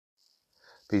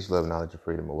Peace, love, knowledge, and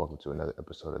freedom, and welcome to another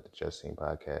episode of the Just Seen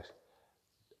podcast.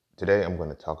 Today, I'm going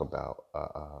to talk about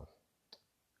a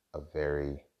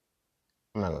very,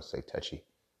 I'm not going to say touchy,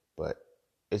 but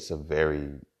it's a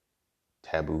very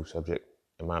taboo subject,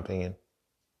 in my opinion.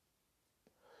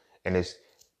 And it's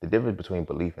the difference between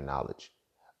belief and knowledge.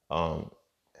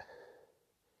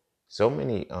 So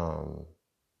many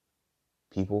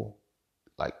people,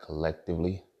 like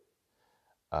collectively,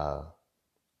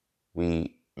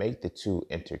 we make the two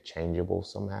interchangeable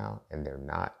somehow, and they're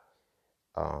not.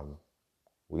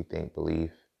 We think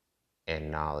belief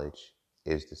and knowledge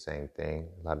is the same thing.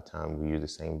 A lot of times we use the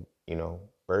same,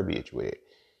 verbiage with it.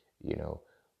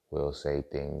 We'll say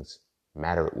things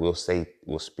we'll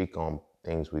speak on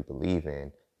things we believe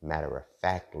in matter of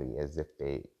factly as if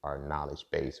they are knowledge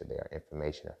based or they are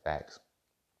information or facts.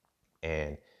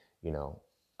 And,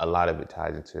 a lot of it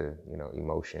ties into,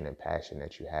 emotion and passion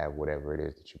that you have, whatever it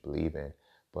is that you believe in.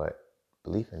 But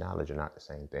belief and knowledge are not the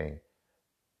same thing.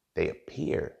 They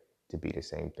appear to be the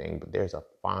same thing, but there's a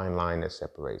fine line that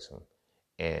separates them.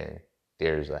 And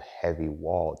there's a heavy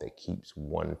wall that keeps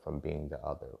one from being the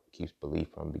other, keeps belief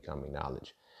from becoming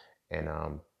knowledge. And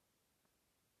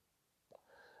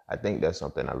I think that's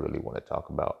something I really want to talk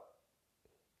about,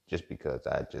 just because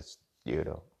I just,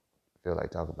 feel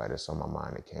like talking about it. It's on my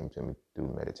mind. It came to me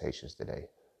through meditations today.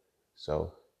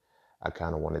 So I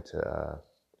kind of wanted to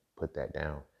put that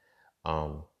down.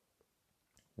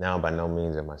 Now, by no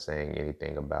means am I saying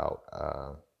anything about,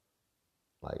 I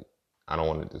don't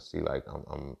want it to see like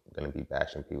I'm going to be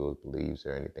bashing people's beliefs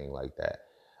or anything like that.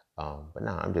 But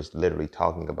no, I'm just literally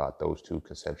talking about those two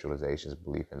conceptualizations,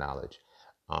 belief and knowledge.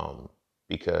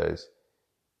 Because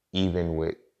even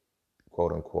with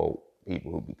quote unquote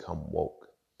people who become woke,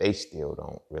 they still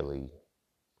don't really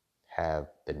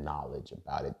have the knowledge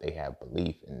about it. They have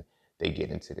belief, and they get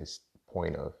into this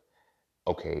point of,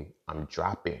 okay, I'm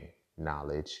dropping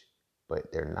knowledge,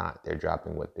 but they're not. They're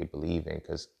dropping what they believe in,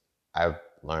 because I've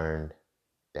learned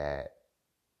that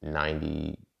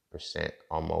 90%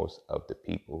 almost of the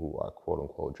people who are quote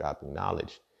unquote dropping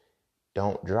knowledge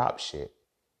don't drop shit.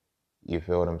 You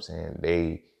feel what I'm saying?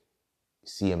 They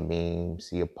see a meme,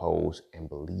 see a post, and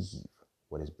believe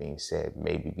what is being said,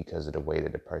 maybe because of the way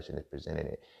that the person is presenting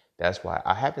it. That's why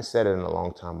I haven't said it in a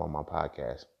long time on my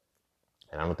podcast.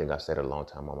 And I don't think I've said it a long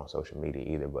time on my social media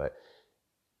either, but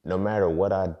no matter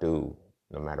what I do,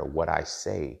 no matter what I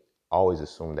say, always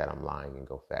assume that I'm lying and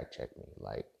go fact check me.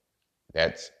 Like,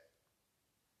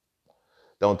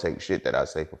 don't take shit that I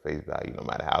say for face value, no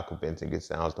matter how convincing it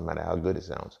sounds, no matter how good it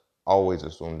sounds. Always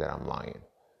assume that I'm lying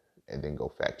and then go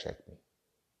fact check me.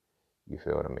 You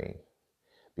feel what I mean?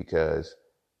 Because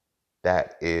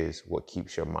that is what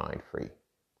keeps your mind free.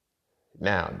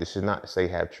 Now, this is not to say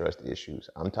have trust issues.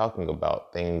 I'm talking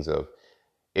about things of,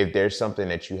 if there's something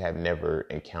that you have never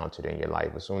encountered in your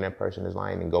life, assume that person is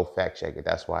lying and go fact check it.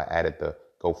 That's why I added the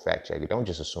go fact check it. Don't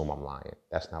just assume I'm lying.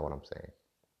 That's not what I'm saying.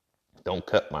 Don't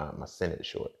cut my sentence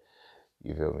short.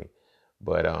 You feel me?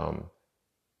 But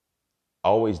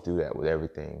always do that with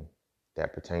everything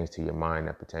that pertains to your mind,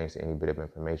 that pertains to any bit of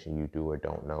information you do or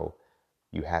don't know.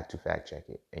 You have to fact check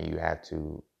it, and you have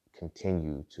to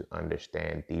continue to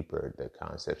understand deeper the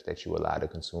concepts that you allow to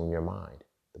consume your mind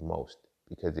the most.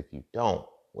 Because if you don't,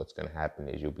 what's going to happen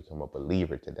is you'll become a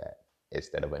believer to that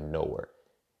instead of a knower.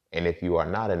 And if you are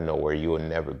not a knower, you will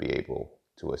never be able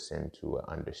to ascend to an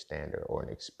understander or an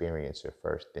experiencer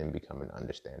first, then become an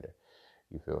understander.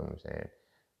 You feel what I'm saying?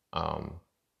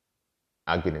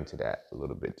 I'll get into that a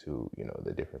little bit too,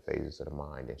 the different phases of the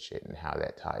mind and shit, and how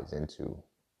that ties into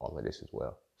all of this as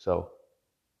well. So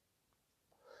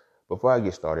before I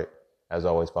get started, as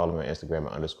always, follow me on Instagram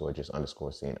at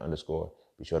 _just_seen_.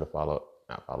 Be sure to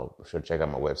check out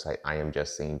my website,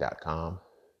 IamJustSeen.com,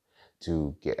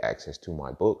 to get access to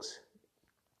my books.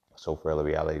 So Frail a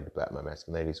Reality, The Black Man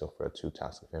Masculinity, So Frail 2,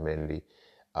 Toxic Femininity,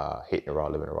 Hitting the Raw,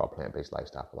 Living a Raw, Plant-Based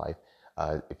Lifestyle for Life.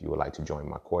 If you would like to join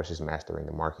my courses, Mastering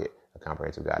the Market, A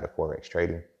Comprehensive Guide to Forex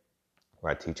Trading,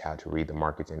 where I teach how to read the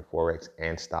markets in Forex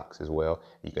and stocks as well.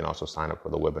 You can also sign up for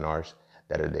the webinars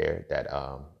that are there that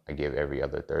I give every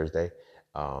other Thursday.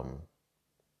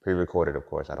 Pre-recorded, of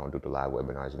course. I don't do the live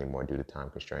webinars anymore due to time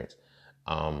constraints.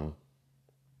 You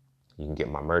can get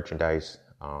my merchandise,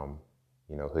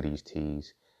 hoodies,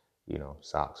 tees,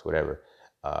 socks, whatever.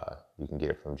 You can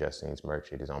get it from Just Seen's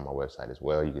merch. It is on my website as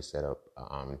well. You can set up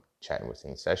chatting with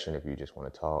Seen session if you just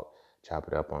want to talk, chop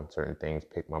it up on certain things,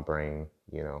 pick my brain,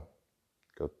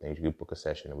 go things. You can book a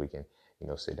session and we can,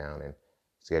 sit down and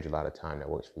schedule out a time that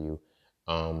works for you.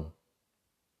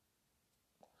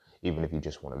 Even if you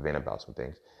just want to vent about some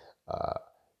things,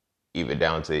 even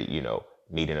down to,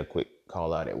 needing a quick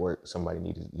call out at work.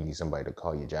 You need somebody to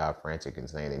call your job frantic and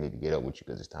saying they need to get up with you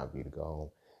because it's time for you to go home.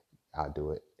 I'll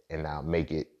do it, and I'll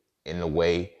make it in a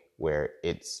way where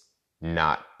it's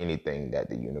not anything that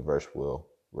the universe will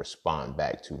respond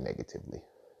back to negatively.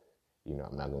 You know,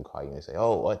 I'm not gonna call you and say,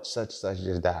 "Oh, what such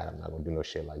just died." I'm not gonna do no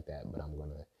shit like that. But I'm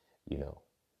gonna, you know,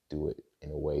 do it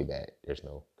in a way that there's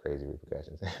no crazy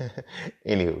repercussions.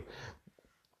 Anywho,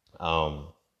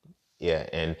 yeah,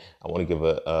 and I want to give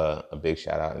a big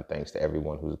shout out and thanks to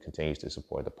everyone who continues to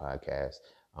support the podcast.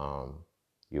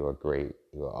 You are great.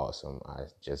 You are awesome. I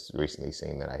just recently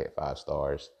seen that I hit 5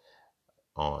 stars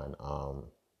on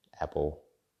Apple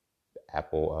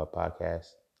Podcast.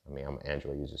 I mean, I'm an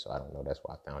Android user, so I don't know. That's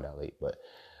why I found out late. But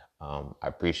I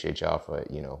appreciate y'all for,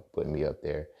 you know, putting me up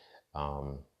there.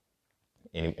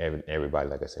 Everybody,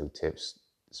 like I said, who tips,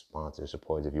 sponsors,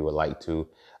 supports. If you would like to,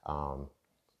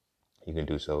 you can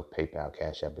do so. PayPal,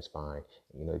 Cash App is fine.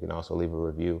 You know, you can also leave a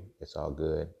review. It's all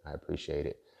good. I appreciate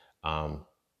it.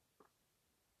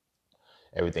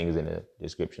 Everything is in the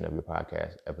description of your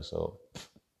podcast episode.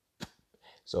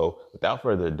 So without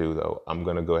further ado, though, I'm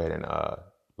going to go ahead and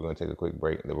we're going to take a quick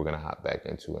break, and then we're going to hop back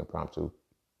into impromptu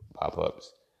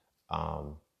pop-ups.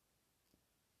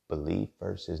 Belief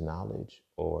versus knowledge,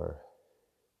 or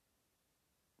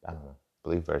I don't know,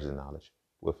 belief versus knowledge.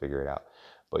 We'll figure it out.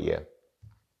 But yeah,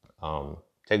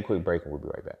 take a quick break and we'll be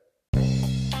right back.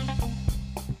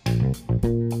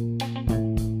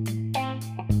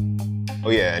 Oh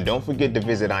yeah, and don't forget to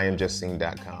visit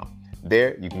IamJustSeen.com.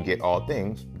 There, you can get all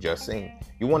things Just Seen.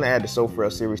 You want to add the So Frail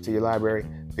series to your library?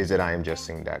 Visit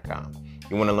IamJustSeen.com.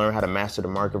 You want to learn how to master the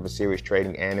market for serious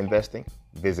trading and investing?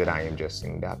 Visit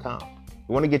IamJustSeen.com.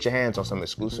 You want to get your hands on some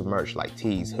exclusive merch like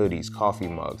tees, hoodies, coffee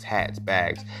mugs, hats,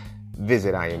 bags?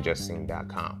 Visit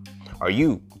IamJustSeen.com. Are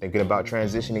you thinking about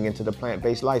transitioning into the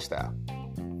plant-based lifestyle?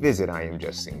 Visit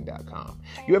IamJustSeen.com.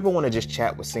 You ever want to just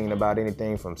chat with Seen about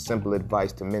anything from simple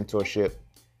advice to mentorship?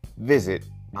 Visit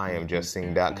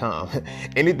IamJustSeen.com.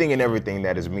 Anything and everything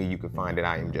that is me, you can find at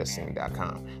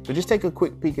IamJustSeen.com. So just take a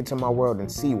quick peek into my world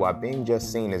and see why being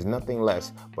just seen is nothing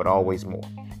less but always more.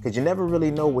 Because you never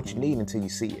really know what you need until you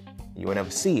see it. You will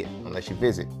never see it unless you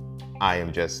visit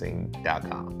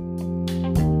IamJustSeen.com.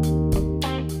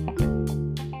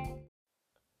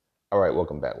 All right,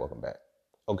 welcome back.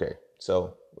 Okay,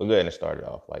 so we're going to start it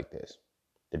off like this.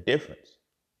 The difference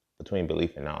between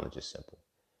belief and knowledge is simple,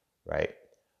 right?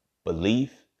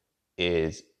 Belief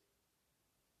is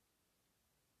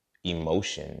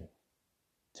emotion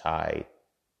tied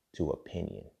to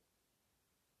opinion,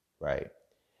 right?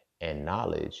 And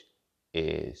knowledge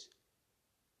is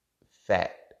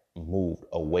fact moved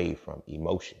away from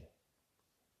emotion,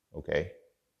 okay?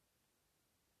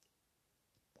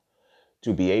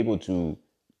 To be able to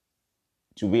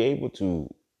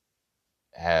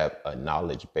have a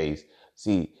knowledge base.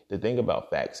 See, the thing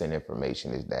about facts and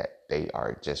information is that they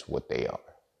are just what they are.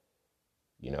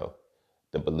 You know,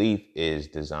 the belief is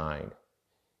designed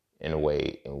in a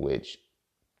way in which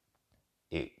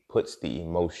it puts the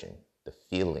emotion, the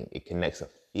feeling, it connects a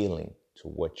feeling to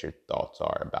what your thoughts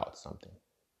are about something.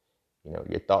 You know,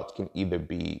 your thoughts can either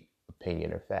be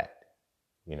opinion or fact.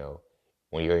 You know,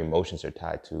 when your emotions are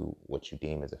tied to what you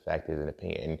deem as a fact is an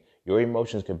opinion, and your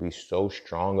emotions can be so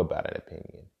strong about an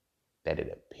opinion that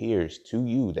it appears to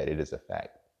you that it is a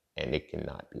fact, and it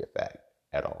cannot be a fact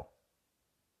at all.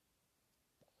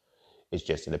 It's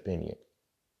just an opinion,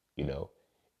 you know,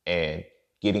 and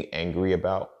getting angry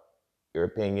about your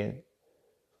opinion,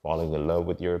 falling in love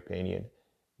with your opinion,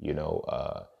 you know,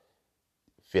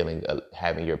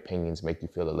 having your opinions make you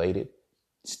feel elated,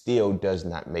 still does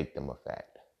not make them a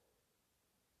fact.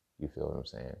 You feel what I'm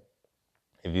saying?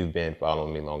 If you've been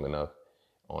following me long enough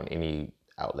on any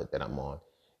outlet that I'm on,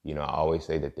 you know, I always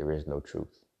say that there is no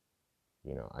truth.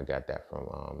 You know, I got that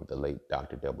from the late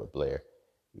Dr. Delbert Blair.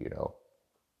 You know,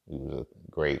 he was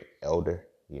a great elder,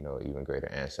 you know, even greater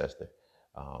ancestor.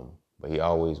 But he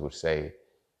always would say,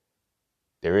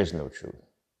 there is no truth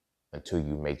until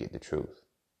you make it the truth.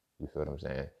 You feel what I'm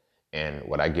saying? And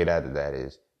what I get out of that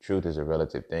is truth is a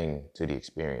relative thing to the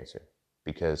experiencer,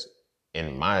 because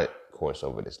in my course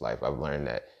over this life, I've learned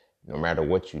that no matter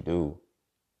what you do,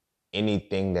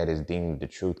 anything that is deemed the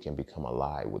truth can become a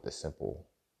lie with a simple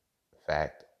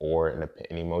fact or an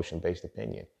emotion-based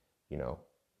opinion. You know,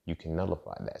 you can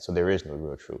nullify that. So there is no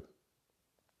real truth,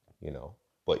 you know,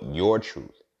 but your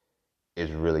truth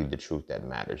is really the truth that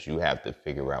matters. You have to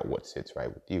figure out what sits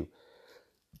right with you,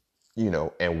 you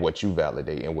know, and what you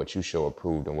validate and what you show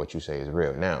approved and what you say is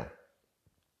real. Now,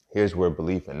 here's where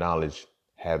belief and knowledge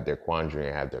have their quandary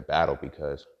and have their battle,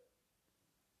 because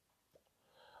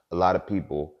a lot of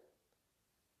people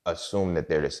assume that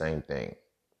they're the same thing.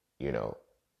 you know,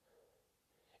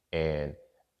 and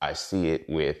I see it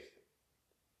with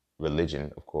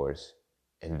religion, of course.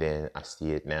 And then I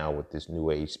see it now with this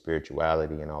new age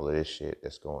spirituality and all of this shit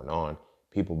that's going on.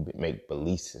 People make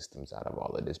belief systems out of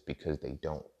all of this because they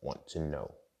don't want to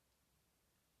know.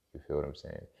 You feel what I'm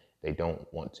saying? They don't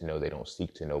want to know. They don't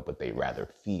seek to know, but they rather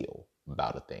feel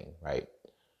about a thing, right?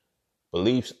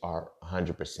 Beliefs are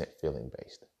 100% feeling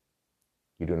based.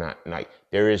 You do not, like,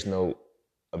 there is no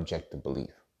objective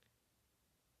belief.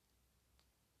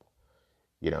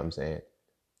 You know what I'm saying?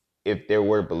 If there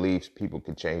were beliefs, people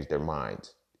could change their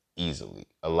minds easily,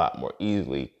 a lot more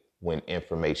easily when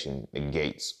information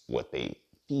negates what they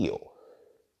feel.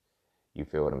 You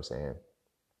feel what I'm saying?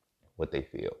 What they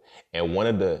feel. And one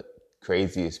of the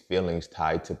craziest feelings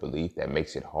tied to belief that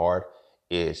makes it hard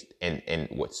is, and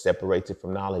what separates it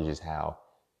from knowledge is how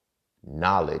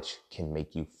knowledge can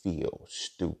make you feel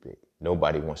stupid.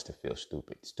 Nobody wants to feel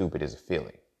stupid. Stupid is a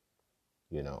feeling,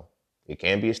 you know. It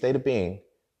can be a state of being,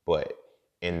 but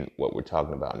in what we're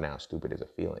talking about now, stupid is a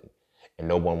feeling. And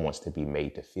no one wants to be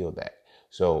made to feel that.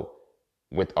 So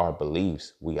with our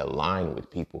beliefs, we align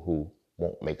with people who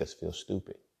won't make us feel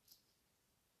stupid.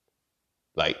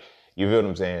 Like, you feel what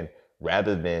I'm saying?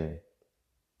 Rather than,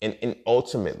 and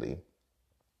ultimately,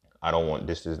 I don't want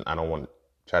to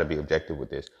try to be objective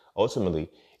with this. Ultimately,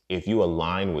 if you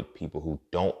align with people who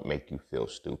don't make you feel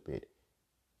stupid,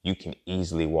 you can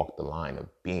easily walk the line of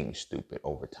being stupid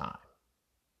over time.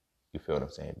 You feel what I'm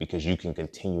saying? Because you can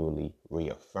continually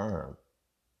reaffirm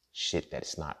shit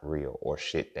that's not real or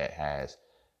shit that has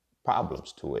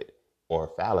problems to it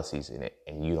or fallacies in it.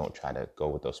 And you don't try to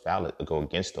go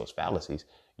against those fallacies.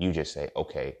 You just say,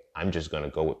 okay, I'm just going to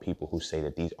go with people who say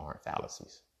that these aren't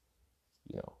fallacies.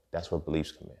 You know, that's where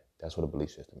beliefs come in. That's what a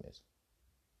belief system is.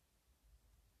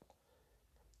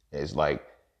 It's like,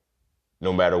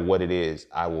 no matter what it is,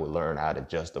 I will learn how to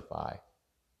justify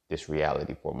this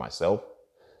reality for myself,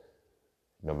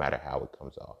 no matter how it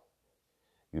comes off.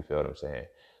 You feel what I'm saying?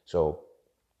 So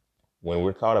when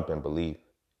we're caught up in belief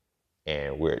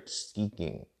and we're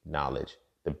seeking knowledge,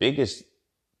 the biggest,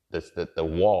 the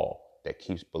wall that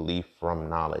keeps belief from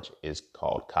knowledge is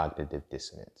called cognitive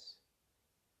dissonance.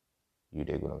 You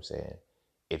dig what I'm saying?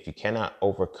 If you cannot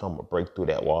overcome or break through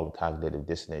that wall of cognitive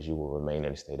dissonance, you will remain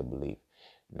in a state of belief.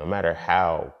 No matter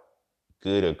how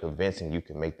good or convincing you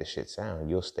can make the shit sound,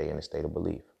 you'll stay in a state of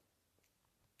belief.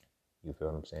 You feel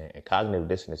what I'm saying? And cognitive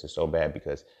dissonance is so bad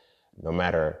because no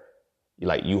matter,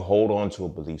 like, you hold on to a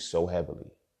belief so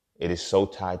heavily, it is so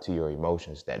tied to your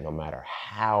emotions that no matter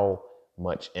how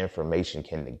much information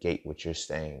can negate what you're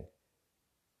saying,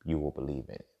 you will believe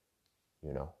in it.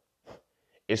 You know?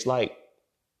 It's like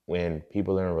when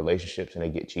people are in relationships and they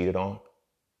get cheated on,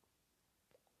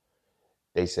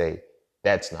 they say,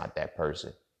 that's not that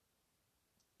person.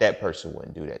 That person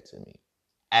wouldn't do that to me.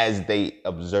 As they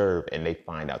observe and they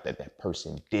find out that that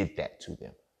person did that to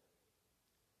them.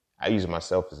 I use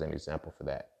myself as an example for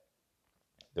that.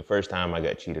 The first time I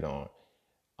got cheated on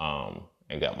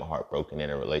and got my heart broken in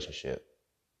a relationship.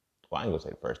 Well, I ain't gonna say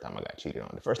the first time I got cheated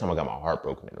on. The first time I got my heart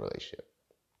broken in a relationship.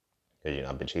 Because, you know,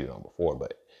 I've been cheated on before,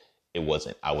 but I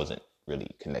wasn't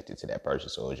really connected to that person.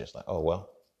 So it was just like, oh, well,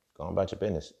 go on about your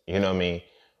business. You know what I mean?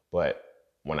 But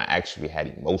when I actually had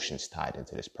emotions tied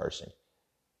into this person,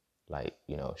 like,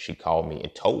 you know, she called me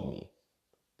and told me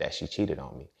that she cheated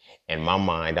on me. In my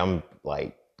mind, I'm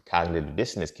like, cognitive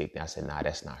dissonance kicked in. I said, nah,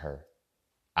 that's not her.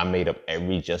 I made up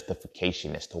every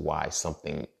justification as to why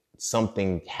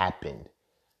something happened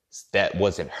that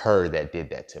wasn't her that did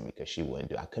that to me, because she wouldn't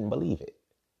do it. I couldn't believe it.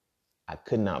 I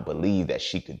could not believe that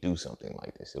she could do something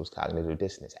like this. It was cognitive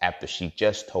dissonance. After she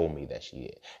just told me that she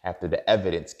did, after the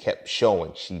evidence kept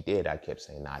showing she did, I kept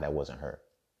saying, nah, that wasn't her.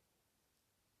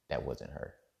 That wasn't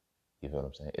her. You feel what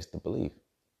I'm saying? It's the belief.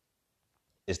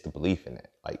 It's the belief in that.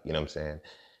 Like, you know what I'm saying?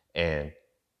 And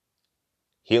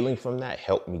healing from that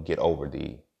helped me get over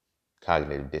the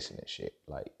cognitive dissonance shit.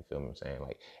 Like, you feel what I'm saying?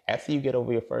 Like, after you get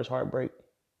over your first heartbreak,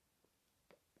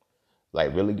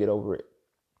 like, really get over it,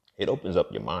 it opens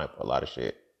up your mind for a lot of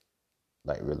shit.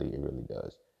 Like, really, it really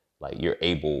does. Like, you're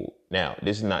able, now,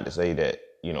 this is not to say that,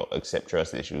 you know, accept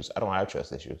trust issues. I don't have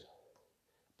trust issues.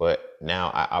 But now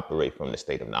I operate from the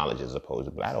state of knowledge as opposed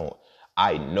to, but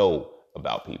I know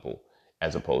about people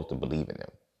as opposed to believing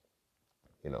them.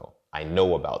 You know, I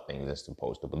know about things as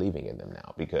opposed to believing in them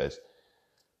now, because,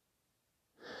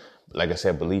 like I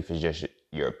said, belief is just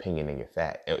your opinion and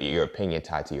your opinion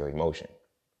tied to your emotion.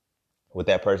 With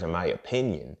that person, my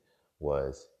opinion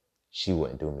was she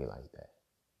wouldn't do me like that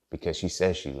because she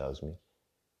says she loves me,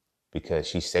 because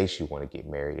she says she want to get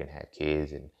married and have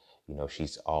kids, and, you know,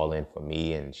 she's all in for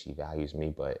me and she values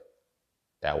me. But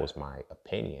That was my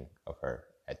opinion of her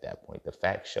at that point. The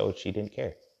facts showed she didn't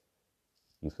care.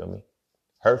 You feel me?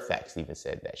 Her facts even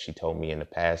said that. She told me in the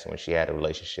past when she had a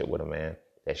relationship with a man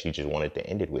that she just wanted to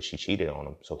end it with. She cheated on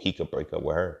him so he could break up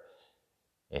with her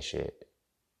and shit.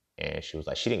 And she was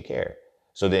like, she didn't care.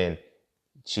 So then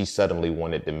she suddenly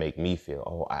wanted to make me feel,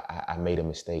 oh, I made a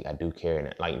mistake. I do care.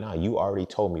 And like, nah, you already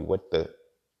told me what the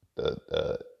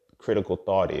critical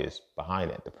thought is behind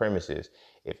that. The premise is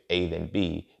if A then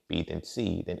B, B then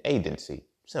C, then A then C.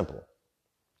 Simple.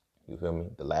 You feel me?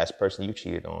 The last person you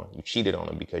cheated on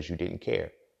them because you didn't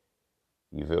care.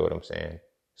 You feel what I'm saying?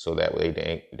 So that way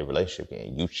the relationship can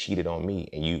end. You cheated on me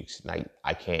and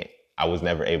I was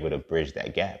never able to bridge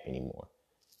that gap anymore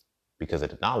because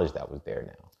of the knowledge that was there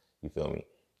now. You feel me?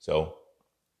 So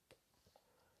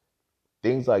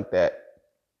things like that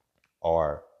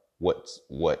are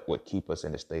what keep us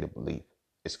in a state of belief.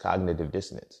 It's cognitive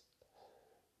dissonance.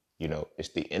 You know, it's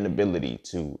the inability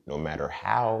to, no matter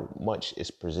how much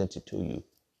is presented to you,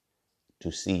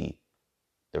 to see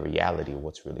the reality of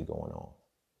what's really going on.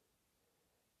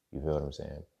 You feel what I'm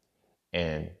saying?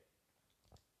 And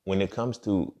when it comes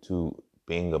to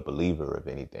being a believer of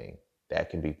anything, that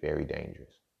can be very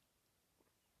dangerous.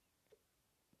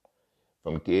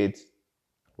 From kids,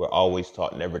 we're always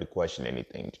taught never to question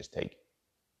anything, just take it.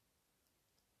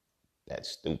 That's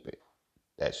stupid.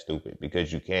 That's stupid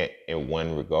because you can't in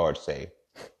one regard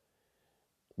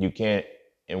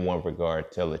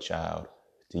tell a child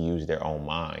to use their own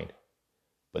mind,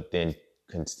 but then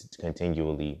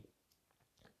continually,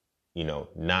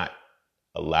 not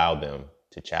allow them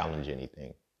to challenge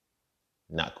anything,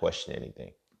 not question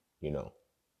anything,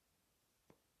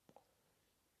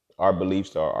 Our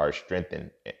beliefs are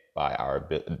strengthened by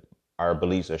our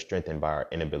beliefs are strengthened by our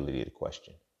inability to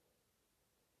question.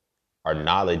 Our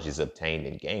knowledge is obtained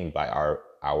and gained by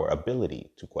our ability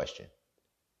to question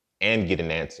and get an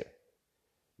answer.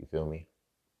 You feel me?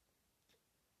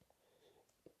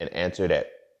 An answer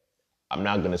that I'm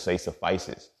not going to say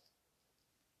suffices,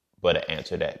 but an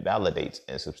answer that validates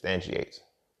and substantiates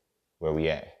where we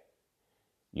at,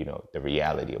 the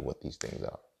reality of what these things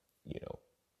are,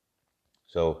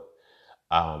 So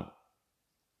I'm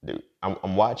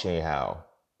watching how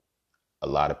a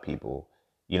lot of people,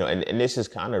 and this is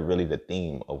kind of really the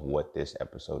theme of what this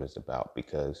episode is about,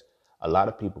 because a lot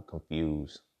of people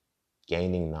confuse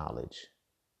gaining knowledge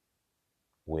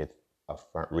with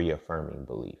reaffirming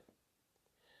belief.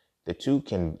 The two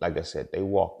can, like I said, they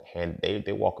walk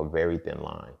a very thin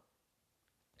line.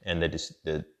 And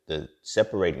the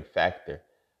separating factor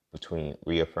between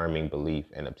reaffirming belief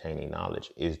and obtaining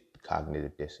knowledge is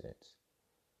cognitive dissonance.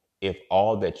 If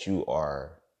all that you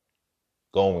are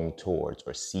going towards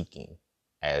or seeking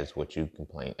as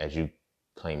you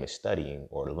claim is studying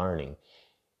or learning,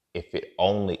 if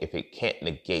it can't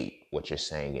negate what you're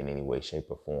saying in any way, shape,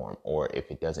 or form, or if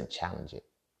it doesn't challenge it,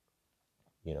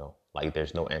 like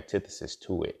there's no antithesis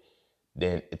to it,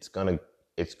 then it's gonna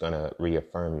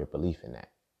reaffirm your belief in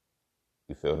that.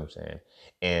 You feel what I'm saying?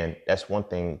 And that's one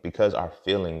thing, because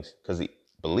the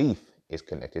belief is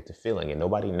connected to feeling, and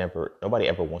nobody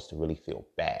ever wants to really feel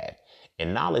bad.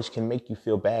 And knowledge can make you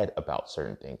feel bad about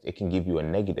certain things. It can give you a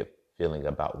negative feeling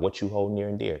about what you hold near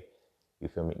and dear. You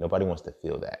feel me? Nobody wants to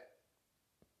feel that.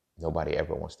 Nobody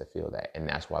ever wants to feel that. And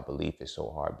that's why belief is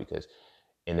so hard, because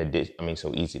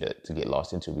so easy to get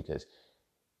lost into, because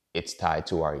it's tied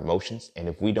to our emotions. And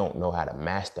if we don't know how to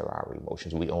master our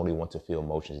emotions, we only want to feel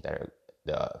emotions that are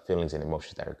the feelings and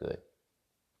emotions that are good.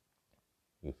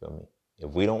 You feel me?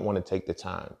 If we don't want to take the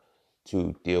time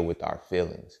to deal with our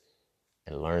feelings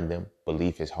and learn them,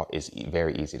 belief is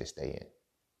very easy to stay in,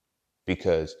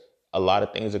 because a lot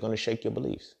of things are going to shake your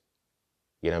beliefs.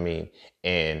 You know what I mean?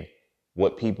 And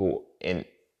what people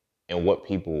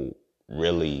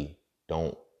really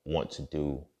don't want to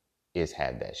do is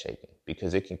have that shaken,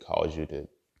 because it can cause you to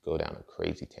go down a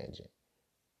crazy tangent.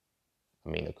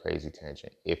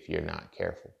 If you're not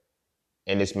careful.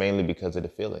 And it's mainly because of the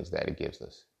feelings that it gives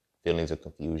us. Feelings of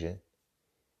confusion,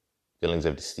 feelings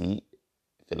of deceit.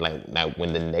 Now,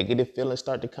 when the negative feelings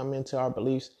start to come into our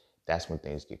beliefs, that's when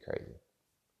things get crazy.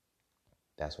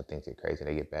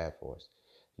 They get bad for us,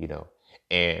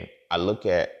 And I look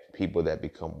at people that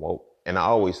become woke, and I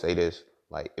always say this,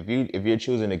 like, if you're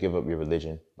choosing to give up your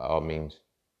religion, by all means,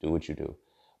 do what you do.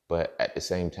 But at the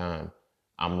same time,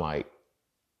 I'm like,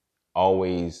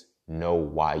 always know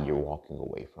why you're walking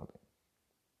away from it.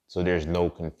 So there's no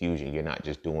confusion. You're not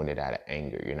just doing it out of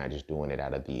anger. You're not just doing it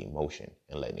out of the emotion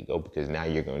and letting it go, because now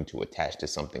you're going to attach to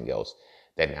something else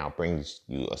that now brings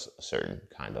you a certain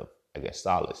kind of,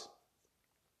 solace,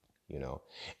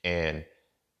 And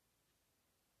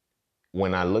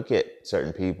when I look at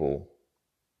certain people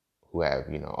who have,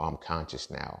 I'm conscious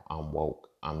now, I'm woke,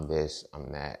 I'm this,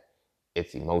 I'm that.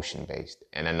 It's emotion based.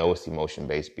 And I know it's emotion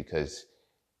based because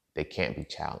they can't be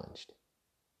challenged.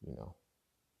 You know,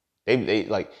 they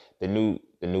like the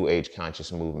new age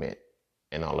conscious movement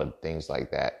and all of the things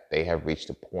like that. They have reached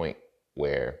a point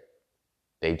where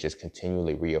they just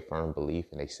continually reaffirm belief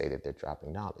and they say that they're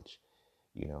dropping knowledge.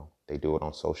 They do it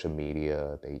on social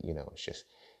media. It's just,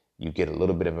 you get a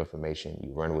little bit of information,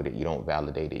 you run with it, you don't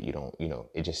validate it, you don't,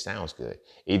 it just sounds good.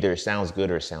 Either it sounds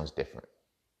good or it sounds different.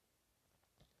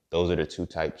 Those are the two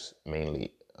types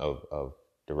mainly of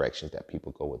directions that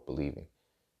people go with believing.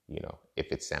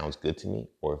 If it sounds good to me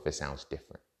or if it sounds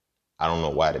different. I don't know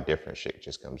why the different shit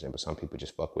just comes in, but some people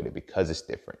just fuck with it because it's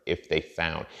different. If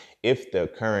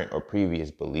the current or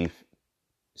previous belief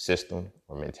system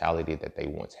or mentality that they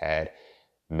once had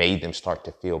made them start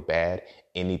to feel bad,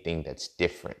 anything that's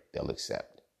different, they'll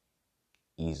accept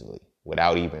easily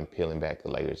without even peeling back the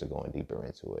layers or going deeper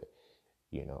into it.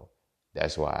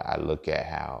 That's why I look at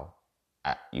how,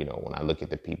 when I look at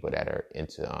the people that are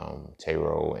into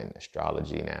tarot and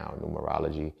astrology now,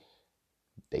 numerology,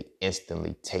 they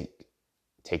instantly take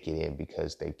it in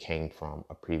because they came from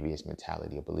a previous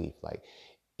mentality of belief. Like,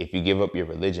 if you give up your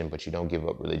religion, but you don't give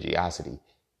up religiosity,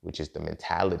 which is the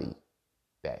mentality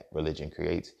that religion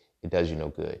creates, it does you no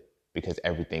good, because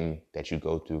everything that you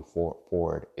go through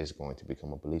forward is going to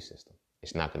become a belief system.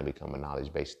 It's not going to become a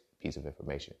knowledge-based piece of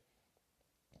information.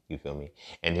 You feel me?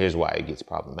 And here's why it gets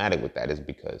problematic with that, is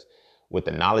because with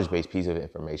the knowledge-based piece of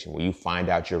information, when you find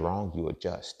out you're wrong, you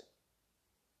adjust.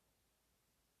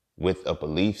 With a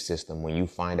belief system, when you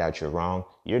find out you're wrong,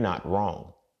 you're not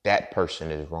wrong. That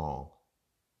person is wrong.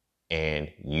 And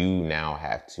you now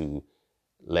have to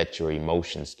let your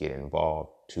emotions get involved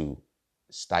to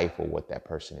stifle what that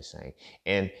person is saying.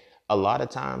 And a lot of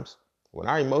times when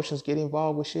our emotions get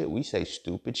involved with shit, we say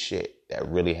stupid shit that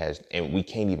really has, and we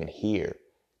can't even hear.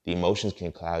 The emotions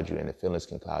can cloud you and the feelings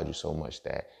can cloud you so much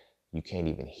that you can't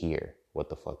even hear what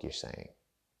the fuck you're saying.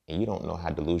 And you don't know how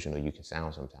delusional you can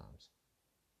sound sometimes.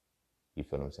 You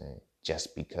feel what I'm saying?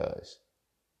 Just because,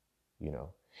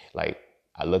 like,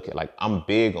 I look at, like, I'm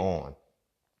big on,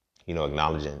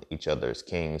 acknowledging each other as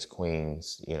kings,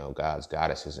 queens, gods,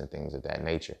 goddesses, and things of that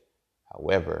nature.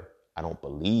 However, I don't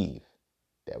believe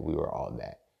that we were all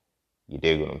that. You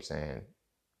dig what I'm saying?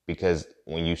 Because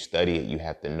when you study it, you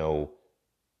have to know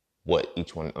what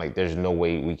each one, like, there's no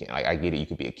way we can, like, I get it. You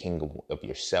could be a king of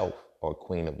yourself or a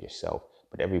queen of yourself,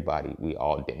 but everybody, we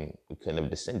couldn't have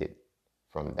descended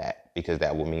from that, because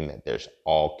that would mean that there's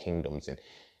all kingdoms. And,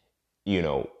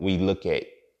 we look at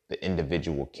the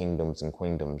individual kingdoms and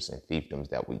queendoms and fiefdoms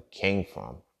that we came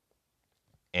from,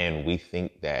 and we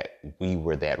think that we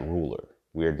were that ruler.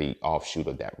 We're the offshoot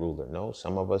of that ruler. No,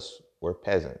 some of us were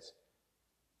peasants.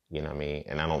 You know what I mean?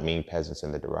 And I don't mean peasants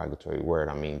in the derogatory word.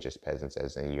 I mean just peasants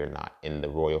as in you're not in the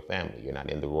royal family. You're not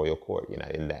in the royal court. You're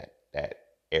not in that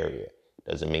area.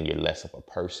 Doesn't mean you're less of a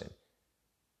person.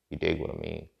 You dig what I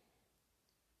mean?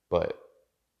 But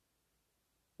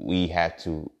we have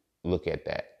to look at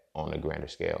that on a grander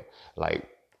scale. Like,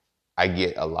 I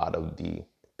get a lot of the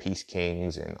peace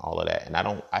kings and all of that. And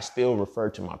I still refer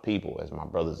to my people as my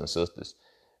brothers and sisters.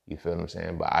 You feel what I'm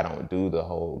saying? But I don't do the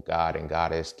whole God and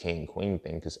goddess, king, queen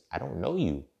thing, because I don't know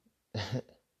you.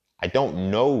 I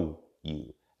don't know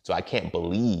you. So I can't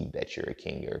believe that you're a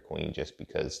king or a queen just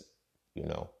because,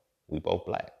 we both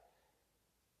black.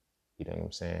 You know what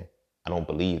I'm saying? I don't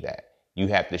believe that. You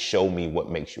have to show me what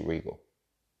makes you regal.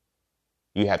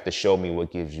 You have to show me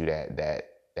what gives you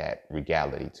that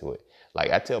regality to it.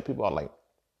 Like, I tell people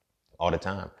all the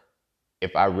time,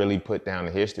 if I really put down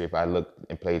the history, if I look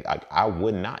and played, like, I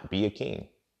would not be a king.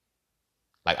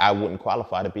 Like, I wouldn't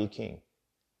qualify to be a king.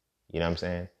 You know what I'm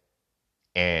saying?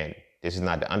 And this is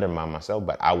not to undermine myself,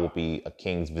 but I will be a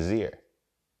king's vizier.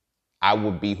 I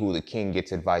will be who the king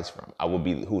gets advice from. I will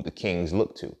be who the kings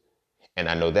look to. And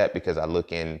I know that because I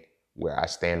look in where I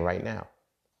stand right now.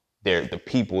 They're the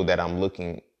people that I look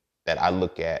at, that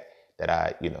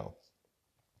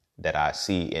I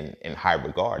see in high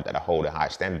regard, that I hold in high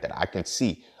standard, that I can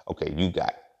see, okay, you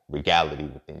got regality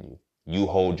within you. You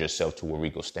hold yourself to a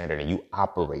regal standard and you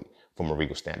operate from a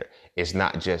regal standard. It's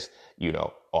not just,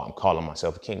 I'm calling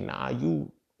myself a king.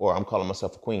 Or I'm calling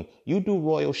myself a queen. You do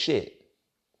royal shit.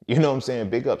 You know what I'm saying?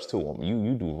 Big ups to them.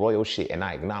 You do royal shit, and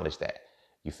I acknowledge that.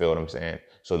 You feel what I'm saying?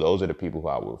 So those are the people who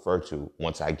I will refer to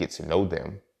once I get to know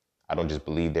them. I don't just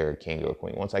believe they're a king or a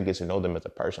queen. Once I get to know them as a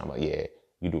person, I'm like, yeah,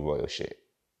 you do royal shit.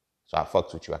 So I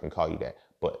fucks with you. I can call you that.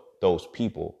 But those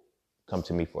people come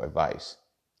to me for advice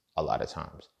a lot of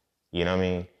times. You know what I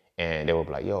mean? And they will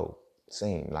be like, yo,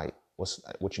 Sing, like,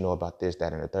 what you know about this,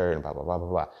 that, and the third, and blah, blah, blah, blah,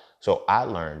 blah. So I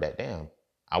learned that, damn,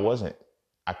 I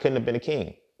couldn't have been a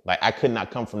king. Like, I could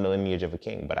not come from the lineage of a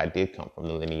king, but I did come from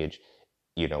the lineage,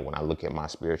 when I look at my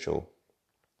spiritual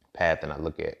path and I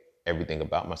look at everything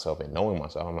about myself and knowing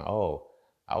myself, I'm like, oh,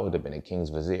 I would have been a king's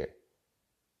vizier.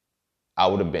 I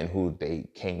would have been who they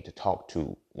came to talk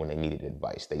to when they needed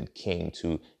advice. They came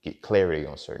to get clarity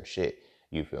on certain shit.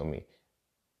 You feel me?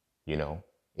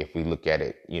 If we look at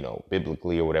it,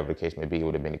 biblically or whatever the case may be, it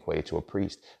would have been equated to a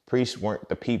priest. Priests weren't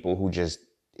the people who just,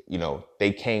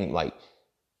 they came like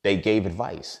they gave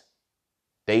advice.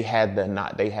 They had the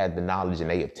knowledge and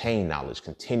they obtained knowledge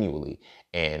continually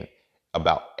and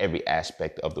about every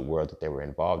aspect of the world that they were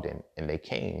involved in. And they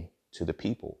came to the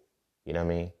people. You know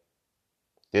what I mean?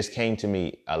 This came to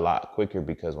me a lot quicker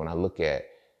because when I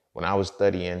was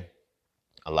studying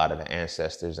a lot of the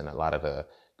ancestors and a lot of the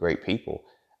great people,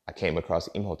 I came across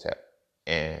Imhotep,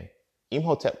 and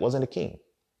Imhotep wasn't a king.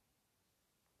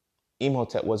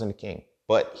 Imhotep wasn't a king,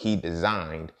 but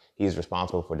he's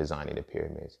responsible for designing the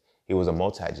pyramids. He was a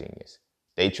multi-genius.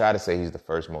 They try to say he's the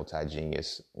first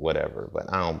multi-genius, whatever,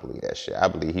 but I don't believe that shit. I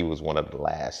believe he was one of the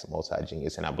last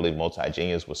multi-genius, and I believe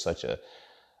multi-genius was such a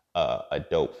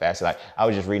dope facet. Like, I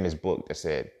was just reading this book that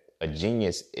said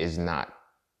genius is not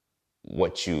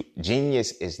what you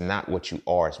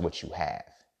are, it's what you have.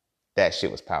 That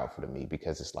shit was powerful to me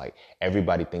because it's like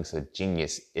everybody thinks a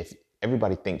genius, if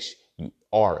everybody thinks you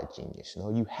are a genius. No,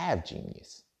 you have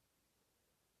genius.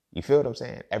 You feel what I'm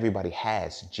saying? Everybody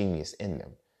has genius in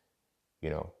them,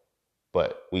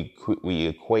 but we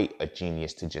equate a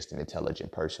genius to just an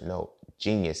intelligent person. No,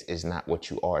 genius is not what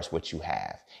you are, it's what you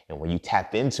have. And when you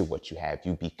tap into what you have,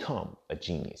 you become a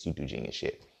genius. You do genius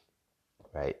shit,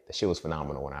 right? That shit was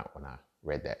phenomenal when I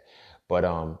read that. But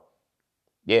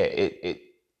yeah,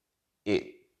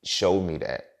 it showed me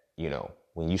that,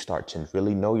 when you start to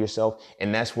really know yourself,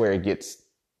 and that's where it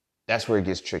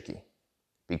gets tricky.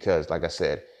 Because like I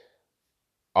said,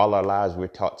 all our lives we're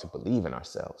taught to believe in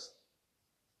ourselves.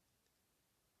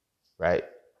 Right?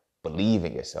 Believe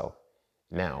in yourself.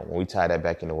 Now, when we tie that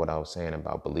back into what I was saying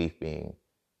about belief being,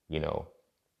 your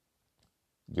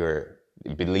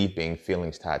belief being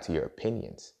feelings tied to your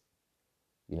opinions.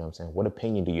 You know what I'm saying? What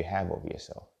opinion do you have over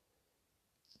yourself?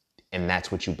 And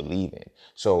that's what you believe in.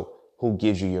 So who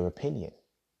gives you your opinion?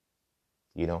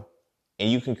 And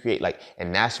you can create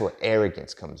and that's where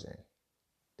arrogance comes in.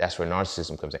 That's where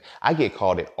narcissism comes in. I get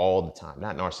called it all the time,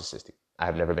 not narcissistic. I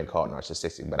have never been called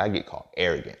narcissistic, but I get called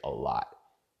arrogant a lot.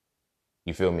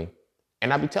 You feel me?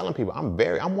 And I be telling people I'm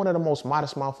one of the most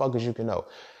modest motherfuckers you can know.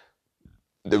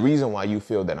 The reason why you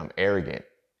feel that I'm arrogant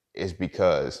is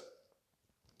because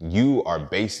you are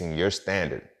basing your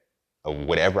standard of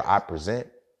whatever I present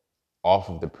off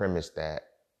of the premise that,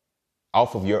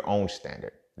 off of your own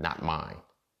standard, not mine.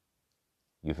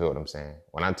 You feel what I'm saying?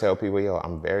 When I tell people, yo,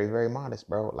 I'm very, very modest,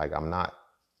 bro. Like, I'm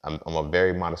a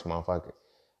very modest motherfucker.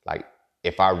 Like,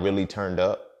 if I really turned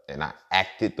up and I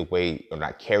acted the way, or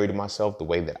I carried myself the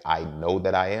way that I know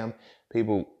that I am,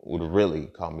 people would really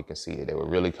call me conceited. They would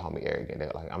really call me arrogant.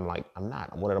 They're like, I'm not.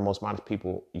 I'm one of the most modest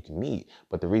people you can meet.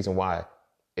 But the reason why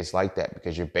it's like that,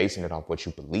 because you're basing it off what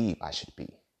you believe I should be,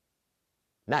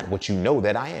 not what you know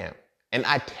that I am. And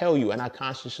I tell you, and I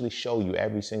consciously show you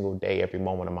every single day, every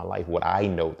moment of my life, what I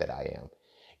know that I am.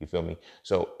 You feel me?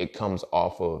 So it comes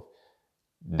off of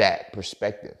that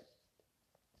perspective.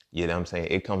 You know what I'm saying?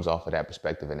 It comes off of that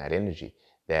perspective and that energy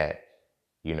that,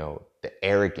 the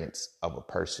arrogance of a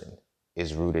person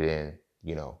is rooted in,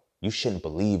 you shouldn't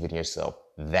believe in yourself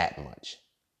that much.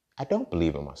 I don't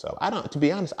believe in myself. To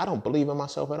be honest, I don't believe in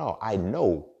myself at all. I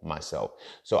know myself.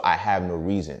 So I have no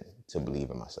reason to believe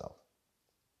in myself.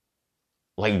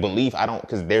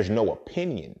 Because there's no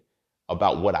opinion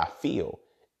about what I feel.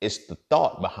 It's the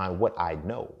thought behind what I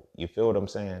know. You feel what I'm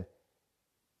saying?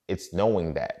 It's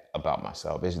knowing that about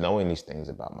myself. It's knowing these things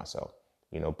about myself.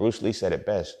 Bruce Lee said it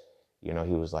best. He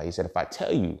said, if I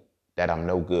tell you that I'm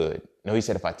no good. No, he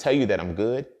said, if I tell you that I'm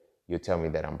good, you'll tell me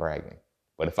that I'm bragging.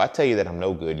 But if I tell you that I'm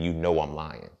no good, I'm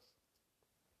lying.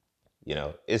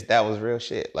 That was real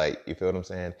shit. Like, you feel what I'm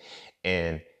saying?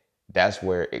 And that's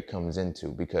where it comes into,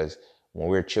 because when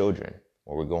we're children,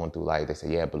 when we're going through life, they say,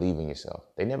 yeah, believe in yourself.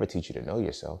 They never teach you to know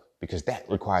yourself, because that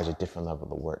requires a different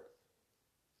level of work.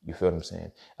 You feel what I'm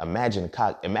saying?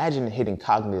 Imagine hitting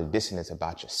cognitive dissonance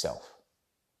about yourself.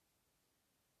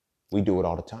 We do it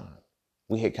all the time.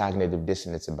 We hit cognitive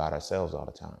dissonance about ourselves all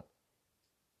the time.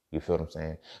 You feel what I'm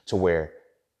saying? To where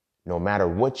no matter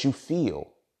what you feel,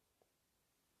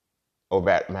 or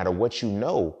matter what you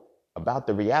know about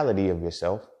the reality of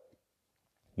yourself,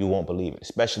 you won't believe it,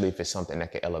 especially if it's something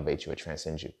that can elevate you or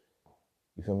transcend you.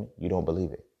 You feel me? You don't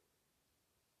believe it.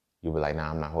 You'll be like, nah,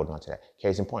 I'm not holding on to that.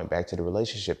 Case in point, back to the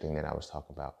relationship thing that I was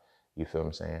talking about. You feel what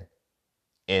I'm saying?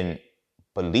 And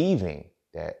believing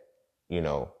that, you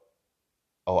know,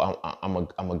 oh,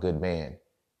 I'm a good man.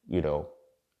 You know,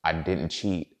 I didn't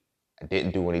cheat. I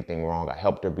didn't do anything wrong. I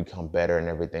helped her become better and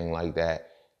everything like that.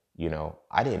 You know,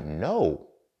 I didn't know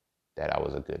that I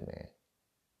was a good man.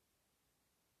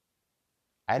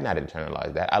 I had not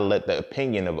internalized that. I let the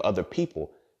opinion of other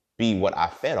people be what I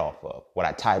fed off of, what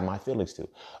I tied my feelings to.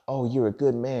 Oh, you're a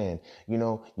good man. You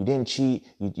know, you didn't cheat.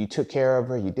 You took care of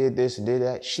her. You did this and did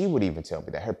that. She would even tell me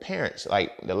that. Her parents,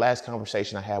 like the last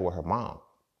conversation I had with her mom,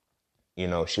 you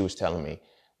know, she was telling me,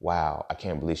 wow, I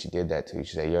can't believe she did that to you.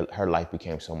 She said, her life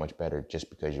became so much better just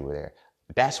because you were there.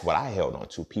 That's what I held on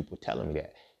to, people telling me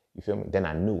that. You feel me? Then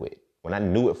I knew it. When I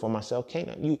knew it for myself,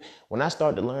 when I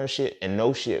started to learn shit and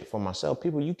know shit for myself,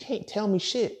 people, you can't tell me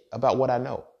shit about what I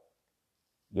know.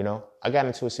 You know, I got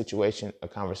into a situation, a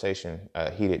conversation,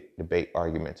 a heated debate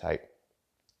argument type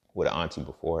with an auntie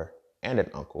before and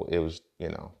an uncle. It was, you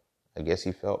know, I guess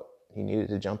he felt he needed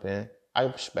to jump in. I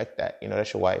respect that. You know,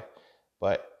 that's your wife.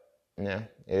 But, yeah,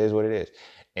 it is what it is.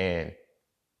 And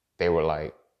they were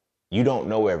like, you don't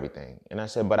know everything. And I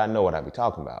said, but I know what I be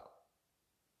talking about.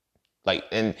 Like,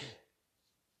 and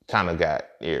kind of got,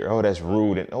 oh, that's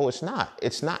rude. And oh, it's not.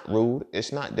 It's not rude.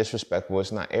 It's not disrespectful.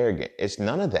 It's not arrogant. It's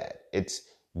none of that. It's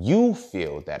you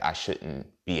feel that I shouldn't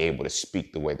be able to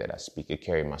speak the way that I speak or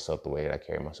carry myself the way that I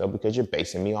carry myself because you're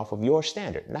basing me off of your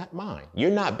standard, not mine.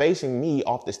 You're not basing me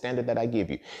off the standard that I give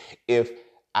you. If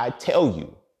I tell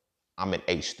you I'm an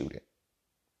A student,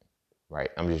 right?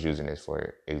 I'm just using this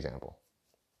for example.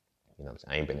 You know what I'm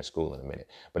saying? I ain't been to school in a minute.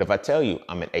 But if I tell you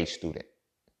I'm an A student,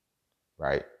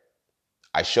 right?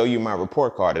 I show you my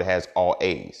report card that has all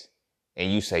A's, and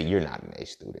you say you're not an A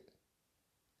student.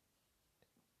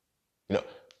 You know,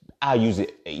 I'll use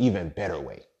it an even better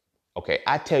way. Okay,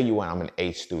 I tell you when I'm an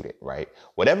A student, right?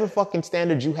 Whatever fucking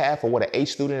standards you have for what an A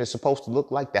student is supposed to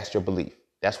look like, that's your belief.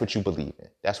 That's what you believe in.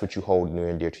 That's what you hold near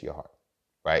and dear to your heart,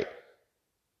 right?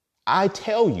 I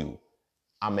tell you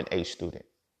I'm an A student.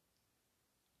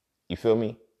 You feel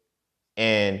me?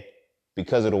 And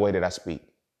because of the way that I speak,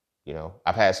 you know,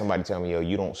 I've had somebody tell me, yo,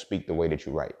 you don't speak the way that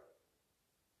you write.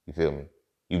 You feel me?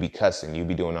 You be cussing, you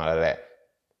be doing all of that.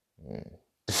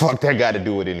 The fuck that got to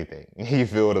do with anything? You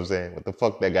feel what I'm saying? What the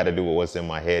fuck that got to do with what's in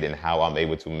my head and how I'm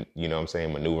able to, you know what I'm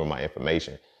saying, maneuver my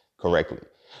information correctly?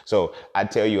 So I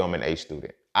tell you I'm an A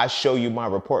student. I show you my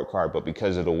report card, but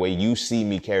because of the way you see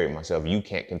me carry myself, you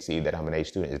can't conceive that I'm an A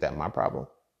student. Is that my problem?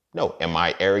 No. Am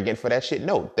I arrogant for that shit?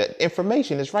 No. The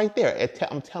information is right there.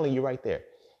 I'm telling you right there.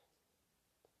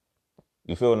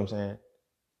 You feel what I'm saying?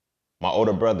 My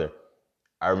older brother,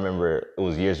 I remember it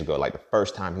was years ago, like the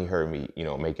first time he heard me, you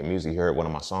know, making music, he heard one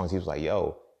of my songs. He was like,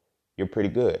 yo, you're pretty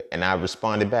good. And I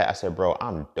responded back. I said, bro,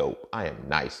 I'm dope. I am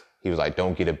nice. He was like,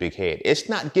 don't get a big head. It's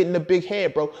not getting a big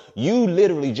head, bro. You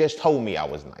literally just told me I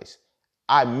was nice.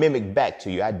 I mimicked back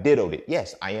to you. I dittoed it.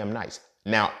 Yes, I am nice.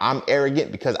 Now I'm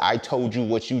arrogant because I told you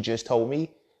what you just told me.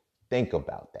 Think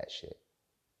about that shit.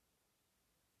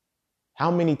 How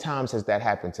many times has that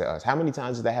happened to us? How many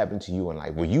times has that happened to you in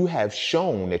life where you have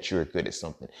shown that you're good at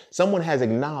something? Someone has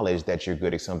acknowledged that you're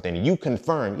good at something. And you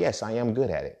confirm, yes, I am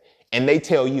good at it. And they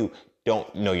tell you,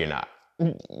 no, you're not.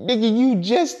 Nigga, you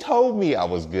just told me I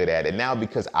was good at it. Now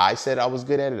because I said I was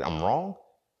good at it, I'm wrong?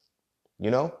 You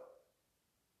know?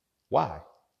 Why?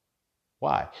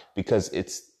 Why? Because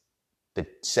it's the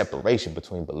separation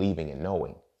between believing and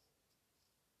knowing.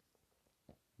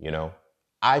 You know?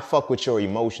 I fuck with your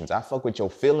emotions. I fuck with your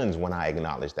feelings when I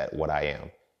acknowledge that what I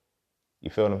am. You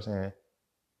feel what I'm saying?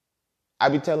 I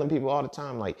be telling people all the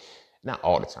time, like, not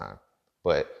all the time,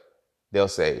 but they'll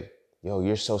say, yo,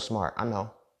 you're so smart. I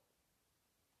know.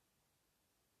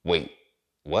 Wait,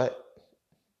 what?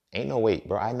 Ain't no wait,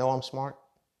 bro. I know I'm smart.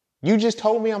 You just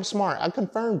told me I'm smart. I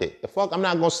confirmed it. The fuck? I'm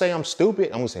not going to say I'm stupid.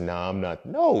 I'm going to say, no, I'm not.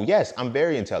 No, yes, I'm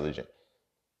very intelligent.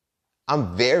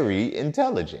 I'm very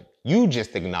intelligent. You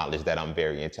just acknowledged that I'm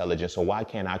very intelligent. So why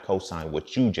can't I co-sign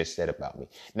what you just said about me?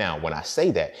 Now, when I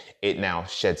say that, it now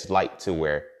sheds light to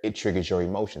where it triggers your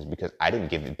emotions because I didn't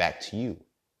give it back to you.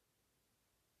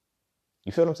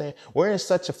 You feel what I'm saying? We're in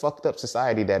such a fucked up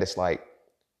society that it's like,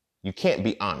 you can't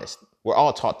be honest. We're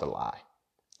all taught to lie.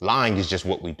 Lying is just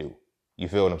what we do. You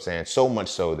feel what I'm saying? So much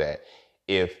so that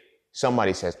if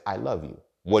somebody says, I love you,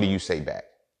 what do you say back?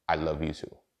 I love you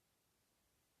too.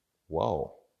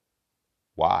 Whoa.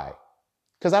 Why?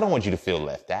 Because I don't want you to feel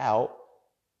left out.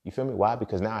 You feel me? Why?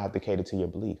 Because now I have to cater to your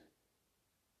belief.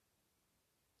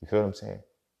 You feel what I'm saying?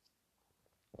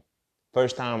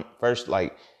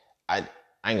 I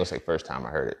ain't gonna say first time I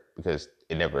heard it because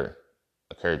it never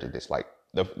occurred to this. Like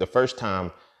the first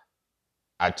time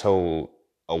I told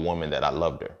a woman that I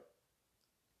loved her.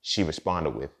 She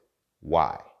responded with,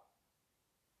 why?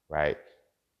 Right?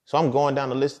 So I'm going down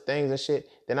the list of things and shit.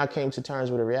 Then I came to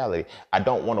terms with the reality. I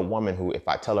don't want a woman who, if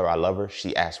I tell her I love her,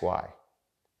 she asks why.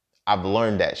 I've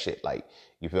learned that shit. Like,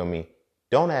 you feel me?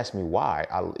 Don't ask me why.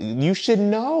 You should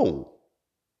know.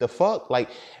 The fuck? Like,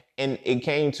 and it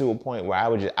came to a point where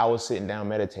I was sitting down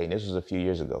meditating. This was a few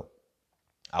years ago.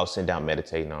 I was sitting down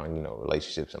meditating on,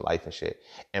 relationships and life and shit.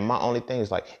 And my only thing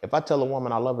is like, if I tell a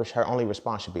woman I love her only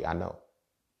response should be, I know.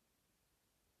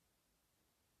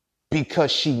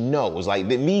 Because she knows. Like,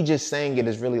 me just saying it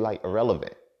is really like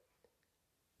irrelevant.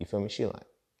 You feel me? She like,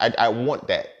 I want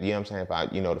that. You know what I'm saying? If I,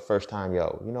 the first time,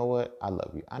 yo, you know what? I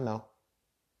love you. I know.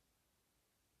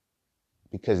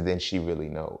 Because then she really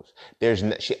knows.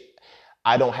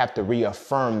 I don't have to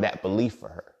reaffirm that belief for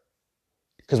her.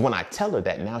 Because when I tell her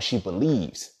that, now she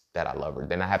believes that I love her.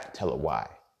 Then I have to tell her why.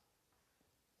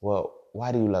 Well,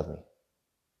 why do you love me?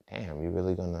 Damn, you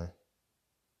really gonna,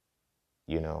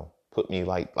 put me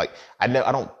like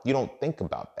you don't think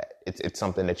about that. It's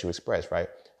something that you express, right?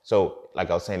 So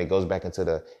like I was saying, it goes back into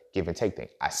the give and take thing.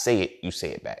 I say it, you say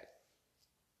it back.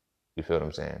 You feel what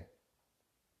I'm saying?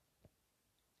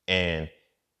 And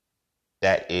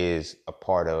that is a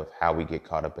part of how we get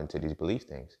caught up into these belief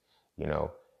things,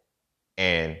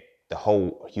 and the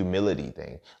whole humility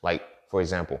thing. Like, for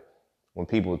example, when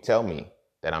people tell me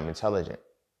that I'm intelligent,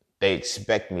 they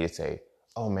expect me to say,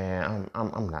 oh man,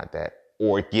 I'm not that.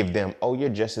 Or give them, oh, you're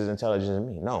just as intelligent as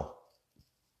me. No,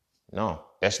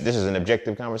 this is an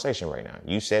objective conversation right now.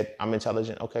 You said I'm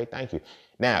intelligent. Okay, thank you.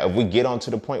 Now, if we get on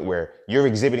to the point where you're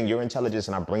exhibiting your intelligence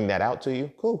and I bring that out to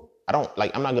you, cool. I'm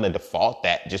not going to default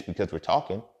that just because we're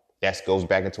talking. That goes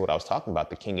back into what I was talking about,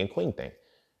 the king and queen thing.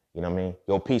 You know what I mean?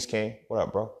 Yo, peace, king. What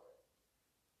up, bro?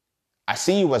 I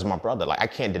see you as my brother. Like, I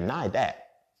can't deny that.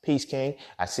 Peace, king.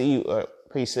 I see you,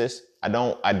 peace, sis. I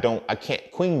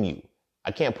can't queen you.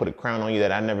 I can't put a crown on you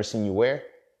that I've never seen you wear.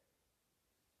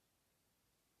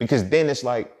 Because then it's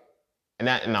like, and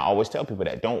I always tell people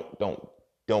that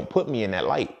don't put me in that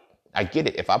light. I get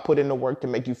it. If I put in the work to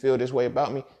make you feel this way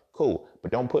about me, cool.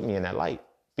 But don't put me in that light.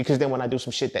 Because then when I do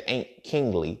some shit that ain't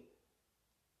kingly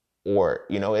or,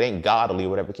 it ain't godly or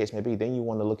whatever the case may be, then you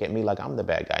want to look at me like I'm the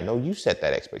bad guy. No, you set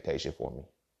that expectation for me.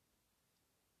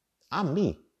 I'm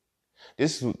me.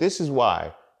 This is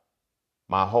why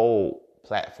my whole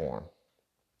platform,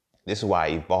 this is why I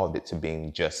evolved it to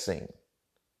being just sing.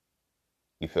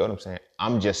 You feel what I'm saying?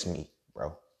 I'm just me,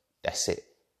 bro. That's it.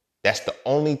 That's the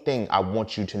only thing I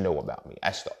want you to know about me.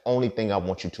 That's the only thing I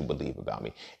want you to believe about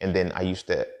me. And then I used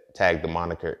to tag the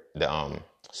moniker, the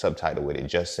subtitle with it,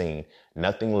 just sing,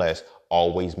 nothing less,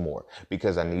 always more.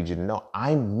 Because I need you to know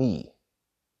I'm me,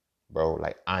 bro.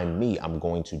 Like, I'm me. I'm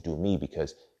going to do me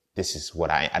because this is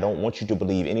what I don't want you to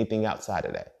believe anything outside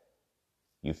of that.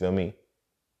 You feel me?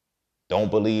 Don't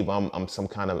believe I'm some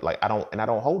kind of like, I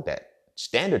don't hold that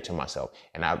standard to myself.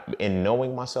 And in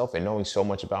knowing myself and knowing so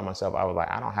much about myself, I was like,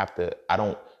 I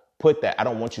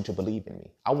don't want you to believe in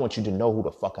me. I want you to know who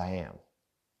the fuck I am.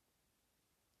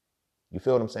 You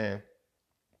feel what I'm saying?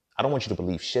 I don't want you to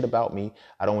believe shit about me.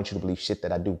 I don't want you to believe shit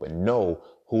that I do, but know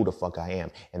who the fuck I am.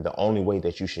 And the only way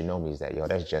that you should know me is that, yo,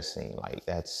 that's just Scene. Like,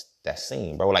 that's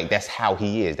Scene, bro. Like, that's how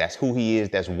he is. That's who he is.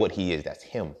 That's what he is. That's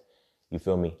him. You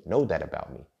feel me? Know that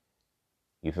about me.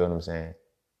 You feel what I'm saying?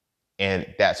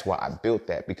 And that's why I built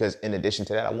that, because in addition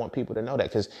to that, I want people to know that,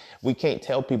 because we can't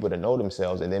tell people to know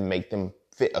themselves and then make them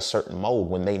fit a certain mold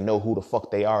when they know who the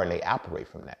fuck they are and they operate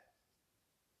from that.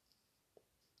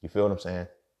 You feel what I'm saying?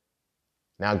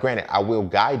 Now, granted, I will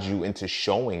guide you into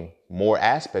showing more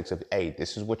aspects of, hey,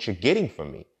 this is what you're getting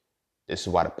from me. This is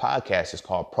why the podcast is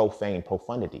called Profane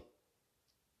Profundity.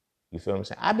 You feel what I'm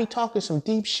saying? I be talking some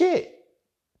deep shit,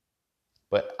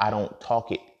 but I don't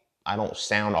talk it. I don't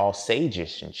sound all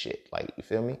sage-ish and shit. Like, you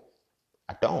feel me?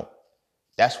 I don't.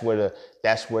 That's where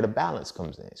the balance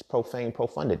comes in. It's profane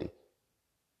profundity.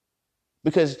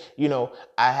 Because,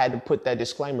 I had to put that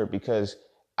disclaimer because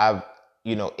I've,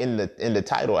 in the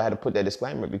title, I had to put that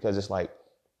disclaimer because it's like,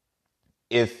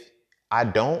 if I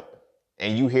don't,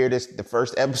 and you hear this, the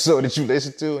first episode that you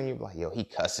listen to, and you're like, yo, he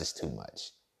cusses too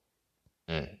much.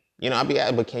 I'll be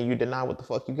like, but can you deny what the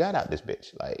fuck you got out this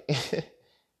bitch? Like,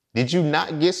 did you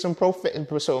not get some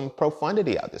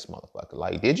profundity out this motherfucker?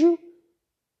 Like, did you?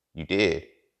 You did.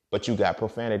 But you got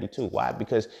profanity too. Why?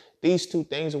 Because these two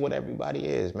things are what everybody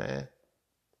is, man.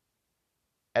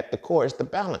 At the core, it's the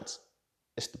balance.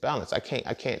 It's the balance. I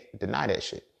can't deny that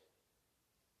shit.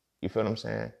 You feel what I'm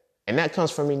saying? And that comes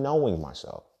from me knowing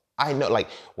myself. I know, like,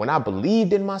 when I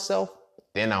believed in myself,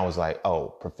 then I was like, oh,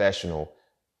 professional,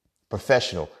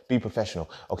 be professional.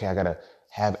 Okay, I gotta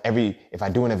if I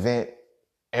do an event,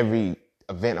 every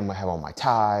event I'm gonna have on my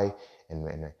tie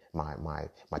and my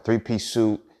 3-piece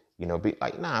suit, be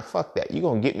like, nah, fuck that. You're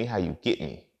gonna get me how you get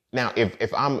me. Now,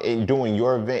 if I'm doing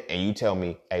your event and you tell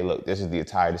me, hey, look, this is the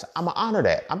attire, I'm gonna honor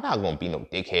that. I'm not gonna be no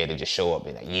dickhead and just show up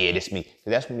and like, yeah, this me.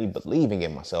 Because that's me believing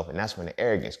in myself, and that's when the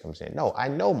arrogance comes in. No, I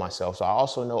know myself, so I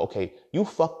also know, okay, you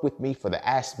fuck with me for the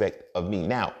aspect of me.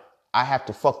 Now, I have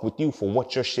to fuck with you for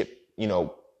what your shit,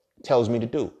 tells me to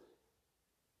do.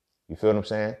 You feel what I'm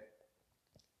saying?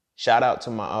 Shout out to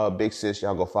my big sis.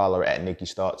 Y'all go follow her at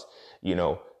Nikki's Thoughts.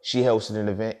 She hosted an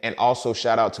event. And also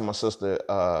shout out to my sister,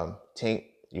 Tink,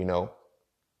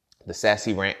 the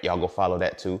Sassy Rant. Y'all go follow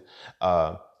that too.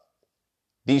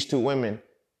 These two women,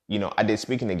 I did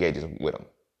speaking engagements with them.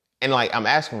 And like, I'm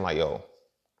asking them like, yo,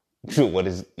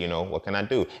 what can I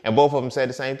do? And both of them said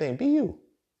the same thing. Be you.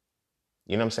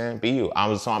 You know what I'm saying? Be you.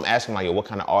 So I'm asking like, yo, what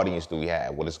kind of audience do we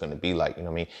have? What it's going to be like? You know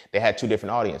what I mean? They had two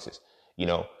different audiences,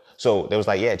 So they was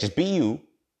like, yeah, just be you.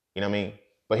 You know what I mean?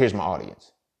 But here's my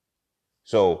audience.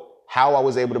 So how I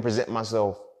was able to present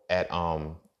myself at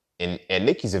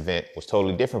Nikki's event was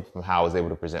totally different from how I was able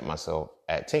to present myself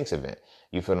at Tink's event.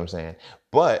 You feel what I'm saying?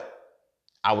 But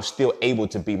I was still able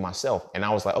to be myself. And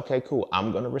I was like, okay, cool.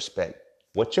 I'm going to respect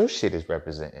what your shit is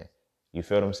representing. You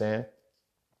feel what I'm saying?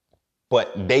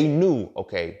 But they knew,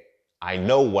 okay, I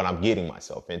know what I'm getting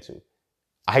myself into.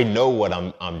 I know what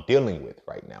I'm dealing with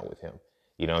right now with him.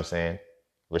 You know what I'm saying?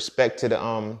 Respect to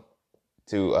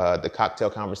the cocktail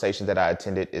conversation that I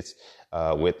attended. It's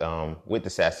with the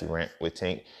Sassy Rant with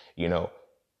Tink.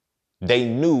 They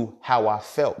knew how I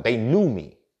felt. They knew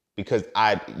me because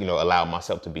I, allowed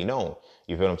myself to be known.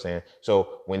 You feel what I'm saying?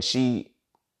 So when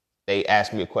they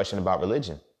asked me a question about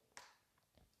religion,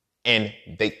 and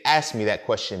they asked me that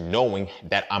question knowing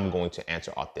that I'm going to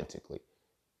answer authentically.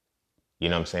 You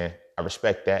know what I'm saying? I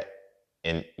respect that,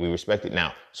 and we respect it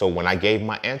now. So when I gave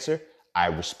my answer, I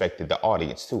respected the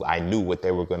audience too. I knew what they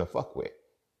were going to fuck with.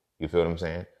 You feel what I'm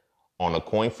saying? On a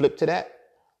coin flip to that,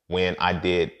 when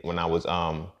I was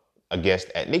a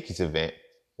guest at Nikki's event,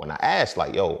 when I asked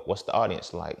like, yo, what's the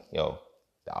audience like? Yo,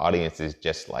 the audience is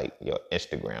just like your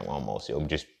Instagram almost. Yo,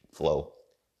 just flow.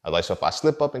 I was like, so if I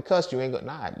slip up and cuss, you ain't gonna,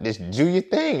 nah, just do your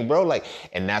thing, bro. Like,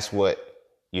 and that's what,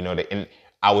 and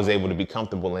I was able to be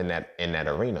comfortable in that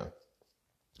arena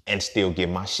and still get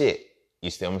my shit.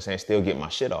 You see what I'm saying? Still get my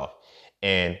shit off.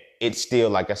 And it's still,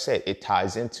 like I said, it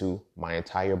ties into my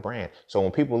entire brand. So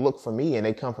when people look for me and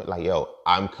they come for like, yo,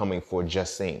 I'm coming for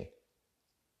Just Sing.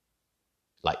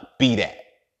 Like, be that.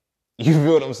 You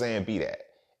feel what I'm saying? Be that.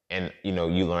 And, you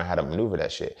learn how to maneuver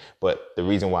that shit. But the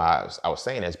reason why I was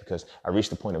saying that is because I reached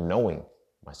the point of knowing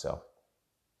myself.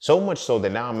 So much so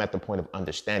that now I'm at the point of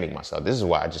understanding myself. This is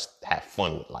why I just have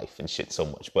fun with life and shit so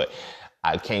much. But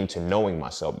I came to knowing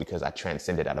myself because I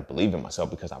transcended out of believing myself,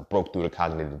 because I broke through the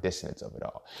cognitive dissonance of it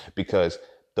all. Because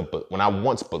when I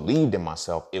once believed in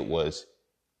myself, it was,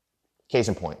 case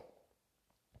in point,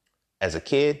 as a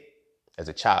kid, as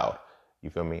a child, you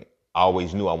feel me? I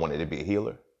always knew I wanted to be a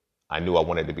healer. I knew I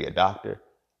wanted to be a doctor.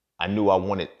 I knew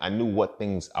what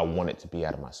things I wanted to be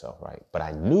out of myself, right? But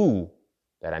I knew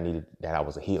that I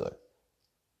was a healer.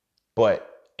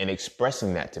 But in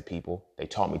expressing that to people, they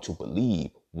taught me to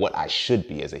believe what I should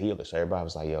be as a healer. So everybody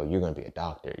was like, yo, you're going to be a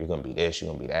doctor. You're going to be this, you're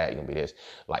going to be that, you're going to be this.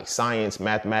 Like science,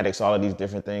 mathematics, all of these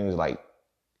different things, like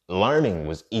learning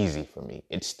was easy for me.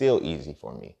 It's still easy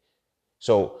for me.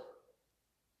 So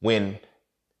when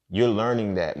you're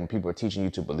learning that, when people are teaching you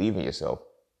to believe in yourself,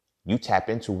 you tap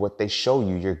into what they show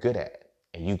you you're good at,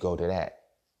 and you go to that.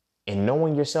 And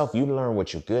knowing yourself, you learn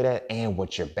what you're good at and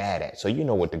what you're bad at. So you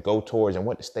know what to go towards and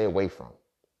what to stay away from,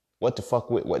 what to fuck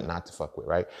with, what not to fuck with,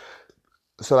 right?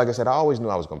 So like I said, I always knew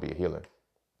I was going to be a healer.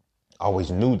 I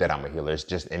always knew that I'm a healer. It's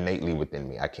just innately within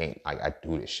me. I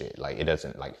do this shit. Like it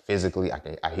doesn't, like physically,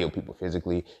 I heal people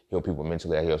physically, heal people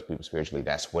mentally, I heal people spiritually.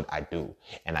 That's what I do.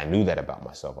 And I knew that about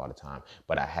myself all the time,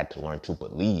 but I had to learn to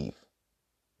believe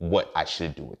what I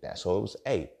should do with that. So it was,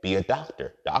 hey, be a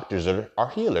doctor. Doctors are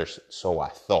healers. So I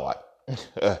thought,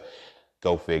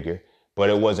 go figure. But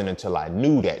it wasn't until I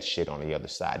knew that shit on the other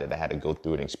side that I had to go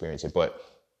through it and experience it.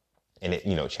 And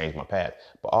it, changed my path.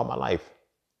 But all my life,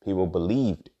 people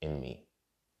believed in me,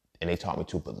 and they taught me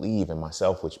to believe in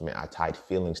myself, which meant I tied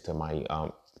feelings to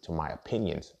my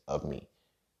opinions of me.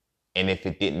 And if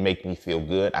it didn't make me feel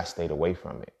good, I stayed away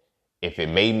from it. If it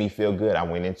made me feel good, I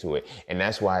went into it. And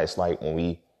that's why it's like when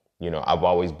we, I've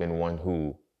always been one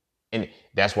who, and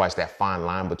that's why it's that fine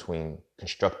line between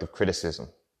constructive criticism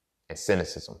and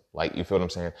cynicism. Like, you feel what I'm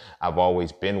saying? I've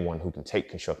always been one who can take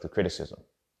constructive criticism.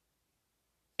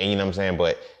 And you know what I'm saying?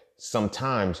 But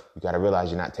sometimes you got to realize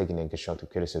you're not taking in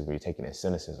constructive criticism, you're taking in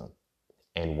cynicism.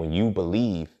 And when you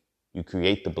believe, you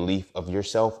create the belief of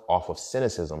yourself off of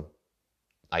cynicism.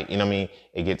 Like, you know what I mean?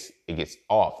 It gets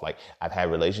off. Like, I've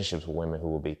had relationships with women who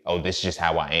will be, oh, this is just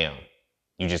how I am.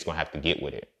 You just gonna have to get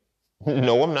with it.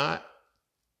 No, I'm not.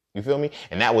 You feel me?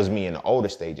 And that was me in the older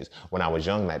stages when I was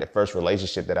young. Like the first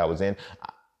relationship that I was in,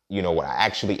 when I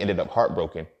actually ended up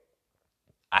heartbroken,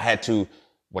 I had to,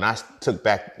 when I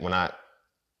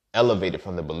elevated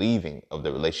from the believing of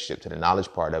the relationship to the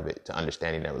knowledge part of it, to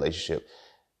understanding that relationship,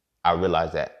 I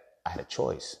realized that I had a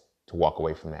choice to walk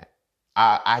away from that.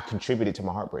 I contributed to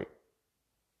my heartbreak.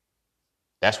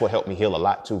 That's what helped me heal a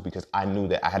lot too, because I knew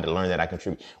that I had to learn that I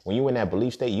contribute. When you're in that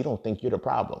belief state, you don't think you're the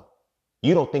problem.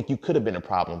 You don't think you could have been a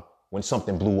problem when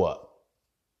something blew up.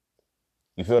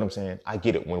 You feel what I'm saying? I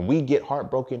get it. When we get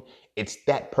heartbroken, it's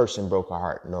that person broke our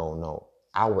heart. No.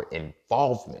 Our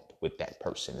involvement with that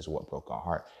person is what broke our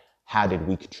heart. How did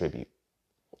we contribute?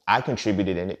 I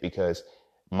contributed in it because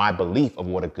my belief of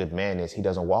what a good man is, he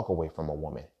doesn't walk away from a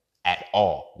woman at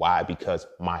all. Why? Because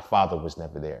my father was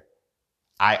never there.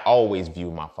 I always view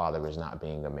my father as not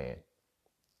being a man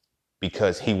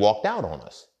because he walked out on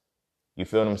us. You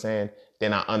feel what I'm saying?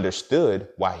 Then I understood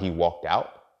why he walked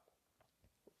out.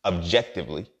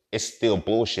 Objectively, it's still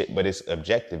bullshit, but it's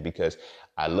objective because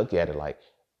I look at it like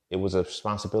it was a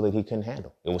responsibility he couldn't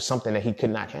handle. It was something that he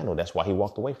could not handle. That's why he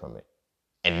walked away from it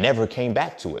and never came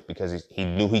back to it because he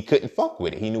knew he couldn't fuck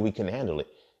with it. He knew he couldn't handle it.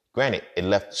 Granted, it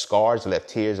left scars, it left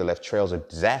tears, it left trails of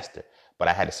disaster, but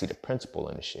I had to see the principle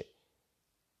in the shit.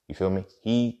 You feel me?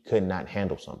 He could not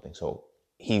handle something, so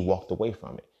he walked away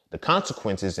from it. The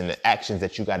consequences and the actions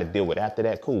that you got to deal with after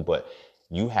that, cool, but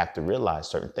you have to realize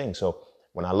certain things. So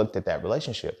when I looked at that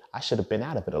relationship, I should have been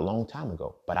out of it a long time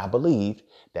ago, but I believed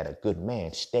that a good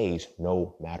man stays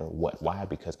no matter what. Why?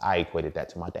 Because I equated that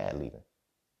to my dad leaving.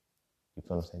 You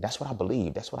feel what I'm saying? That's what I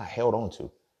believed. That's what I held on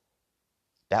to.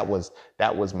 That was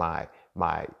my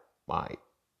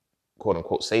quote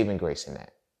unquote saving grace in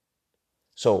that.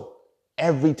 So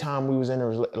every time we was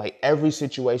in every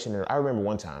situation, I remember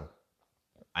one time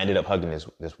I ended up hugging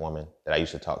this woman that I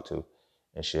used to talk to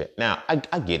and shit. Now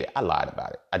I get it. I lied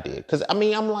about it. I did. Cause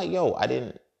I'm like, yo,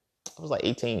 I was like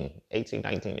 18, 19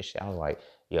 and shit. I was like,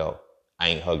 yo, I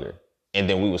ain't hug her. And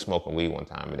then we was smoking weed one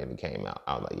time and then it came out.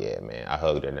 I was like, yeah, man, I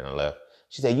hugged her and then I left.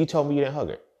 She said, you told me you didn't hug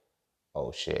her.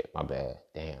 Oh shit, my bad.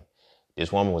 Damn.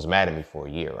 This woman was mad at me for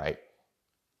a year, right?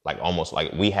 Like almost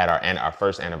like we had our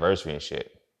first anniversary and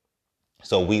shit.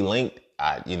 So we linked,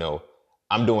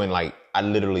 I'm doing like,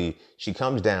 she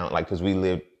comes down, like, cause we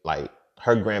lived like,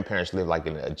 her grandparents lived like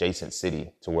in an adjacent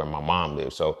city to where my mom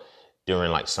lived. So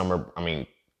during like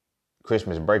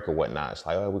Christmas break or whatnot, it's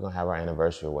like, oh, we're going to have our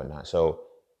anniversary or whatnot. So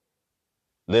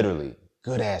literally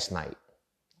good ass night.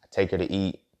 I take her to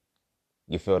eat.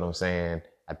 You feel what I'm saying?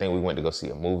 I think we went to go see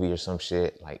a movie or some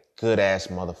shit, like good ass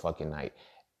motherfucking night.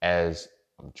 As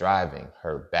I'm driving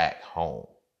her back home,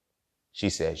 she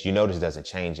says, you know, this doesn't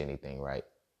change anything, right?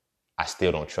 I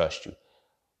still don't trust you.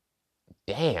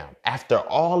 Damn, after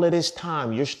all of this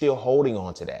time, you're still holding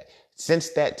on to that. Since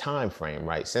that time frame,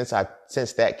 right? Since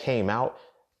that came out,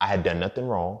 I had done nothing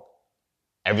wrong.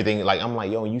 Everything, like, I'm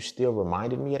like, yo, you still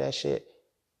reminded me of that shit?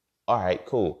 All right,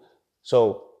 cool.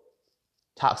 So,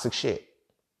 toxic shit.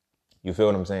 You feel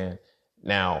what I'm saying?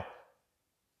 Now,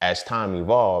 as time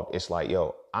evolved, it's like,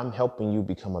 yo, I'm helping you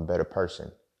become a better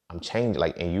person. I'm changing,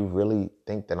 like, and you really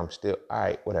think that I'm still, all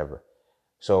right, whatever.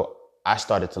 So I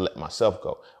started to let myself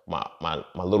go. My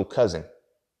little cousin,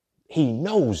 he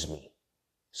knows me.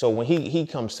 So when he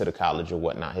comes to the college or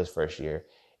whatnot, his first year,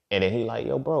 and then he like,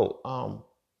 yo, bro,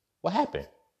 what happened?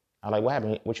 I'm like, what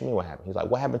happened? What you mean what happened? He's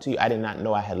like, what happened to you? I did not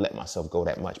know I had let myself go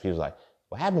that much. People was like,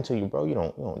 what happened to you, bro? You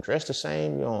don't dress the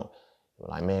same. You don't.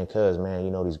 Like, man, cuz, man,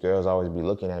 you know, these girls always be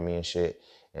looking at me and shit.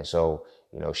 And so,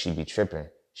 you know, she be tripping.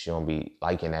 She don't be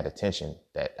liking that attention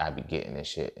that I be getting and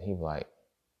shit. And he was like,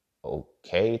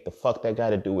 okay, the fuck that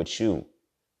got to do with you?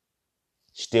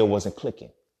 Still wasn't clicking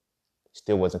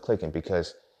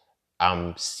because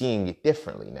I'm seeing it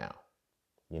differently now.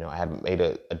 You know, I had made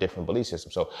a different belief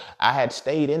system. So I had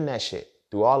stayed in that shit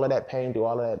through all of that pain, through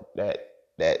all of that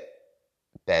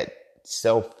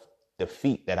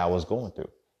self-defeat that I was going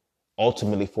through.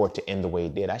 Ultimately for it to end the way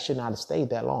it did. I should not have stayed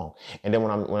that long. And then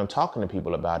when I'm talking to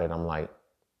people about it, I'm like,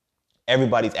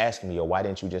 everybody's asking me, yo, why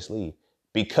didn't you just leave?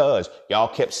 Because y'all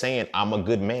kept saying I'm a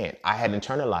good man. I had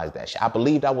internalized that shit. I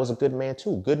believed I was a good man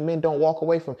too. Good men don't walk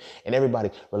away from, and everybody,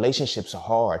 relationships are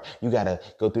hard. You got to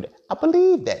go through that. I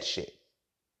believe that shit.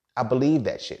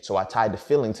 So I tied the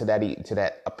feeling to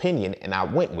that opinion and I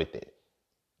went with it.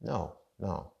 No.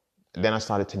 Then I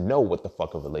started to know what the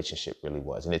fuck a relationship really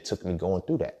was. And it took me going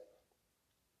through that.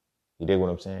 You dig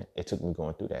what I'm saying? It took me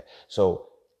going through that. So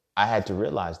I had to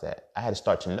realize that. I had to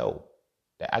start to know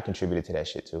that I contributed to that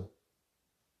shit too.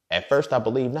 At first I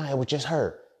believed, nah, it was just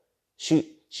her. She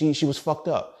was fucked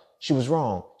up. She was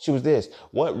wrong. She was this.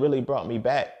 What really brought me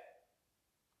back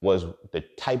was the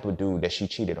type of dude that she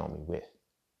cheated on me with.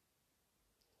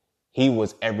 He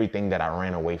was everything that I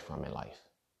ran away from in life.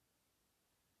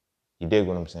 You dig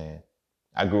what I'm saying?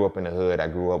 I grew up in the hood. I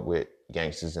grew up with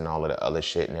gangsters and all of the other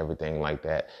shit and everything like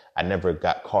that. I never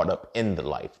got caught up in the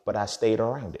life, but I stayed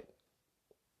around it.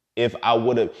 If I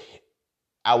would have,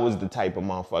 I was the type of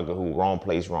motherfucker who wrong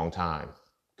place, wrong time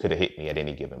could have hit me at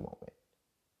any given moment.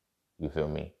 You feel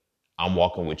me? I'm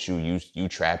walking with you, you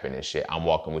trapping and shit. I'm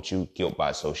walking with you, guilt by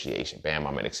association. Bam,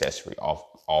 I'm an accessory,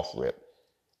 off rip.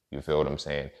 You feel what I'm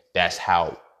saying? That's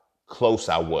how close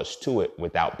I was to it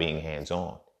without being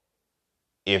hands-on.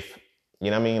 If, you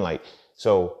know what I mean? Like,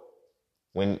 so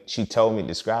when she told me,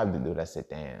 described the dude, I said,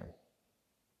 damn,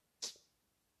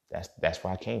 that's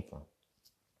where I came from.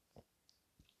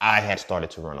 I had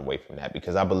started to run away from that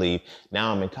because I believe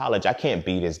now I'm in college. I can't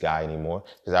be this guy anymore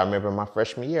because I remember my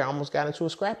freshman year, I almost got into a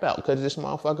scrap out because this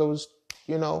motherfucker was,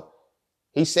 you know,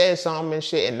 he said something and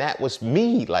shit. And that was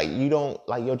me. Like, you don't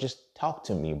like, yo, just talk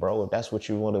to me, bro. If that's what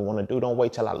you really want to do, don't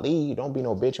wait till I leave. Don't be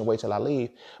no bitch and wait till I leave.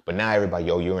 But now everybody,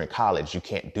 yo, you're in college. You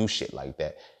can't do shit like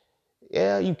that.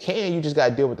 Yeah, you can. You just got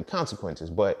to deal with the consequences.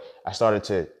 But I started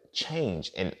to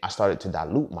change and I started to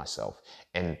dilute myself.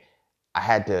 And I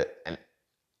had to, and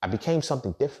I became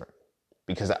something different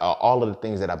because all of the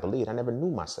things that I believed, I never knew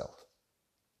myself.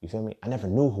 You feel me? I never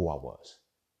knew who I was,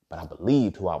 but I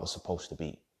believed who I was supposed to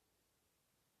be.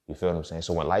 You feel what I'm saying?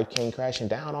 So when life came crashing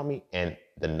down on me and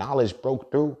the knowledge broke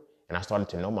through and I started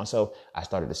to know myself, I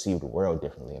started to see the world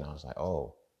differently. And I was like,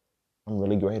 oh, I'm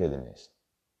really greater than this.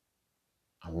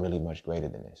 I'm really much greater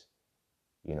than this,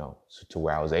 you know, so to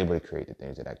where I was able to create the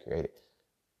things that I created.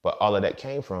 But all of that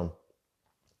came from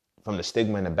the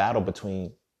stigma and the battle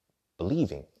between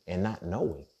believing and not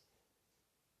knowing.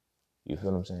 You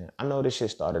feel what I'm saying? I know this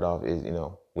shit started off is, you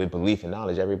know, with belief and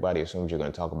knowledge. Everybody assumes you're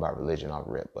going to talk about religion off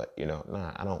rip, but you know,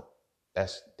 nah, I don't.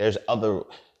 There's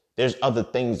other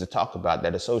things to talk about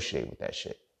that associate with that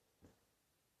shit.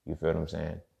 You feel what I'm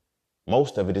saying?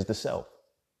 Most of it is the self.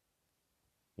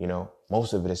 You know,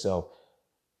 most of it is self.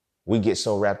 We get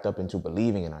so wrapped up into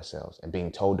believing in ourselves and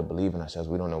being told to believe in ourselves.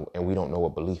 We don't know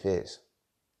what belief is.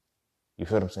 You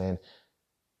feel what I'm saying?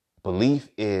 Belief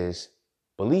is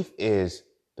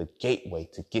the gateway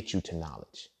to get you to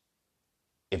knowledge.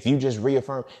 If you just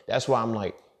reaffirm, that's why I'm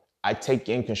like, I take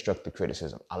in constructive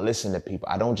criticism. I listen to people.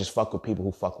 I don't just fuck with people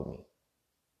who fuck with me.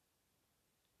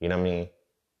 You know what I mean?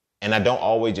 And I don't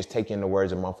always just take in the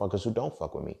words of motherfuckers who don't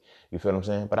fuck with me. You feel what I'm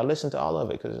saying? But I listen to all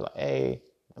of it because it's like, hey,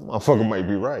 that motherfucker might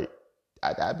be right.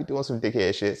 I be doing some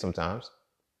dickhead shit sometimes.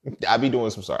 I be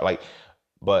doing some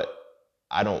but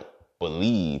I don't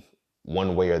believe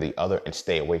one way or the other and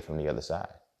stay away from the other side.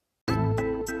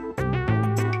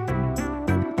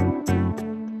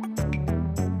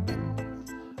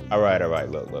 All right.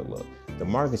 Look. The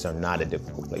markets are not a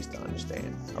difficult place to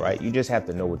understand. All right. You just have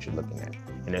to know what you're looking at.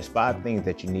 And there's 5 things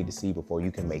that you need to see before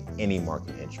you can make any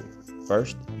market entry.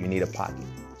 First, you need a pocket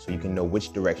so you can know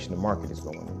which direction the market is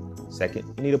going in.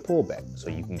 Second, you need a pullback so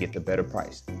you can get the better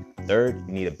price. Third,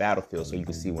 you need a battlefield so you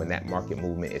can see when that market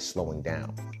movement is slowing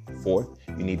down. Fourth,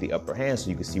 you need the upper hand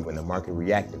so you can see when the market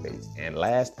reactivates. And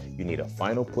last, you need a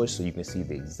final push so you can see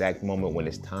the exact moment when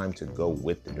it's time to go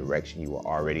with the direction you are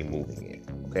already moving in.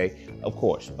 Okay? Of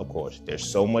course, there's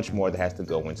so much more that has to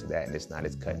go into that, and it's not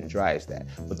as cut and dry as that.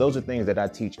 But those are things that I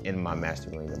teach in my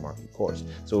Mastering the Market course.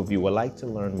 So if you would like to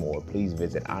learn more, please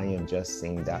visit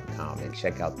IamJustSing.com and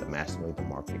check out the Mastering the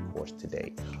Market course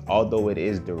today. Although it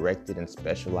is directed and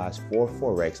specialized for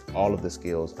Forex, all of the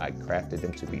skills, I crafted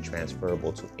them to be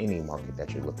transferable to any market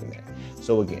that you're looking at.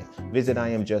 So again, visit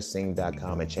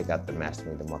IamJustSing.com and check out the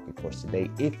Mastering the Market course today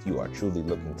if you are truly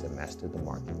looking to master the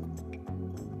market.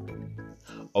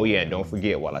 Oh yeah, and don't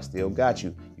forget, while I still got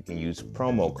you, you can use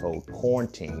promo code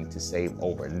QUARANTINE to save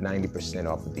over 90%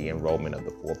 off of the enrollment of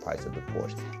the full price of the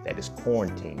course. That is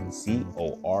QUARANTINE,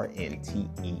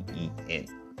 QUARANTEEN.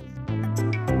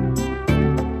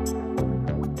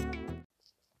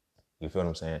 You feel what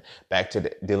I'm saying? Back to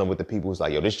dealing with the people who's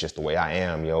like, yo, this is just the way I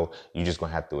am, yo. You just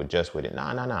gonna have to adjust with it.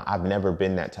 Nah. I've never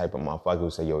been that type of motherfucker who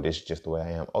say, yo, this is just the way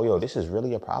I am. Oh, yo, this is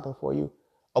really a problem for you?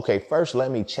 Okay, first let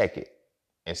me check it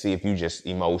and see if you just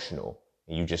emotional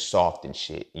and you just soft and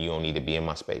shit. You don't need to be in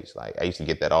my space. Like, I used to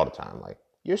get that all the time. Like,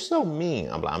 you're so mean.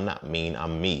 I'm like, I'm not mean,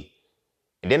 I'm me.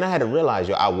 And then I had to realize,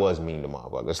 yo, I was mean to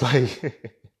motherfuckers. Like,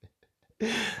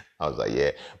 I was like,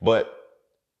 yeah. But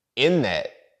in that,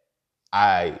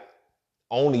 I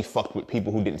only fucked with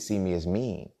people who didn't see me as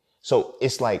mean. So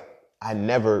it's like, I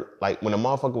never, like when a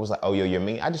motherfucker was like, oh, yo, you're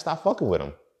mean, I just stopped fucking with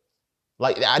them.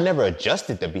 Like I never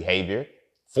adjusted the behavior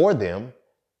for them,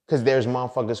 because there's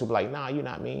motherfuckers who be like, nah, you're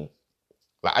not mean.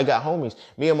 Like I got homies,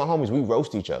 me and my homies, we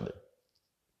roast each other.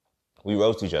 We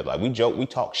roast each other. Like we joke, we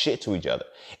talk shit to each other.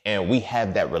 And we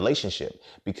have that relationship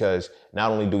because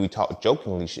not only do we talk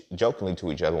jokingly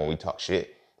to each other when we talk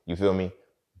shit, you feel me?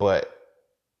 But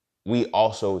we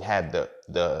also have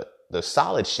the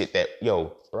solid shit that,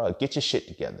 yo, bro, get your shit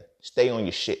together. Stay on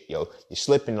your shit, yo. You're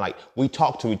slipping. Like we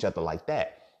talk to each other like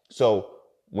that. So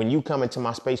when you come into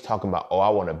my space talking about, oh, I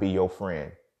want to be your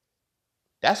friend,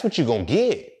 that's what you're going to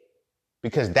get,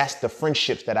 because that's the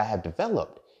friendships that I have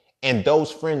developed. And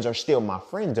those friends are still my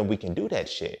friends, and we can do that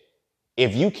shit.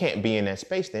 If you can't be in that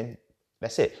space, then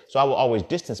that's it. So I will always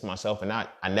distance myself, and I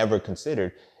never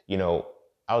considered,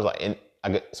 I was like,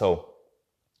 so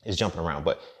it's jumping around,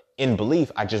 but in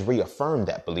belief, I just reaffirmed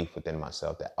that belief within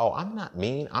myself that, oh, I'm not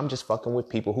mean. I'm just fucking with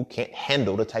people who can't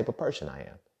handle the type of person I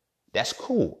am. That's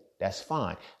cool. That's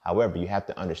fine. However, you have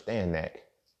to understand that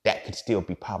that could still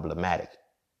be problematic.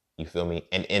 You feel me?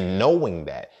 And in knowing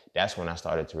that, that's when I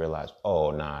started to realize,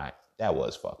 oh, nah, that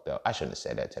was fucked up. I shouldn't have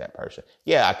said that to that person.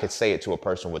 Yeah, I could say it to a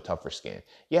person with tougher skin.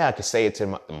 Yeah, I could say it to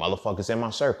the motherfuckers in my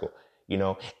circle,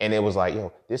 and it was like,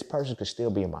 yo, this person could still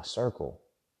be in my circle,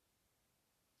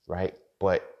 right?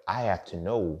 But I have to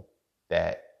know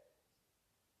that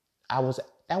that was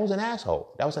an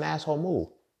asshole. That was an asshole move.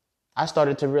 I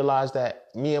started to realize that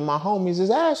me and my homies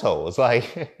is assholes.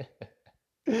 Like,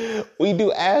 we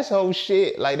do asshole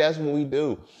shit. Like, that's what we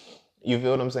do. You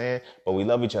feel what I'm saying? But we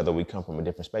love each other. We come from a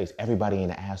different space. Everybody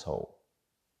ain't an asshole.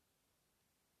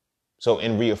 So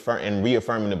in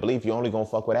reaffirming the belief, you're only going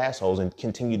to fuck with assholes and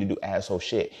continue to do asshole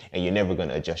shit. And you're never going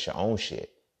to adjust your own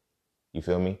shit. You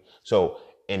feel me? So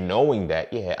in knowing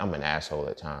that, yeah, I'm an asshole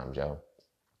at times, yo.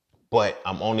 But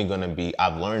I've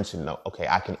learned to know, okay,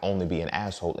 I can only be an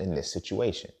asshole in this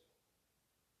situation.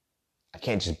 I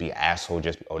can't just be an asshole,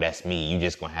 oh, that's me. You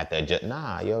just gonna have to adjust.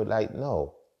 Nah, yo, like,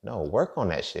 no, work on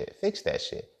that shit. Fix that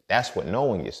shit. That's what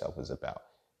knowing yourself is about.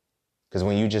 Because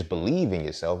when you just believe in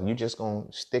yourself, you just gonna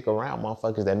stick around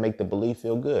motherfuckers that make the belief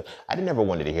feel good. I never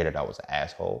wanted to hear that I was an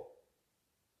asshole.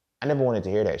 I never wanted to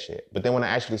hear that shit. But then when I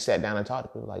actually sat down and talked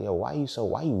to people, like, yo, why does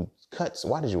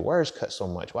your words cut so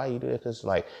much? Why you do it? Because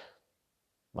like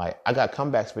I got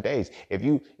comebacks for days. If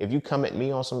you come at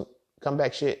me on some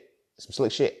comeback shit, some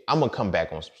slick shit, I'm gonna come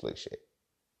back on some slick shit.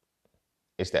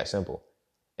 It's that simple.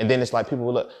 And then it's like people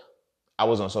will look. I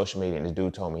was on social media and this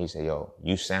dude told me, he said, yo,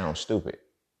 you sound stupid.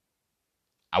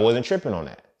 I wasn't tripping on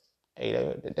that.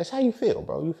 Hey, that's how you feel,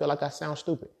 bro. You feel like I sound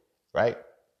stupid, right?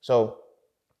 So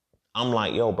I'm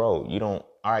like, yo, bro, you don't,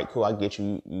 all right, cool, I get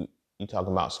you. You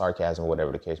talking about sarcasm,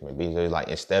 whatever the case may be. So it's like,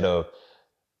 instead of,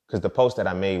 because the post that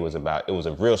I made was it was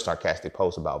a real sarcastic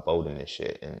post about voting and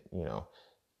shit and,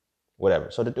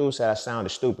 whatever. So the dude said I sounded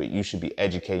stupid. You should be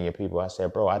educating your people. I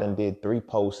said, bro, I done did 3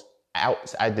 posts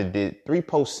out. I did 3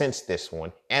 posts since this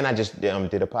one. And I just did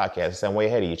a podcast. I said, I'm way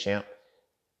ahead of you, champ.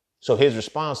 So his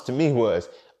response to me was,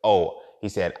 he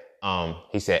said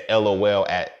LOL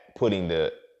at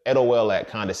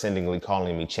condescendingly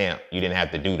calling me champ. You didn't have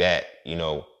to do that,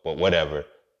 but whatever.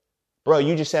 Bro,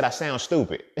 you just said I sound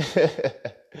stupid.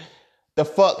 The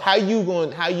fuck? How you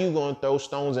going to throw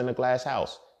stones in a glass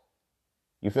house?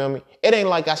 You feel me? It ain't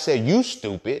like I said, you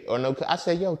stupid, or no, I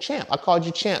said, yo, champ. I called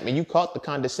you champ, and you caught the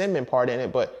condescending part in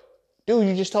it, but dude,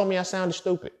 you just told me I sounded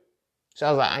stupid. So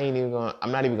I was like,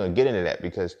 I'm not even gonna get into that,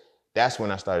 because that's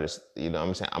when I started,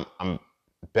 I'm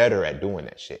better at doing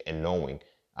that shit and knowing,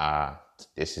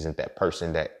 this isn't that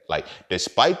person that, like,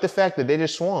 despite the fact that they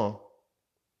just swung,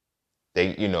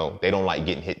 they don't like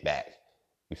getting hit back.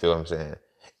 You feel what I'm saying?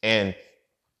 And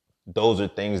those are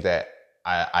things that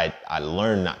I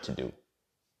learned not to do.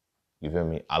 You feel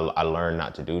me? I learned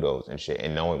not to do those and shit,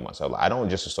 and knowing myself. Like, I don't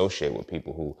just associate with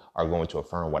people who are going to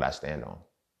affirm what I stand on.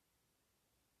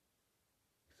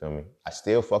 You feel me? I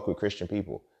still fuck with Christian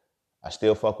people. I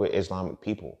still fuck with Islamic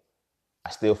people. I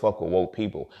still fuck with woke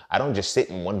people. I don't just sit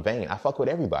in one vein. I fuck with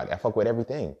everybody. I fuck with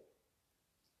everything.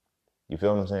 You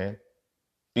feel what I'm saying?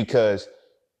 Because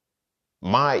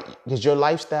your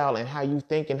lifestyle and how you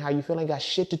think and how you feel ain't got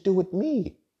shit to do with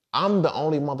me. I'm the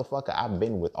only motherfucker I've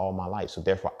been with all my life. So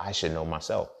therefore I should know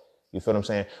myself. You feel what I'm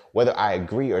saying? Whether I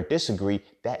agree or disagree,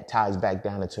 that ties back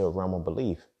down into a realm of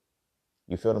belief.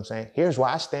 You feel what I'm saying? Here's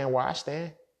why I stand where I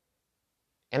stand.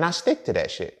 And I stick to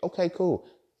that shit. Okay, cool.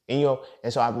 And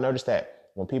and so I've noticed that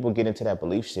when people get into that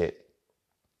belief shit,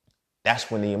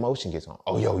 that's when the emotion gets on.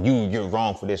 Oh, yo, you're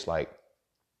wrong for this. Like,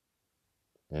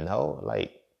 no,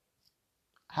 like,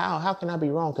 How can I be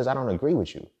wrong because I don't agree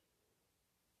with you?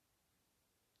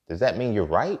 Does that mean you're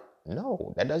right?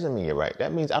 No, that doesn't mean you're right.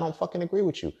 That means I don't fucking agree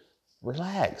with you.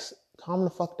 Relax. Calm the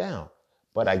fuck down.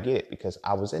 But I get it because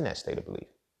I was in that state of belief.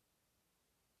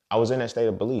 I was in that state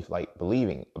of belief, like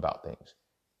believing about things,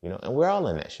 and we're all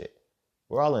in that shit.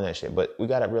 We're all in that shit. But we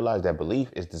got to realize that belief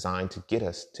is designed to get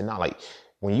us to not like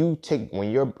when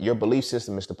your belief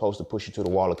system is supposed to push you to the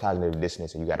wall of cognitive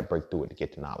dissonance and you got to break through it to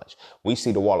get to knowledge. We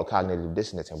see the wall of cognitive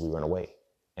dissonance and we run away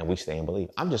and we stay in belief.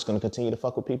 I'm just going to continue to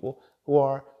fuck with people who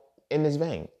are in this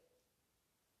vein.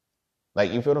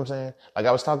 Like, you feel what I'm saying? Like,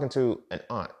 I was talking to an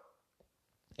aunt.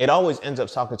 It always ends up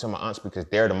talking to my aunts because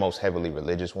they're the most heavily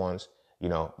religious ones.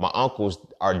 My uncles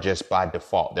are just by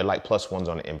default. They're like +1s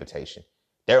on the invitation.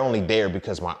 They're only there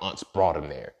because my aunts brought them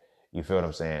there. You feel what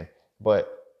I'm saying?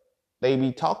 But they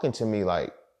be talking to me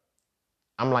like,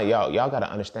 I'm like, y'all got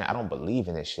to understand, I don't believe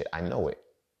in this shit. I know it.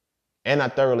 And I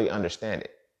thoroughly understand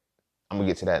it. I'm going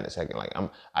to get to that in a second. Like,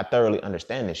 I thoroughly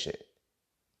understand this shit.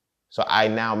 So I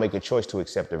now make a choice to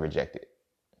accept or reject it.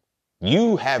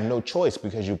 You have no choice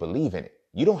because you believe in it.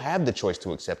 You don't have the choice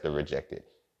to accept or reject it.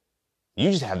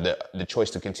 You just have the choice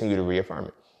to continue to reaffirm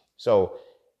it. So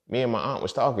me and my aunt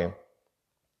was talking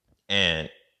and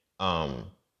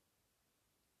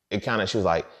she was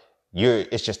like,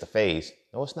 it's just a phase.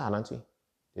 No, it's not, auntie.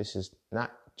 This is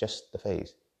not just the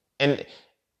phase. And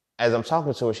as I'm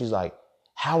talking to her, she's like,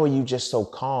 how are you just so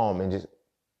calm? And just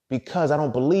because I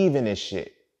don't believe in this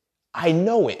shit. I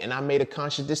know it. And I made a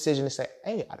conscious decision to say,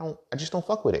 hey, I just don't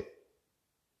fuck with it.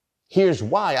 Here's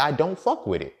why I don't fuck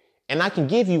with it. And I can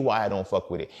give you why I don't fuck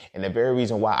with it. And the very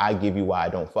reason why I give you why I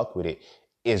don't fuck with it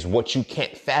is what you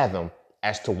can't fathom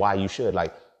as to why you should.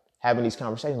 Like, having these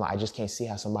conversations, like, I just can't see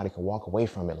how somebody can walk away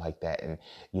from it like that and,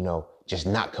 just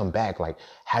not come back. Like,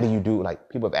 how do you do, like,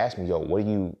 people have asked me, yo, where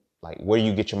do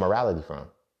you get your morality from?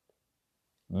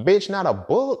 Bitch, not a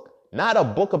book. Not a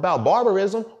book about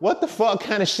barbarism. What the fuck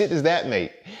kind of shit does that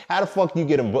make? How the fuck do you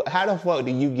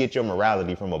get your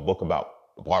morality from a book about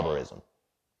barbarism?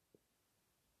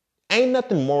 Ain't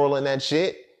nothing moral in that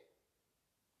shit.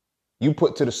 You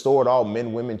put to the sword all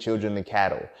men, women, children, and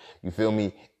cattle. You feel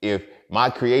me? If my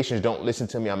creations don't listen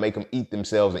to me, I make them eat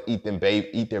themselves and eat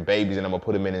their babies, and I'm gonna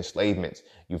put them in enslavements.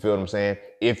 You feel what I'm saying?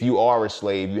 If you are a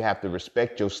slave, you have to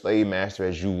respect your slave master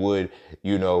as you would,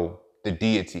 the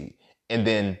deity. And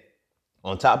then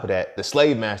on top of that, the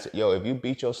slave master, if you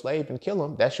beat your slave and kill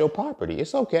him, that's your property.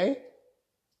 It's okay.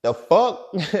 The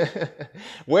fuck?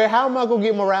 How am I gonna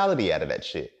get morality out of that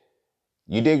shit?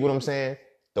 You dig what I'm saying?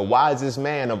 The wisest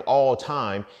man of all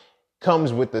time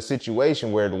comes with the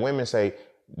situation where the women say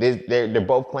they're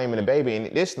both claiming a baby,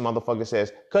 and this motherfucker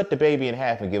says, cut the baby in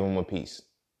half and give him a piece.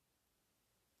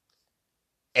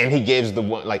 And he gives the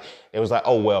one, like, it was like,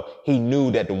 oh, well, he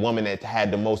knew that the woman that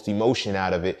had the most emotion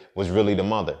out of it was really the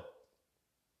mother.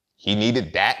 He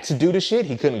needed that to do the shit.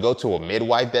 He couldn't go to a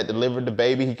midwife that delivered the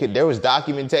baby. There was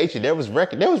documentation. There was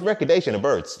recordation of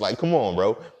births. Like, come on,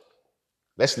 bro.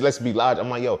 Let's be logical. I'm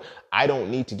like, yo, I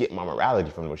don't need to get my morality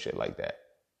from no shit like that.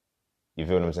 You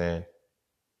feel what I'm saying?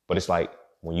 But it's like,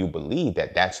 when you believe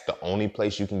that that's the only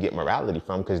place you can get morality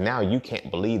from, because now you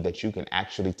can't believe that you can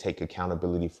actually take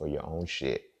accountability for your own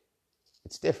shit.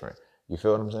 It's different. You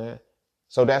feel what I'm saying?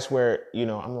 So that's where,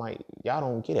 I'm like, y'all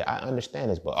don't get it. I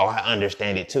understand this, but I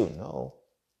understand it too. No,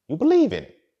 you believe in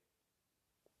it.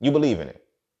 You believe in it.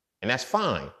 And that's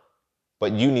fine.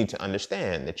 But you need to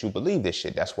understand that you believe this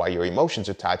shit. That's why your emotions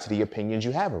are tied to the opinions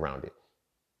you have around it.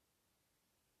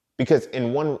 Because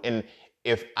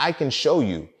if I can show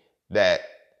you that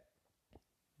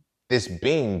this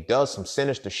being does some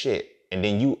sinister shit, and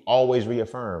then you always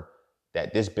reaffirm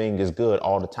that this being is good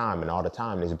all the time, and all the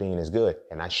time this being is good,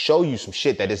 and I show you some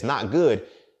shit that is not good,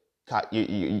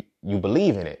 you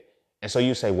believe in it. And so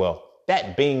you say, well,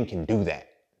 that being can do that.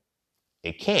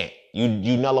 It can't.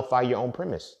 You nullify your own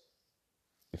premise.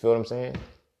 You feel what I'm saying?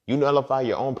 You nullify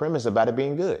your own premise about it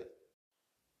being good.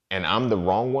 And I'm the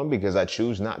wrong one because I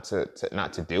choose not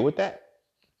to deal with that.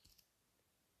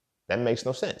 That makes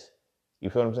no sense. You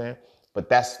feel what I'm saying? But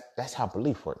that's how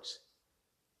belief works.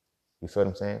 You feel what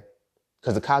I'm saying?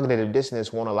 Because the cognitive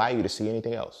dissonance won't allow you to see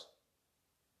anything else.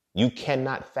 You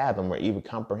cannot fathom or even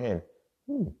comprehend.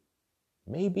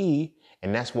 Maybe.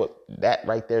 And that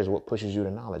right there is what pushes you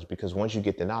to knowledge. Because once you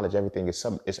get the knowledge, everything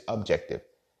is objective.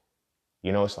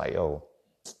 It's like, oh,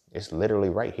 it's literally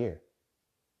right here.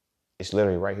 It's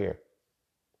literally right here.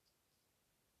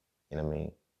 You know what I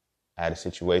mean? I had a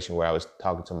situation where I was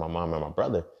talking to my mom and my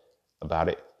brother about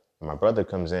it. And my brother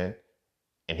comes in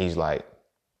and he's like,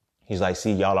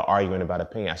 see, y'all are arguing about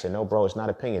opinion. I said, no, bro, it's not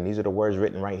opinion. These are the words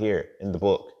written right here in the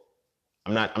book.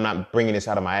 I'm not bringing this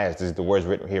out of my ass. This is the words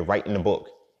written here right in the book.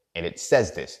 And it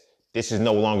says this. This is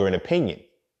no longer an opinion.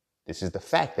 This is the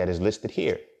fact that is listed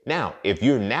here. Now, if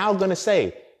you're now going to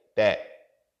say that,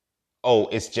 oh,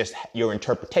 it's just your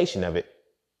interpretation of it,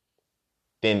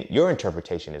 then your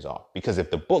interpretation is off. Because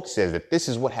if the book says that this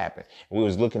is what happened, and we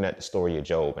was looking at the story of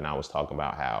Job, and I was talking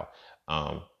about how,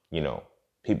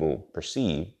 people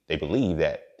they believe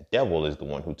that the devil is the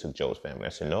one who took Job's family. I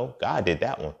said, no, God did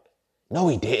that one. No,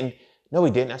 he didn't. No,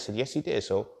 he didn't. I said, yes, he did.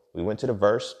 So we went to the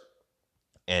verse,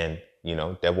 and,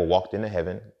 devil walked into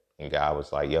heaven, and God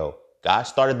was like, yo, God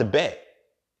started the bet.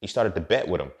 He started the bet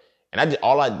with him. And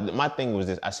my thing was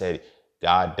this. I said,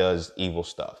 God does evil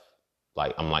stuff.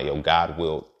 Like, I'm like, yo, God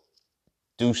will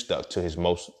do stuff to his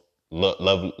most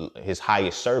his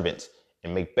highest servants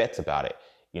and make bets about it.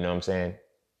 You know what I'm saying?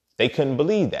 They couldn't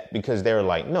believe that because they were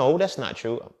like, no, that's not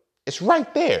true. It's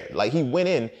right there. Like, he went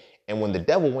in, and when the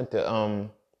devil went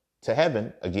to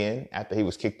heaven again, after he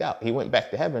was kicked out, he went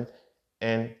back to heaven,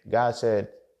 and God said,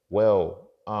 well,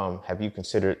 have you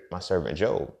considered my servant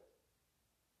Job?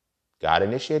 God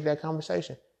initiated that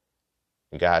conversation.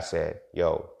 And God said,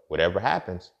 yo, whatever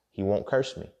happens, he won't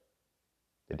curse me.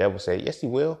 The devil said, yes, he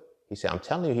will. He said, I'm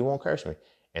telling you, he won't curse me.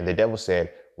 And the devil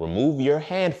said, remove your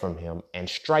hand from him and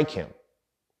strike him.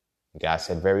 God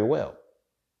said, very well.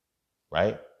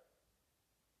 Right?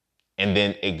 And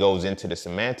then it goes into the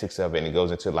semantics of it, and it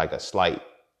goes into like a slight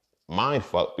mind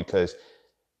fuck, because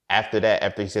after that,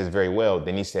 after he says very well,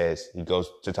 then he goes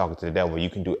to talking to the devil. You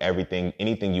can do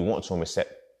anything you want to him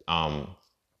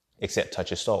except touch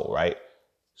his soul. Right?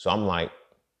 So I'm like,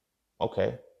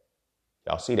 okay,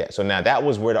 y'all see that. So now that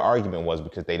was where the argument was,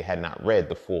 because they had not read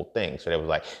the full thing. So they was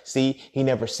like, see, he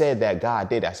never said that God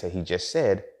did. I said, he just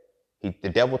said the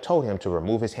devil told him to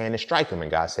remove his hand and strike him.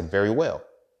 And God said, very well.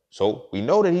 So we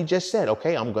know that he just said,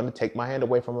 okay, I'm going to take my hand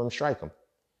away from him and strike him.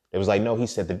 It was like, no, he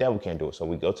said the devil can't do it. So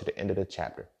we go to the end of the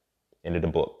chapter, end of the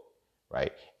book,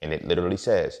 right? And it literally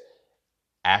says,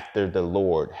 after the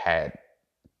Lord had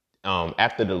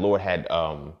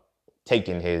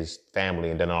taken his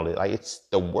family and done all that, like, it's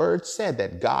the word said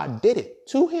that God did it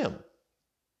to him.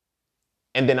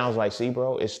 And then I was like, see,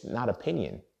 bro, it's not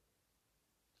opinion.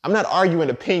 I'm not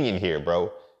arguing opinion here,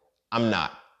 bro. I'm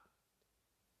not.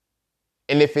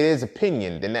 And if it is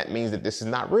opinion, then that means that this is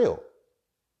not real,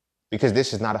 because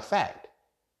this is not a fact,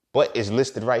 but it's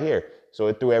listed right here. So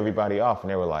it threw everybody off,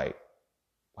 and they were like,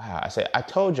 wow. I said, I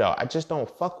told y'all, I just don't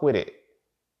fuck with it.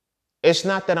 It's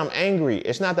not that I'm angry.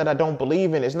 It's not that I don't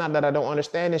believe in it. It's not that I don't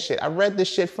understand this shit. I read this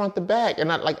shit front to back,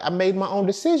 and I made my own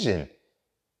decision.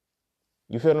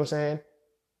 You feel what I'm saying?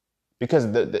 Because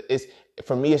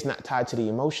for me, it's not tied to the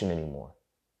emotion anymore.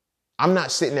 I'm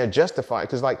not sitting there justifying,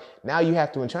 because like now you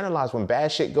have to internalize when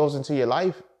bad shit goes into your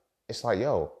life. It's like,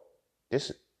 yo,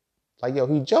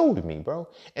 he Job'd me, bro.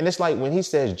 And it's like when he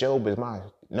says Job is my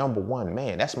number one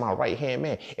man, that's my right hand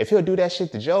man. If he'll do that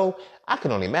shit to Job, I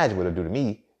can only imagine what he'll do to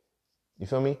me. You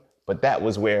feel me? But that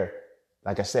was where,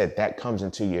 like I said, that comes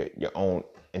into your own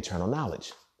internal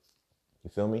knowledge.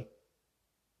 You feel me?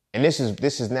 And this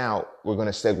is now, we're going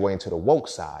to segue into the woke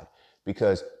side,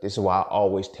 because this is why I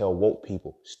always tell woke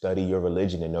people, study your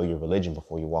religion and know your religion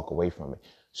before you walk away from it.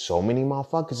 So many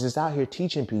motherfuckers is out here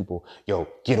teaching people, yo,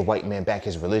 get a white man back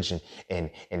his religion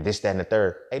and this, that, and the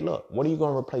third. Hey, look, what are you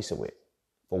going to replace it with?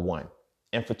 For one.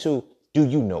 And for two, do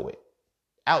you know it?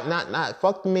 Not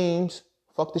fuck the memes.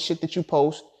 Fuck the shit that you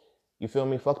post. You feel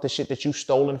me? Fuck the shit that you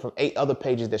stolen from 8 other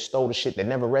pages that stole the shit that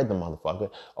never read the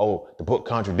motherfucker. Oh, the book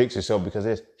contradicts itself because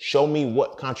of this. Show me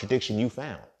what contradiction you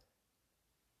found.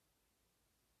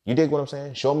 You dig what I'm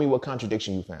saying? Show me what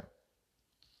contradiction you found.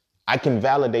 I can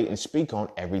validate and speak on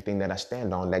everything that I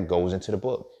stand on that goes into the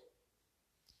book.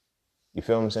 You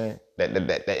feel what I'm saying?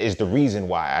 That is the reason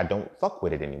why I don't fuck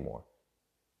with it anymore.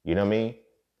 You know what I mean?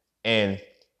 And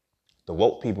the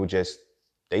woke people just,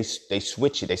 they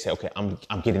switch it. They say, okay, I'm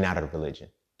getting out of the religion.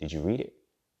 Did you read it?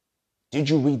 Did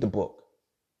you read the book?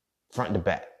 Front to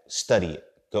back, study it,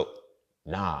 go.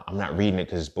 Nah, I'm not reading it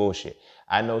because it's bullshit.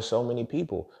 I know so many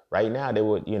people right now, they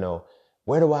would,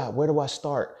 where do I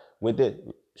start with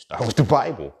it? Start with the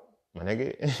Bible, my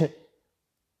nigga.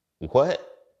 What?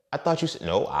 I thought you said,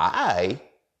 no, I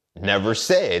never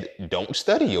said don't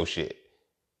study your shit.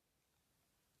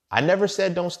 I never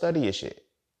said don't study your shit.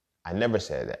 I never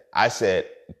said that. I said,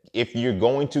 if you're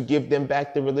going to give them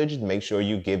back the religion, make sure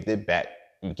you give it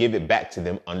back to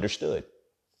them understood.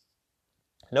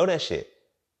 Know that shit.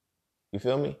 You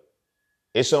feel me?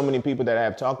 There's so many people that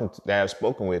I've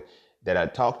spoken with, that I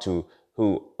talked to,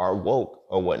 who are woke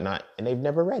or whatnot, and they've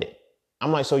never read it.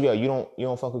 I'm like, so yo, you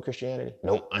don't fuck with Christianity?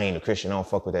 Nope, I ain't a Christian. I don't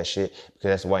fuck with that shit because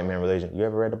that's the white man religion. You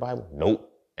ever read the Bible? Nope.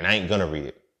 and I ain't gonna read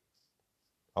it.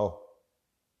 Oh,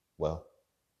 well,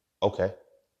 okay.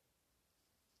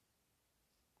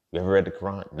 You ever read the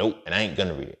Quran? Nope, and I ain't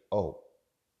gonna read it. Oh,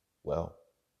 well,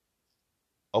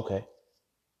 okay.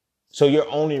 So your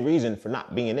only reason for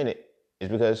not being in it is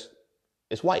because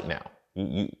it's white now.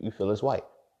 You feel it's white,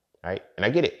 right? And I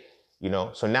get it,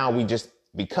 So now we just,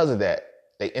 because of that,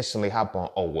 they instantly hop on,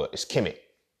 oh, well, it's Kemet.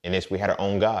 And we had our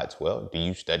own gods. Well, do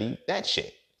you study that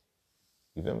shit?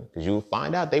 You feel me? Because you'll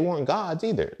find out they weren't gods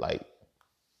either. Like,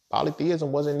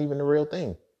 polytheism wasn't even a real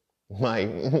thing. Like,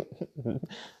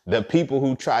 the people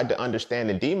who tried to understand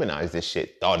and demonize this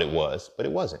shit thought it was, but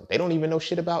it wasn't. They don't even know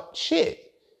shit about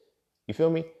shit. You feel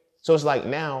me? So it's like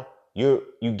now you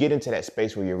get into that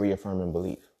space where you're reaffirming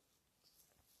belief.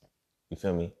 You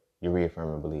feel me? You're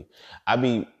reaffirming belief. I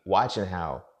be watching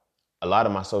how a lot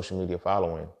of my social media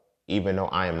following, even though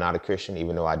I am not a Christian,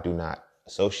 even though I do not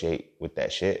associate with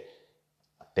that shit,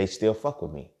 they still fuck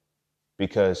with me.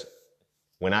 Because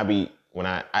when I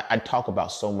talk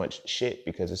about so much shit,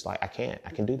 because it's like, I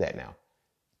can do that now.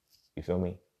 You feel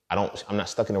me? I'm not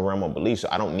stuck in the realm of belief, so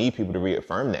I don't need people to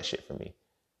reaffirm that shit for me.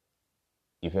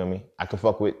 You feel me? I can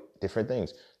fuck with different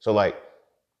things. So like,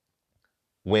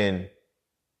 when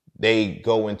they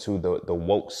go into the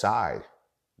woke side,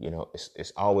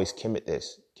 it's always Kemet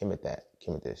this, Kemet that,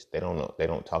 Kemet this. They don't know. They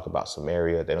don't talk about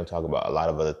Samaria. They don't talk about a lot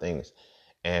of other things.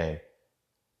 And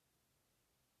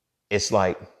it's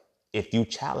like, if you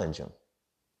challenge them,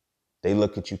 they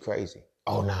look at you crazy.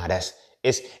 Oh, nah,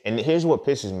 and here's what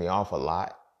pisses me off a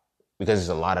lot, because it's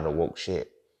a lot of the woke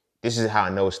shit. This is how I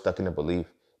know it's stuck in the belief,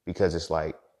 because it's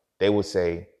like, they would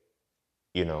say,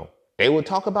 they would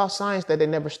talk about science that they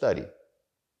never studied.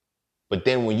 But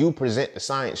then when you present the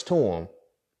science to them,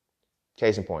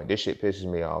 case in point, this shit pisses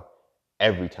me off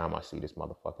every time I see this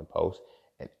motherfucking post.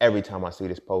 And every time I see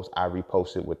this post, I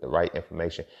repost it with the right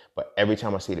information. But every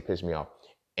time I see it piss me off.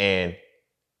 And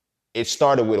it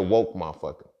started with a woke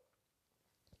motherfucker.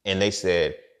 And they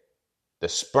said, the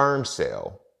sperm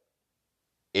cell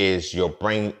is your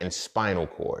brain and spinal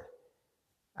cord.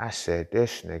 I said,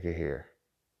 this nigga here.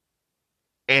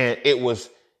 And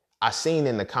I seen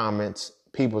in the comments,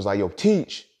 people was like, yo,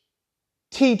 teach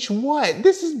what?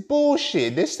 This is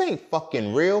bullshit. This ain't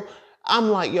fucking real. I'm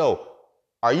like, yo,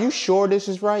 are you sure this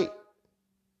is right?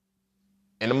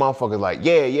 And the motherfucker's like,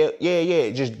 yeah.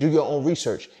 Just do your own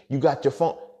research. You got your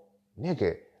phone.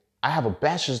 Nigga, I have a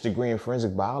bachelor's degree in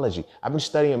forensic biology. I've been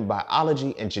studying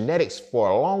biology and genetics for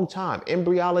a long time,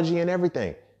 embryology and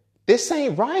everything. This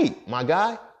ain't right, my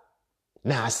guy.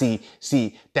 Nah, see,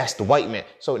 that's the white man.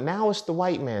 So now it's the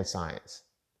white man science.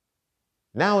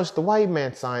 Now it's the white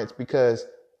man science because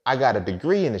I got a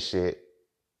degree in the shit.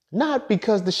 Not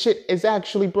because the shit is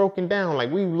actually broken down. Like,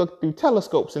 we looked through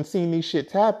telescopes and seen these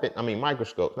shits happen. I mean,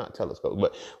 microscopes, not telescopes,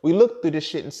 but we looked through this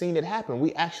shit and seen it happen.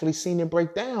 We actually seen it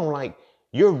break down. Like,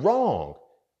 you're wrong.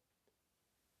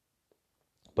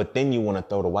 But then you want to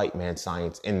throw the white man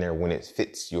science in there when it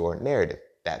fits your narrative.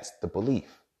 That's the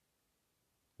belief.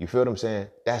 You feel what I'm saying?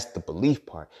 That's the belief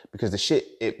part. Because the shit,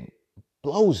 it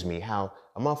blows me how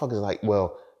a motherfucker's like,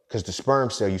 well, because the sperm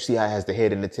cell, you see how it has the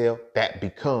head and the tail? That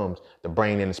becomes the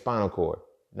brain and the spinal cord.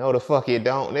 No, the fuck you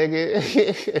don't,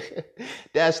 nigga.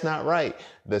 That's not right.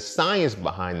 The science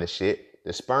behind the shit,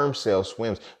 the sperm cell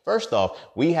swims. First off,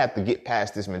 we have to get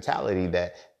past this mentality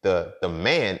that the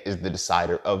man is the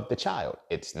decider of the child.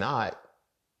 It's not.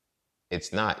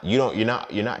 You're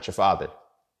not your father.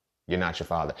 You're not your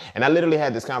father. And I literally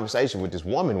had this conversation with this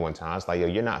woman one time. It's like, yo,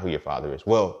 you're not who your father is.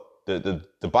 Well, the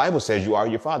Bible says you are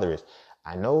who your father is.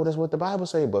 I know that's what the Bible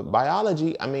says, but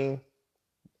biology, I mean,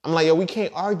 I'm like, yo, we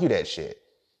can't argue that shit.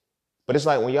 But it's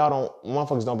like when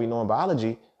motherfuckers don't be knowing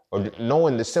biology or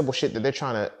knowing the simple shit that they're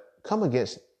trying to come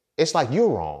against, it's like you're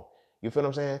wrong. You feel what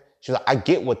I'm saying? She's like, I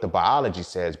get what the biology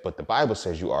says, but the Bible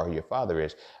says you are who your father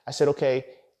is. I said, okay,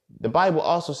 the Bible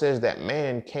also says that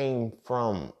woman came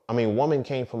from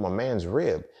a man's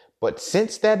rib. But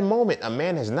since that moment, a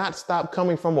man has not stopped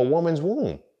coming from a woman's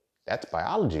womb. That's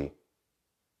biology.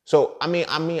 So, I mean,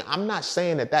 I'm not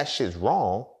saying that shit's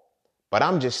wrong, but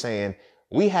I'm just saying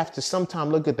we have to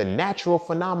sometimes look at the natural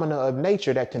phenomena of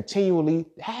nature that continually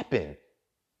happen.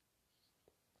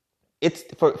 It's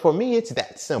for me, it's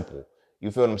that simple. You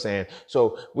feel what I'm saying?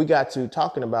 So we got to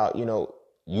talking about,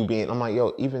 I'm like,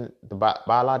 yo, even the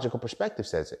biological perspective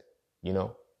says it,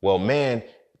 well, man,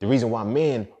 the reason why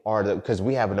men are because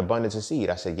we have an abundance of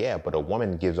seed. I said, yeah, but a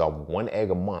woman gives off one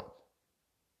egg a month.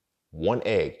 One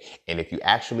egg. And if you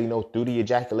actually know through the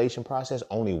ejaculation process,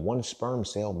 only one sperm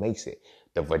cell makes it.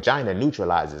 The vagina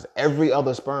neutralizes every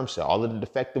other sperm cell. All of the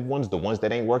defective ones, the ones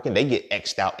that ain't working, they get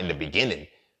X'd out in the beginning.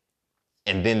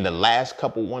 And then the last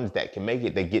couple ones that can make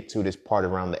it, they get to this part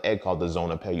around the egg called the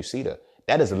zona pellucida.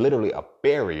 That is literally a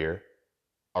barrier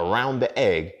around the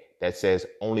egg that says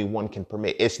only one can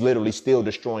permit. It's literally still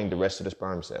destroying the rest of the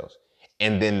sperm cells.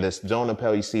 And then the zona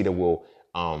pellucida will,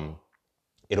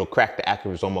 it'll crack the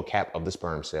acrosomal cap of the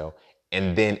sperm cell,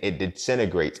 and then it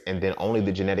disintegrates, and then only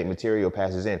the genetic material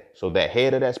passes in. So that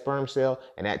head of that sperm cell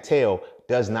and that tail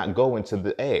does not go into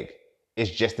the egg. It's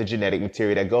just the genetic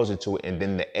material that goes into it, and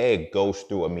then the egg goes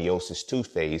through a meiosis II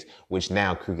phase, which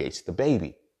now creates the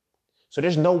baby. So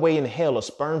there's no way in hell a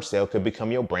sperm cell could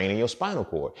become your brain and your spinal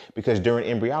cord, because during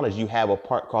embryology, you have a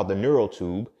part called the neural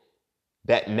tube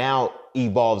that now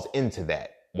evolves into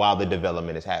that while the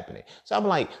development is happening. So I'm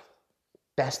like,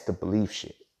 that's the belief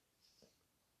shit.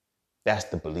 That's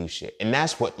the belief shit. And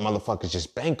that's what motherfuckers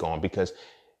just bank on, because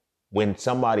when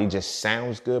somebody just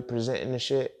sounds good presenting the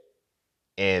shit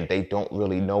and they don't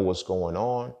really know what's going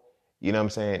on, you know what I'm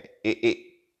saying?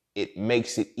 It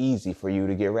makes it easy for you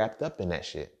to get wrapped up in that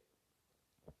shit.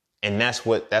 And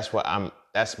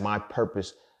that's my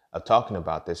purpose of talking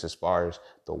about this as far as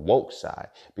the woke side,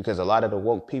 because a lot of the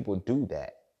woke people do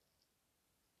that.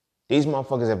 These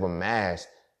motherfuckers have amassed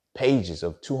pages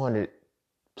of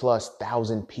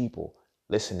 200,000+ people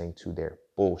listening to their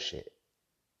bullshit.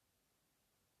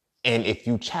 And if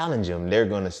you challenge them, they're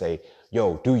going to say,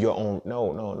 yo, do your own.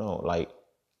 No. Like,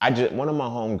 one of my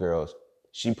homegirls,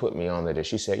 she put me on there.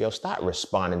 She said, yo, stop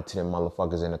responding to them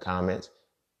motherfuckers in the comments.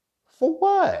 For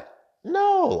what?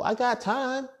 No, I got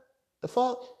time. The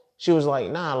fuck? She was like,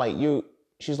 nah, like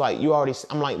she's like, you already,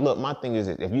 I'm like, look, my thing is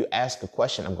that if you ask a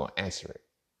question, I'm going to answer it.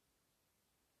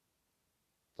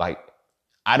 Like,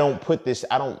 I don't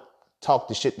talk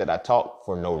the shit that I talk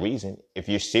for no reason. If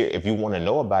you're serious, if you want to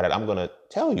know about it, I'm going to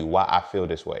tell you why I feel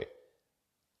this way,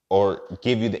 or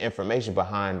give you the information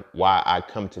behind why I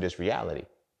come to this reality.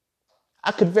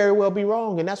 I could very well be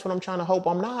wrong, and that's what I'm trying to hope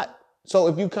I'm not. So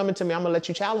if you come into me, I'm going to let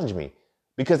you challenge me,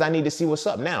 because I need to see what's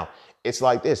up. Now, it's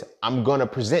like this. I'm going to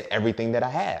present everything that I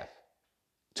have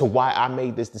to why I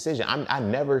made this decision. I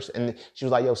never, and she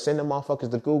was like, yo, send them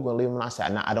motherfuckers to Google and leave them. And I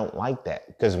said, nah, I don't like that.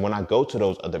 Because when I go to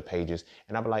those other pages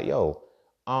and I'll be like, yo,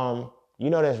 you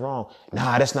know, that's wrong.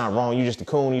 Nah, that's not wrong. You just a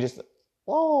coon. You just,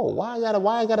 whoa, why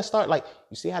I gotta start? Like,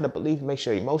 you see how the belief makes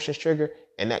your emotions trigger,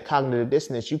 and that cognitive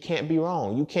dissonance, you can't be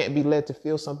wrong. You can't be led to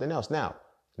feel something else. Now,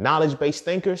 knowledge-based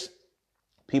thinkers,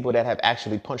 people that have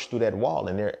actually punched through that wall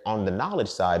and they're on the knowledge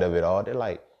side of it all, they're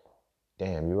like,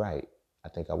 damn, you're right. I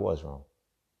think I was wrong.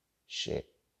 Shit.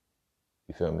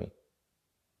 You feel me?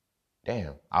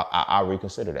 Damn, I'll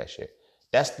reconsider that shit.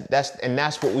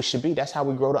 That's what we should be. That's how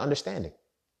we grow to understanding.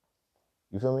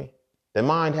 You feel me? The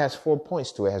mind has 4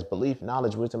 points to it. It has belief,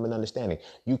 knowledge, wisdom, and understanding.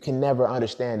 You can never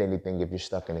understand anything if you're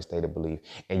stuck in a state of belief.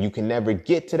 And you can never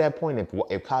get to that point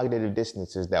if cognitive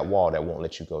dissonance is that wall that won't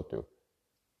let you go through.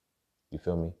 You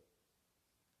feel me?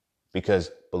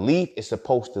 Because belief is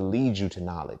supposed to lead you to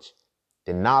knowledge.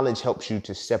 The knowledge helps you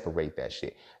to separate that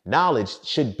shit. Knowledge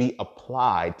should be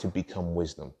applied to become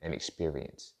wisdom and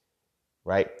experience,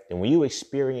 right? And when you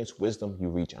experience wisdom, you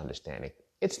reach understanding.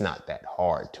 It's not that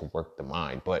hard to work the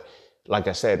mind. But like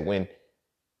I said, when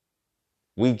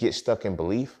we get stuck in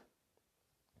belief,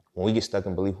 we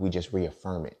just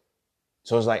reaffirm it.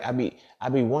 So it's like, I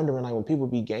be wondering, like, when people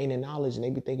be gaining knowledge and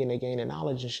they be thinking they gaining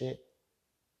knowledge and shit,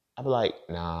 I be like,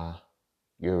 nah,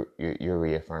 you're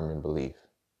reaffirming belief.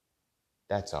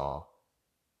 That's all.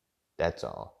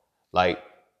 Like,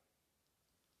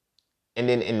 and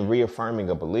then in reaffirming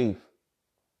a belief,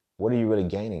 what are you really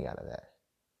gaining out of that?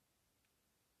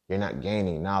 You're not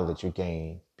gaining knowledge, you're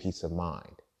gaining peace of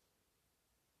mind,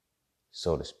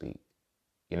 so to speak.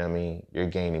 You know what I mean? You're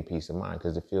gaining peace of mind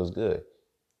because it feels good.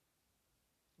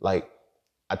 Like,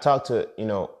 I talk to,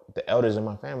 the elders in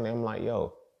my family. I'm like,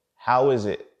 yo, how is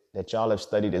it that y'all have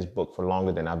studied this book for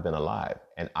longer than I've been alive,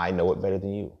 and I know it better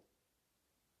than you?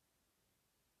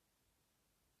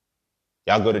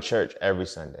 Y'all go to church every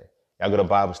Sunday. Y'all go to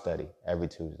Bible study every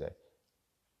Tuesday.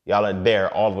 Y'all are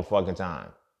there all the fucking time.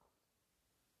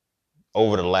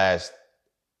 Over the last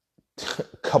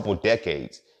couple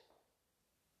decades.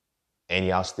 And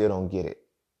y'all still don't get it.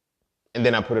 And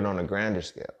then I put it on a grander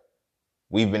scale.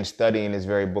 We've been studying this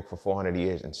very book for 400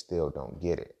 years and still don't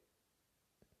get it.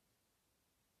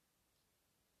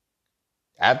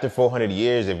 After 400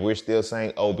 years, if we're still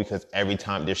saying, oh, because every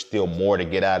time there's still more to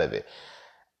get out of it.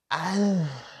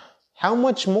 How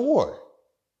much more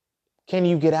can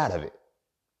you get out of it?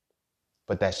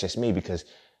 But that's just me, because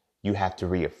you have to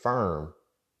reaffirm.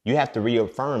 You have to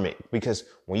reaffirm it, because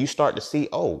when you start to see,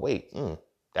 oh, wait,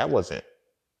 that wasn't.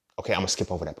 Okay, I'm going to skip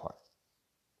over that part.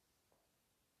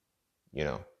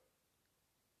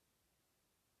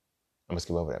 I'm gonna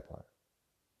skip over that part.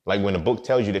 Like when the book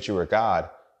tells you that you're a God,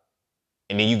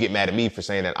 and then you get mad at me for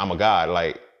saying that I'm a God,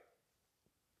 like,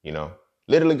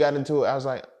 literally got into it. I was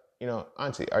like,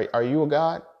 Auntie, are you a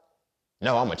God?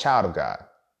 No, I'm a child of God.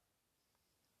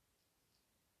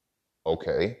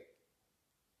 Okay.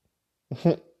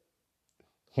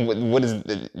 what is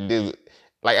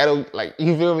like, I don't, like,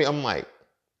 you feel me? I'm like,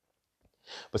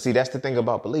 but see, that's the thing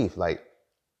about belief. Like,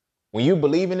 when you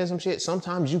believe in some shit,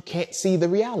 sometimes you can't see the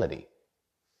reality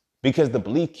because the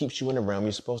belief keeps you in the realm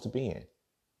you're supposed to be in.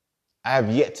 I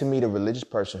have yet to meet a religious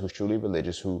person who's truly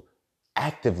religious who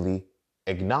actively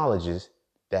acknowledges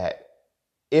that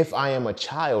if I am a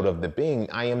child of the being,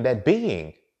 I am that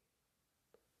being.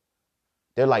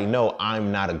 They're like, no,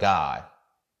 I'm not a God.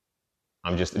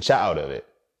 I'm just a child of it.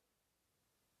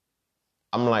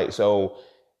 I'm like, so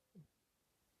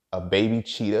a baby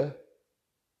cheetah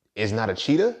is not a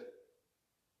cheetah?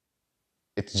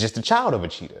 It's just a child of a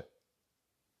cheetah.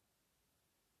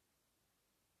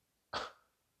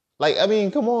 Like, I mean,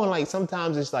 come on. Like,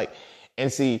 sometimes it's like,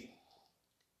 and see,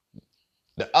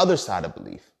 the other side of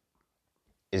belief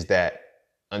is that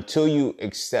until you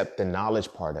accept the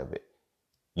knowledge part of it,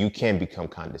 you can become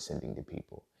condescending to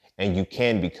people and you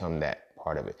can become that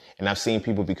part of it. And I've seen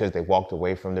people, because they walked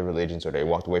away from their religions or they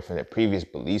walked away from their previous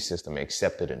belief system and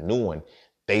accepted a new one,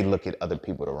 they look at other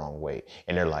people the wrong way.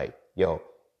 And they're like, yo,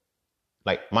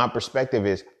 like, my perspective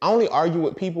is I only argue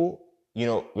with people,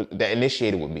 that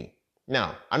initiated with me.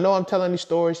 Now, I know I'm telling these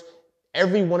stories.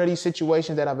 Every one of these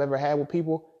situations that I've ever had with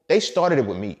people, they started it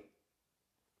with me.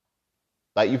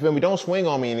 Like, you feel me? Don't swing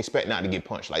on me and expect not to get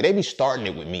punched. Like, they be starting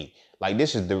it with me. Like,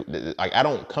 this is like, I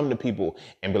don't come to people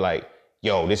and be like,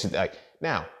 yo, this is like,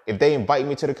 now, if they invite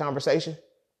me to the conversation,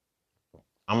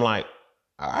 I'm like,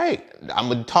 all right, I'm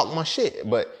going to talk my shit.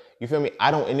 But you feel me?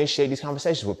 I don't initiate these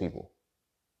conversations with people.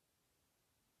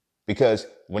 Because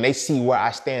when they see where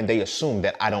I stand, they assume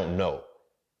that I don't know.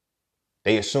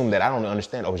 They assume that I don't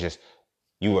understand. Oh, it's just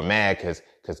you were mad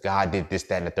because God did this,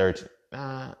 that, and the third.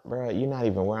 Nah, bro, you're not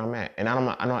even where I'm at. And I'm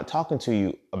not talking to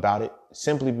you about it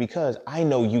simply because I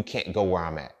know you can't go where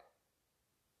I'm at.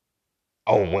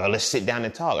 Oh, well, let's sit down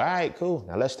and talk. All right, cool.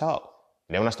 Now let's talk.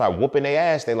 And then when I start whooping their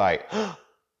ass, they like,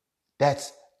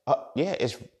 that's, yeah,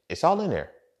 it's all in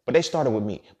there. But they started with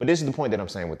me. But this is the point that I'm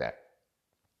saying with that.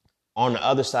 On the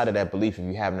other side of that belief, if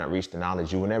you have not reached the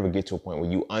knowledge, you will never get to a point where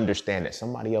you understand that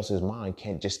somebody else's mind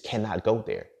cannot go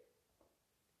there.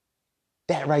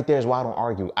 That right there is why I don't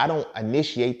argue. I don't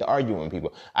initiate the arguing with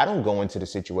people. I don't go into the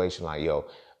situation like, yo,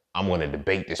 I'm going to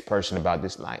debate this person about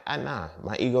this. Like, nah,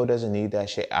 my ego doesn't need that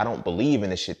shit. I don't believe in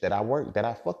the shit that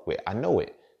I fuck with. I know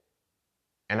it.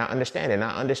 And I understand it. And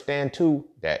I understand too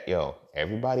that, yo,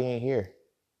 everybody ain't here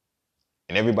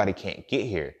and everybody can't get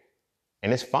here.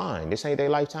 And it's fine. This ain't their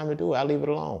lifetime to do it. I'll leave it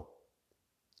alone.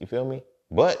 You feel me?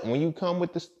 But when you come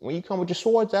with your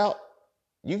swords out,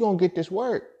 you're going to get this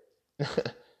work.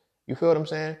 You feel what I'm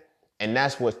saying? And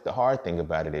that's what the hard thing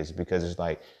about it is, because it's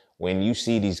like when you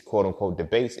see these quote unquote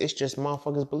debates, it's just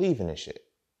motherfuckers believing this shit.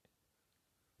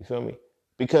 You feel me?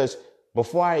 Because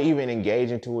before I even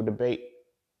engage into a debate,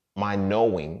 my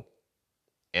knowing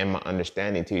and my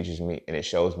understanding teaches me, and it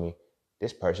shows me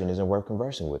this person isn't worth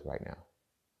conversing with right now.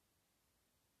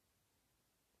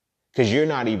 Because you're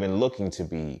not even looking to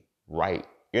be right.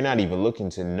 You're not even looking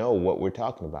to know what we're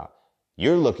talking about.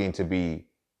 You're looking to be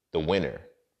the winner.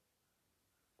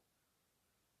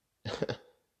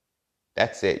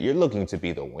 That's it. You're looking to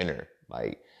be the winner.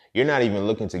 Like, you're not even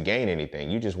looking to gain anything.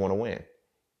 You just want to win.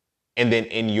 And then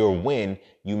in your win,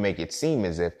 you make it seem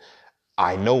as if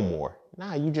I know more.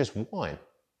 Nah, you just won.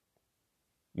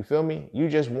 You feel me? You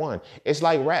just won. It's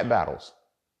like rap battles.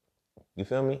 You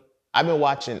feel me? I've been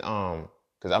watching,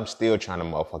 because I'm still trying to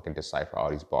motherfucking decipher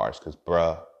all these bars, because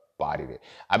bruh bodied it.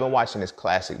 I've been watching this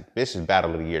classic, this is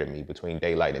battle of the year to me, between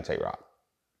Daylight and Tay Rock.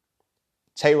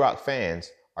 Tay Rock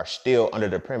fans are still under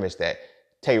the premise that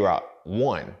Tay Rock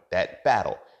won that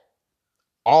battle.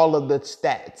 All of the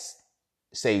stats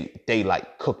say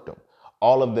Daylight cooked him.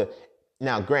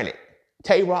 Now granted,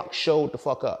 Tay Rock showed the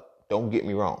fuck up. Don't get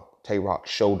me wrong. Tay Rock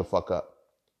showed the fuck up.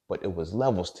 But it was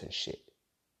levels to the shit.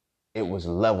 It was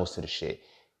levels to the shit.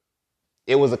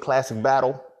 It was a classic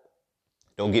battle.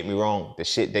 Don't get me wrong. The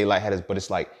shit Daylight had but it's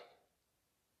like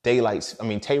Tay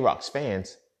Rock's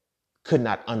fans could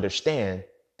not understand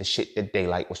the shit that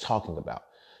Daylight was talking about.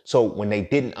 So when they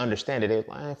didn't understand it, they were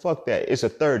like, fuck that. It's a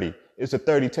 30. It's a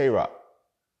 30 Tay Rock.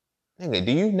 Nigga,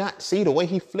 do you not see the way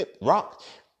he flipped Rock?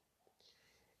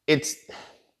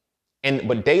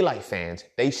 But Daylight fans,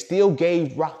 they still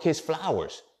gave Rock his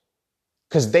flowers.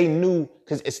 Because they knew,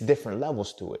 because it's different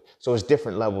levels to it. So it's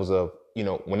different levels of,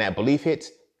 when that belief hits,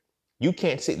 You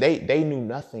can't see, they knew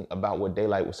nothing about what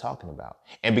Daylight was talking about.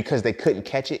 And because they couldn't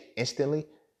catch it instantly,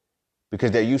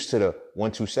 because they're used to the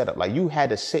 1-2 setup, like you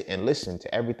had to sit and listen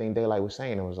to everything Daylight was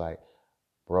saying. It was like,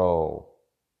 bro,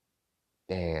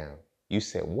 damn, you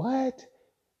said what?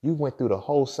 You went through the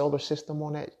whole solar system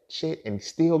on that shit and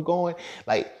still going?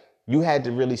 Like, you had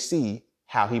to really see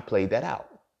how he played that out.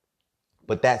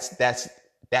 But that's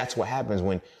what happens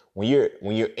when you're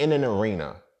in an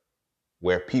arena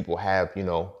where people have,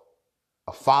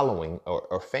 a following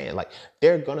or fan. Like,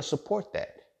 they're gonna support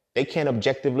that. They can't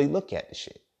objectively look at the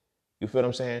shit. You feel what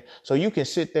I'm saying? So you can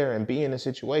sit there and be in a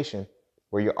situation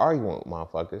where you're arguing with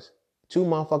motherfuckers, two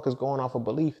motherfuckers going off of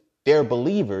belief. They're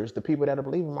believers. The people that are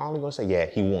believing are only gonna say, yeah,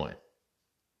 he won.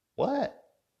 What?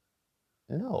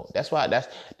 No, that's why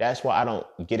I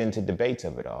don't get into debates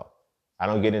of it all. I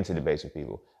don't get into debates with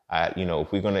people.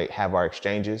 If we're gonna have our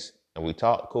exchanges and we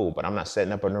talk, cool, but I'm not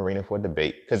setting up an arena for a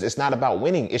debate, because it's not about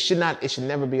winning. It should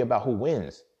never be about who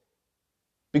wins.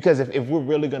 Because if we're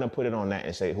really gonna put it on that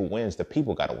and say who wins, the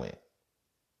people gotta win.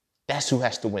 That's who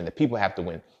has to win. The people have to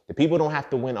win. The people don't have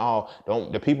to win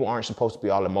the people aren't supposed to be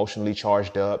all emotionally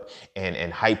charged up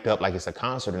and hyped up like it's a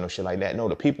concert or no shit like that. No,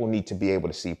 the people need to be able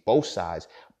to see both sides,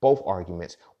 both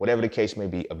arguments, whatever the case may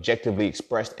be, objectively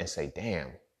expressed, and say,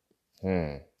 damn,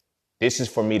 this is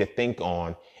for me to think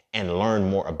on and learn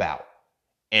more about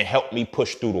and help me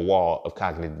push through the wall of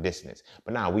cognitive dissonance.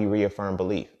 But now we reaffirm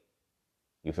belief.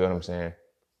 You feel what I'm saying?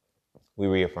 We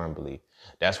reaffirm belief.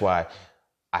 That's why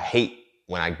I hate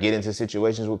when I get into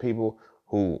situations with people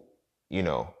who,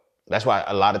 that's why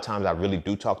a lot of times I really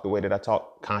do talk the way that I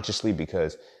talk consciously,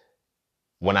 because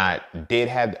when I did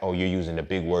have, you're using the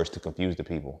big words to confuse the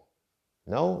people.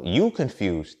 No, you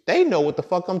confused. They know what the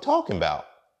fuck I'm talking about.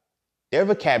 Their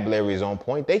vocabulary is on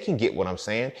point. They can get what I'm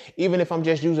saying. Even if I'm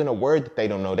just using a word that they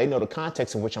don't know, they know the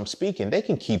context in which I'm speaking. They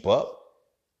can keep up.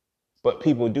 But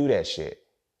people do that shit.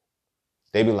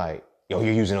 They be like, yo,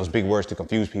 you're using those big words to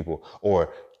confuse people.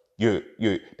 Or you're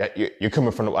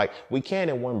coming from we can't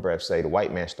in one breath say the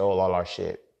white man stole all our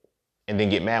shit and then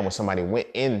get mad when somebody went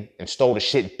in and stole the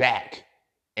shit back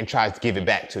and tries to give it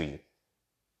back to you.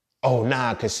 Oh,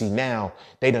 nah, because see, now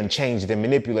they done changed and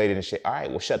manipulated and shit. All right,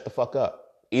 well, shut the fuck up.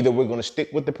 Either we're going to stick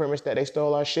with the premise that they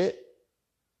stole our shit,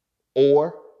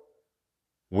 or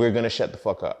we're going to shut the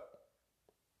fuck up.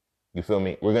 You feel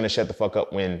me? We're going to shut the fuck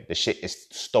up when the shit is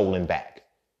stolen back.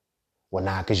 Well,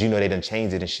 nah, because they done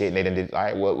changed it and shit, and they done did, all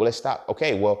right, well, let's stop.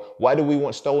 Okay, well, why do we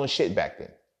want stolen shit back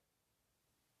then?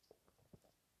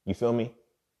 You feel me?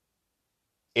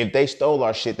 If they stole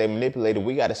our shit, they manipulated,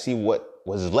 we got to see what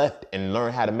was left and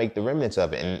learn how to make the remnants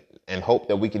of it and hope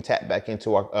that we can tap back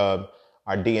into our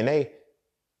DNA,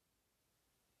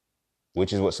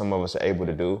 which is what some of us are able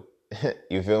to do.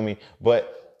 You feel me?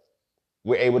 But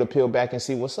we're able to peel back and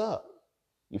see what's up.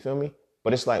 You feel me?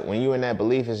 But it's like when you're in that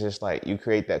belief, it's just like you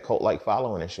create that cult-like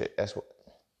following and shit. That's what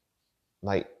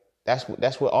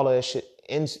all of that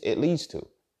shit leads to.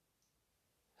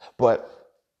 But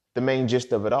the main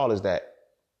gist of it all is that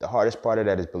the hardest part of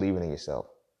that is believing in yourself.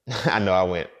 I know I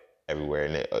went everywhere,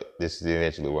 and this is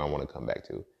eventually where I want to come back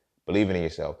to. Believing in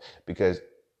yourself. Because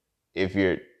if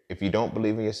you don't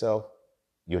believe in yourself,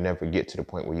 you'll never get to the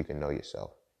point where you can know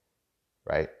yourself.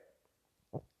 Right?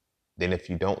 Then if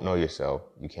you don't know yourself,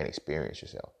 you can't experience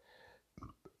yourself.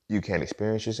 You can't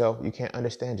experience yourself, you can't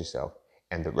understand yourself.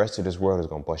 And the rest of this world is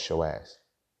going to bust your ass.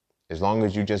 As long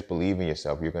as you just believe in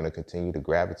yourself, you're going to continue to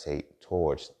gravitate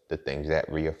towards the things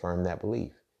that reaffirm that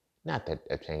belief, not that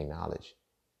obtain knowledge.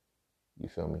 You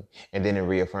feel me? And then in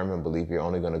reaffirming belief, you're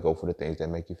only going to go for the things that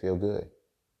make you feel good.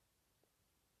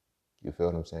 You feel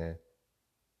what I'm saying?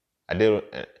 I do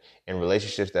in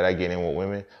relationships that I get in with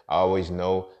women, I always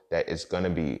know that it's going to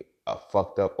be a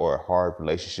fucked up or a hard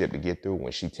relationship to get through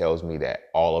when she tells me that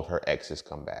all of her exes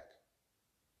come back.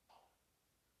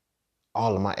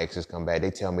 All of my exes come back. They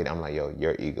tell me that, I'm like, yo,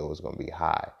 your ego is going to be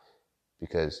high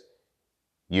because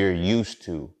you're used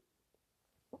to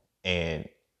and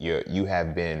you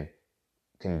have been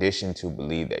conditioned to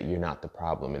believe that you're not the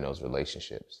problem in those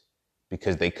relationships,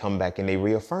 because they come back and they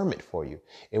reaffirm it for you.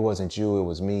 It wasn't you, it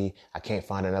was me. I can't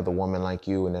find another woman like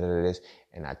you and none of this.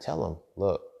 And I tell them,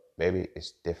 look, baby,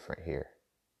 it's different here.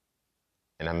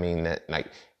 And I mean that,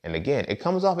 and again, it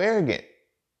comes off arrogant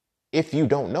if you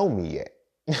don't know me yet.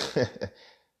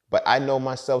 But I know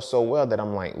myself so well that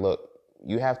I'm like, look,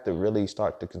 you have to really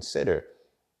start to consider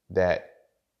that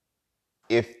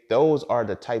if those are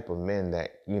the type of men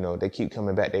that, they keep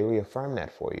coming back, they reaffirm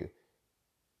that for you.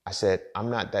 I said, I'm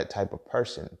not that type of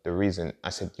person. The reason I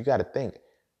said, you got to think,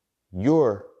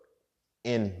 you're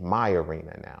in my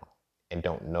arena now and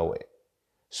don't know it.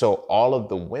 So all of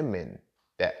the women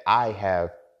that I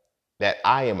have, that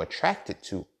I am attracted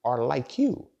to are like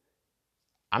you.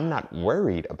 I'm not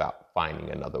worried about finding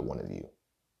another one of you.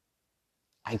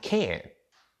 I can,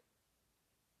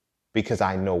 because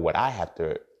I know what I have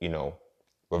to,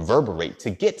 reverberate to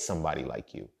get somebody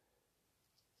like you.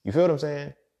 You feel what I'm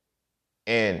saying?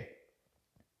 And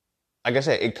like I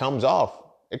said, it comes off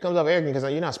arrogant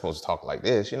because you're not supposed to talk like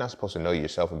this. You're not supposed to know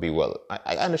yourself and be well.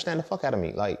 I understand the fuck out of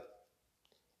me. Like,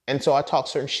 and so I talk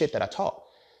certain shit that I talk.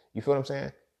 You feel what I'm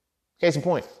saying? Case in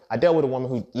point, I dealt with a woman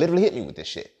who literally hit me with this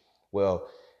shit. Well,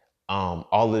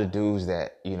 all of the dudes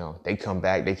that, they come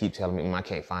back, they keep telling me, I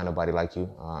can't find nobody like you.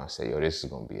 I say, yo, this is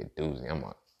going to be a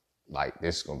doozy.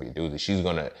 This is going to be a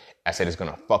doozy. I said it's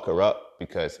going to fuck her up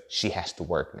because she has to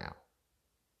work now.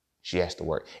 She has to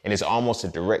work. And it's almost a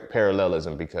direct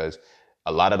parallelism because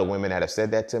a lot of the women that have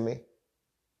said that to me,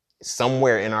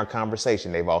 somewhere in our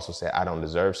conversation, they've also said, I don't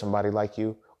deserve somebody like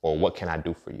you, or what can I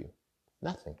do for you?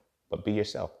 Nothing, but be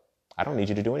yourself. I don't need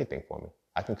you to do anything for me.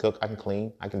 I can cook, I can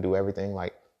clean, I can do everything.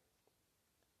 Like,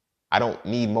 I don't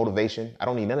need motivation. I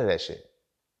don't need none of that shit.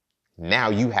 Now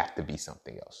you have to be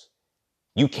something else.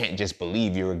 You can't just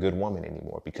believe you're a good woman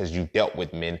anymore because you dealt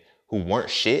with men who weren't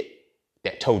shit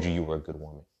that told you were a good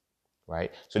woman,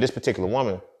 right? So this particular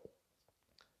woman,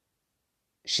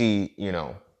 she,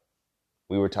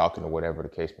 we were talking or whatever the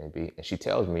case may be, and she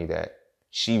tells me that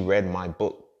she read my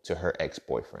book to her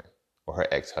ex-boyfriend or her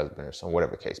ex-husband or some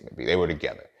whatever case may be. They were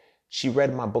together. She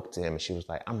read my book to him and she was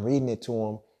like, I'm reading it to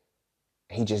him.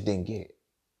 He just didn't get it.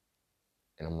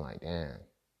 And I'm like, damn,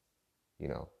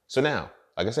 So now,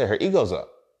 like I said, her ego's up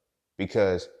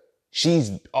because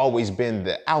she's always been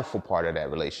the alpha part of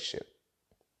that relationship.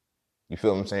 You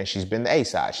feel what I'm saying? She's been the A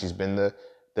side. She's been the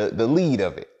lead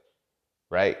of it,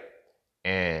 right?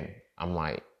 And I'm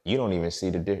like, you don't even see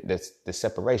the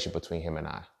separation between him and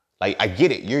I. Like, I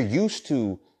get it. You're used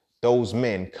to those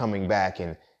men coming back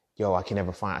and, yo, I can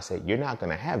never find. I said, you're not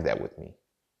going to have that with me.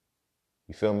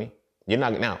 You feel me? You're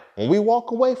not. Now, when we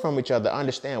walk away from each other,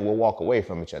 understand we'll walk away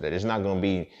from each other. There's not going to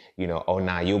be,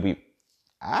 you'll be,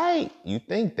 you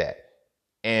think that.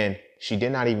 And she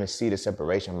did not even see the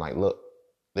separation. I'm like, look,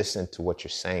 listen to what you're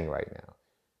saying right now.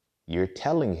 You're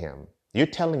telling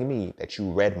me that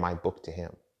you read my book to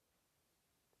him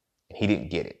and he didn't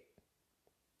get it.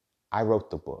 I wrote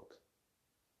the book.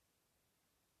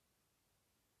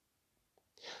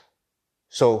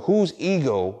 So who's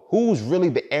really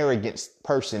the arrogant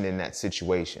person in that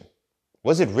situation?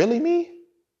 Was it really me?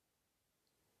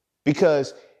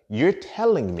 Because you're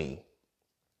telling me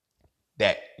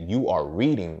that you are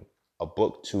reading a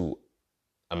book to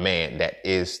a man that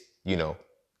is, the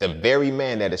very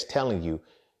man that is telling you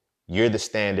you're the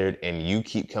standard and you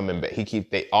keep coming back.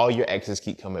 All your exes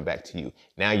keep coming back to you.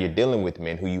 Now you're dealing with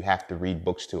men who you have to read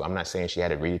books to. I'm not saying she had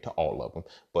to read it to all of them,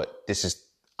 but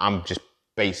I'm just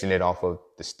basing it off of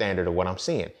the standard of what I'm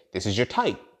seeing. This is your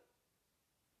type.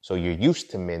 So you're used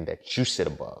to men that you sit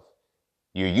above.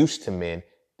 You're used to men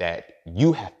that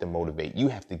you have to motivate. You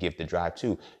have to give the drive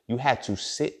to. You had to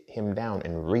sit him down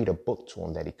and read a book to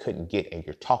him that he couldn't get, and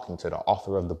you're talking to the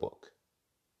author of the book.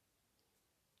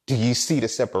 Do you see the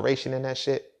separation in that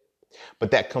shit?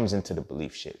 But that comes into the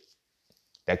belief shit.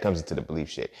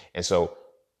 And so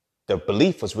the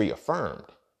belief was reaffirmed.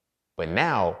 But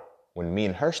now, when me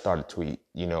and her started to,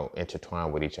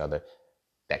 intertwine with each other,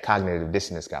 that cognitive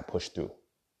dissonance got pushed through.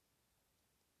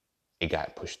 It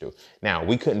got pushed through. Now,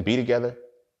 we couldn't be together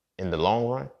in the long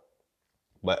run,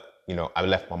 but, I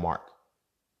left my mark.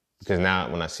 Because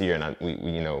now when I see her and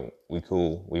we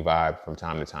cool, we vibe from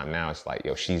time to time. Now it's like,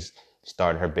 yo, she's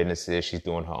starting her businesses. She's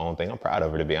doing her own thing. I'm proud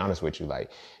of her, to be honest with you.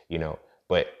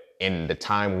 But in the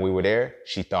time when we were there,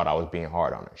 she thought I was being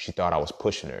hard on her. She thought I was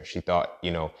pushing her. She thought,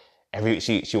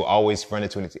 she will always run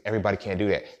into it. Everybody can't do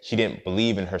that. She didn't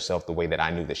believe in herself the way that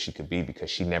I knew that she could be because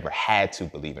she never had to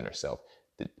believe in herself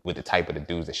with the type of the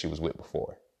dudes that she was with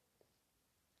before.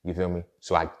 You feel me?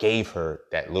 So I gave her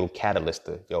that little catalyst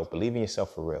to, believe in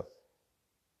yourself for real.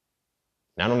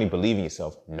 Not only believe in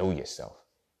yourself, know yourself.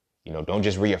 Don't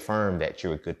just reaffirm that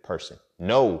you're a good person.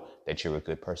 Know that you're a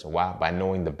good person. Why? By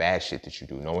knowing the bad shit that you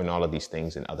do, knowing all of these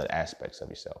things and other aspects of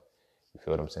yourself. You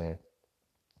feel what I'm saying?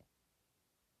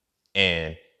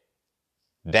 And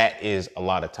that is a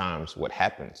lot of times what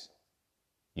happens,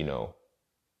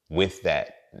 with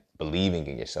that believing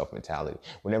in yourself mentality.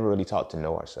 We're never really taught to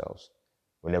know ourselves.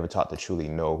 We're never taught to truly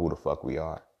know who the fuck we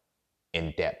are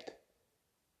in depth.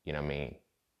 You know what I mean?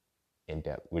 In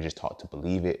depth. We're just taught to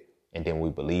believe it. And then we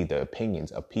believe the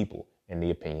opinions of people and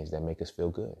the opinions that make us feel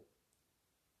good.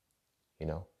 And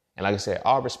like I said,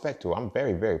 all respect to her. I'm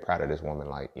very, very proud of this woman.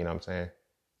 Like, you know what I'm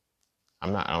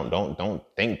saying? Don't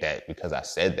think that because I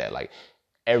said that. Like,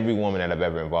 Every woman that I've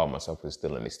ever involved myself with is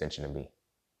still an extension of me.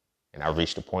 And I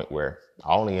reached a point where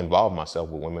I only involve myself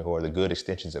with women who are the good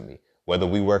extensions of me. Whether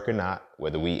we work or not,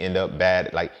 whether we end up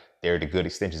bad, like they're the good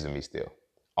extensions of me still.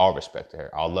 All respect to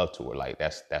her. All love to her. Like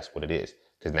that's what it is.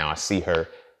 Because now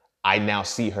I now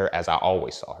see her as I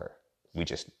always saw her. We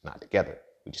just not together.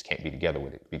 We just can't be together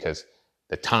with it because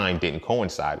the time didn't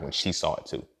coincide when she saw it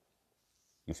too.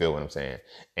 You feel what I'm saying?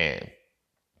 And,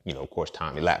 of course,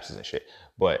 time elapses and shit.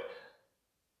 But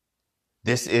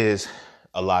this is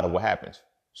a lot of what happens.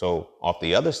 So off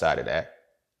the other side of that,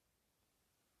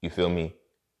 you feel me?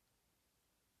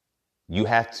 You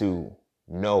have to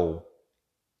know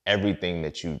everything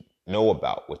that you know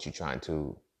about what you're trying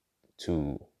to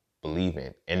believe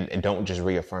in. And don't just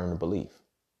reaffirm the belief.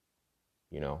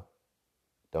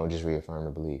 Don't just reaffirm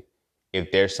the belief. If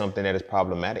there's something that is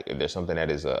problematic, if there's something that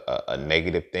is a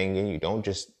negative thing in you, don't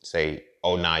just say,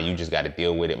 oh, nah, you just got to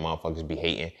deal with it. Motherfuckers be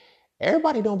hating.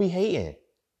 Everybody don't be hating.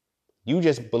 You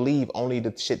just believe only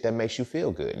the shit that makes you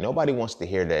feel good. Nobody wants to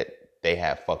hear that they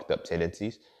have fucked up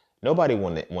tendencies. Nobody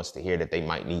wants to hear that they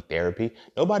might need therapy.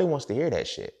 Nobody wants to hear that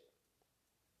shit.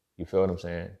 You feel what I'm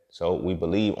saying? So we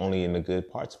believe only in the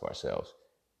good parts of ourselves.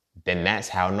 Then that's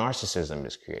how narcissism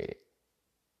is created.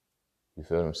 You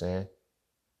feel what I'm saying?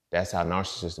 That's how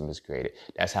narcissism is created.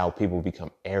 That's how people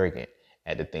become arrogant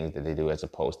at the things that they do as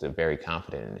opposed to very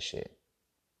confident in the shit.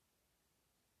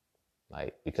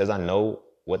 Like, because I know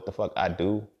what the fuck I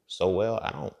do so well,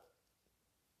 I don't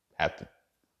have to,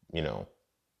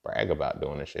 brag about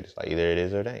doing this shit. It's like either it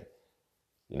is or it ain't.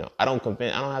 I don't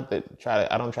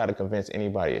try to convince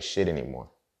anybody of shit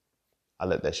anymore. I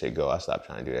let that shit go. I stopped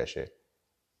trying to do that shit.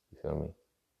 You feel me?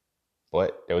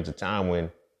 But there was a time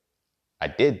when I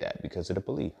did that because of the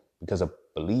belief, because of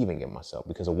believing in myself,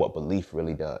 because of what belief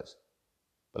really does.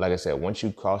 But like I said, once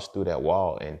you cross through that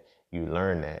wall and you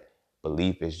learn that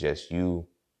belief is just you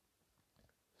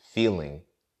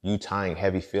tying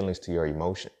heavy feelings to your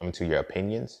to your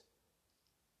opinions,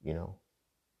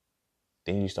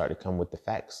 then you start to come with the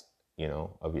facts,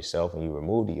 of yourself, and you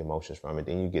remove the emotions from it.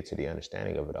 Then you get to the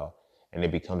understanding of it all. And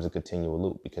it becomes a continual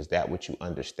loop because that which you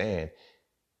understand,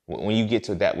 when you get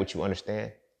to that which you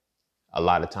understand, a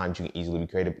lot of times you can easily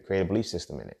create a belief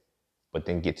system in it. But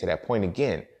then get to that point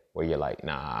again where you're like,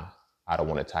 nah, I don't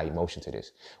want to tie emotion to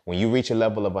this. When you reach a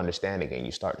level of understanding and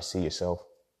you start to see yourself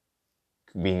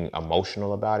being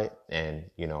emotional about it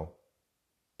and,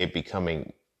 it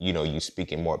becoming, you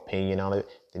speaking more opinion on it,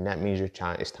 then that means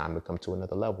it's time to come to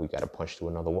another level. You got to punch through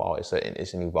another wall. It's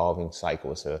an evolving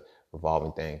cycle. It's a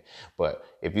revolving thing. But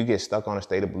if you get stuck on a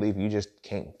state of belief, you just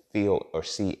can't feel or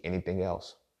see anything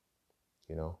else.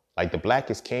 Like the Black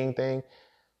is King thing,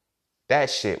 that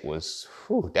shit was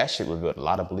with a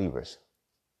lot of believers.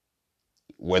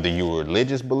 Whether you were a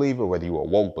religious believer, whether you were a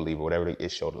woke believer, whatever, it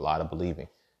showed a lot of believing.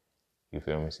 You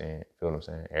feel what I'm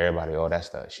saying? Everybody,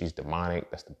 she's demonic,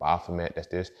 that's the Baphomet, that's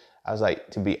this. I was like,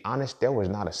 to be honest, there was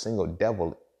not a single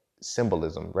devil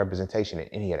symbolism, representation in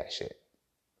any of that shit.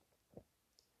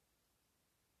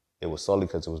 It was solely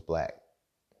because it was Black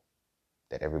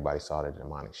that everybody saw the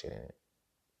demonic shit in it.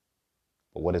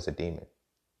 But what is a demon?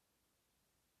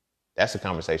 That's a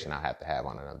conversation I have to have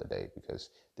on another day because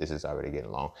this is already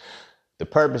getting long. The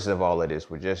purpose of all of this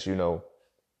was just,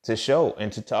 to show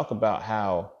and to talk about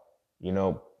how,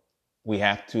 we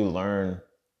have to learn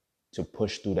to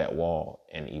push through that wall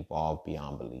and evolve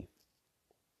beyond belief.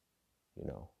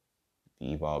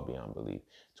 Evolve beyond belief.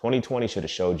 2020 should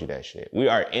have showed you that shit. We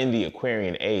are in the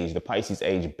Aquarian age. The Pisces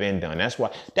age been done. That's why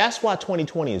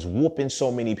 2020 is whooping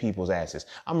so many people's asses.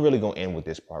 I'm really going to end with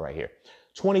this part right here.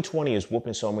 2020 is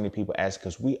whooping so many people's asses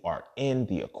because we are in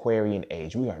the Aquarian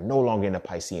age. We are no longer in the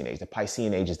Piscean age. The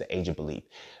Piscean age is the age of belief.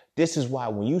 This is why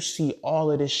when you see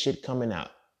all of this shit coming out,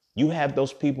 you have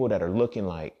those people that are looking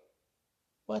like,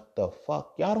 what the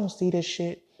fuck? Y'all don't see this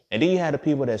shit? And then you have the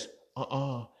people that's,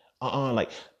 like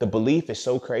the belief is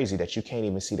so crazy that you can't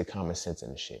even see the common sense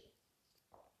in the shit.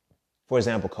 For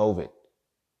example, COVID,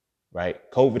 right?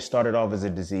 COVID started off as a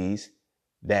disease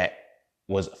that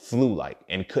was flu-like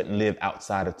and couldn't live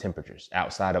outside of temperatures,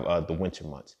 outside of the winter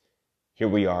months. Here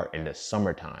we are in the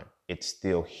summertime. It's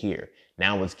still here.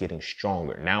 Now it's getting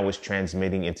stronger. Now it's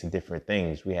transmitting into different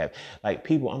things. We have like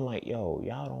people, I'm like, yo,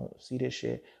 y'all don't see this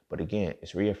shit. But again,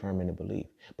 it's reaffirming the belief.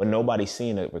 But nobody's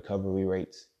seeing the recovery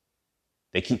rates.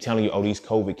 They keep telling you, oh, these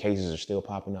COVID cases are still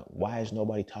popping up. Why is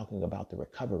nobody talking about the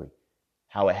recovery?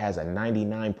 How it has a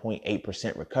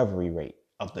 99.8% recovery rate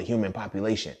of the human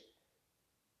population.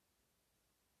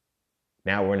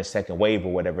 Now we're in a second wave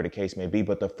or whatever the case may be,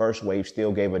 but the first wave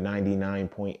still gave a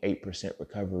 99.8%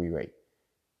 recovery rate.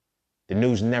 The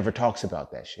news never talks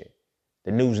about that shit.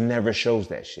 The news never shows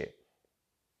that shit.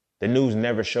 The news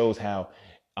never shows how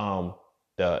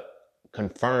the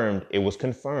it was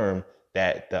confirmed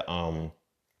that the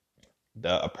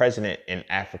president in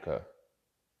Africa,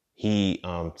 he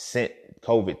sent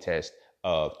COVID tests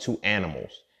of 2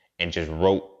 animals and just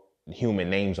wrote human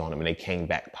names on them, and they came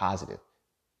back positive.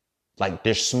 Like,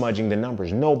 they're smudging the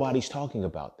numbers. Nobody's talking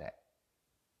about that.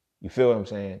 You feel what I'm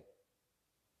saying?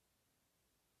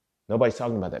 Nobody's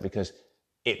talking about that because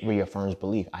it reaffirms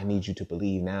belief. I need you to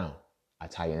believe now. I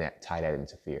tie that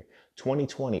into fear.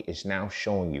 2020 is now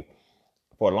showing you,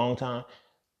 for a long time,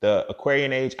 the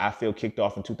Aquarian age, I feel, kicked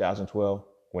off in 2012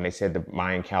 when they said the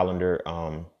Mayan calendar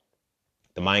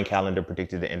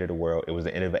predicted the end of the world. It was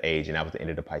the end of an age, and that was the end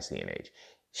of the Piscean age.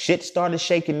 Shit started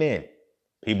shaking then.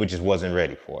 People just wasn't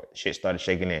ready for it. Shit started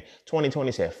shaking in.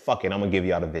 2020 said, fuck it, I'm going to give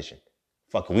y'all the vision.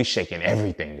 Fuck it, we shaking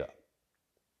everything up.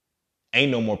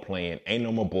 Ain't no more playing. Ain't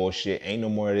no more bullshit. Ain't no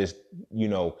more of this,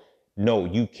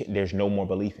 there's no more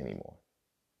belief anymore.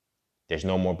 There's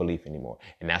no more belief anymore.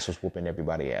 And that's what's whooping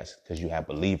everybody ass, because you have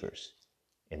believers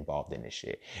involved in this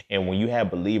shit. And when you have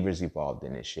believers involved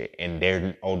in this shit and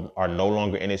they are no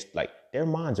longer in this, like, their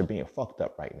minds are being fucked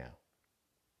up right now.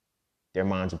 Their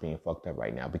minds are being fucked up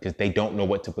right now because they don't know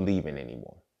what to believe in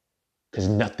anymore. Because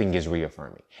nothing is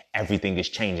reaffirming. Everything is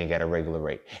changing at a regular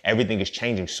rate. Everything is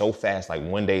changing so fast. Like,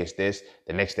 one day it's this,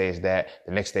 the next day is that,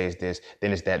 the next day is this,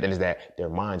 then it's that, then it's that. Their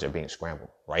minds are being scrambled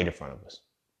right in front of us.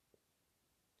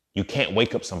 You can't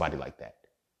wake up somebody like that.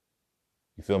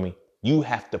 You feel me? You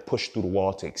have to push through the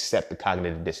wall to accept the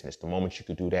cognitive dissonance. The moment you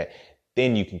can do that,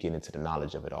 then you can get into the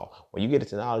knowledge of it all. When you get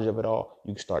into the knowledge of it all,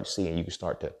 you can start seeing, you can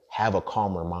start to have a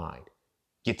calmer mind.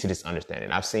 Get to this understanding.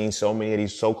 I've seen so many of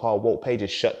these so-called woke pages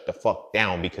shut the fuck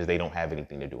down because they don't have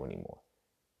anything to do anymore.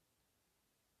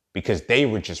 Because they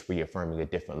were just reaffirming a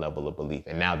different level of belief.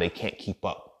 And now they can't keep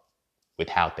up with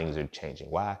how things are changing.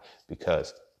 Why?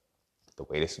 Because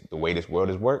the way this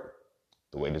world is worked,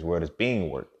 the way this world is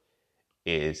being worked,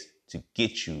 is to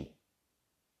get you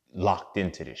locked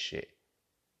into this shit.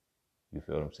 You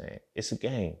feel what I'm saying? It's a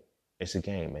game. It's a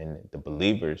game. And the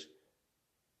believers,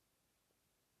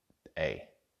 hey,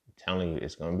 I'm telling you,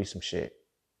 it's going to be some shit.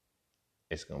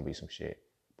 It's going to be some shit.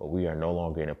 But we are no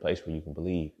longer in a place where you can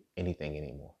believe anything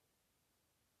anymore.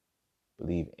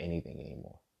 Believe anything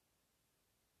anymore.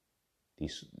 You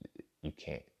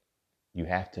can't. You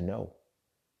have to know.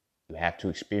 You have to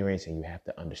experience, and you have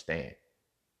to understand.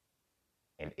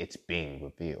 And it's being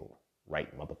revealed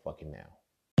right motherfucking now.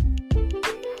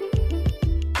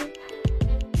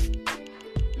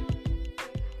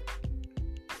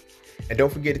 And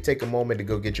don't forget to take a moment to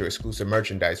go get your exclusive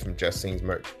merchandise from Just Scenes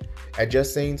merch. At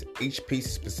Just Scenes, each piece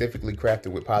is specifically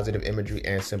crafted with positive imagery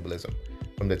and symbolism.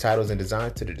 From the titles and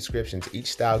designs to the descriptions, each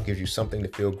style gives you something to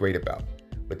feel great about.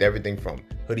 With everything from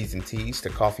hoodies and tees to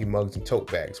coffee mugs and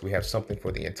tote bags, we have something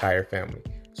for the entire family.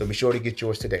 So be sure to get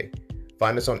yours today.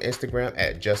 Find us on Instagram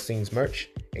at Just Scenes merch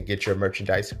and get your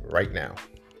merchandise right now.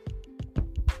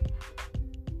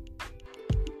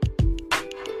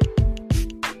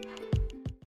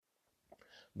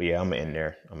 But yeah, I'm in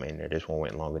there. This one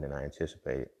went longer than I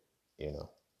anticipated,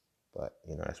 But,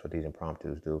 that's what these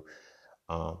impromptus do.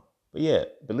 But yeah,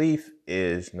 belief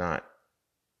is not,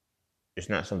 it's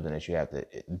not something that you have to,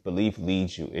 belief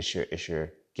leads you. It's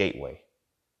your gateway.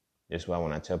 That's why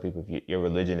when I tell people, your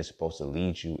religion is supposed to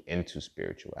lead you into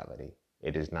spirituality.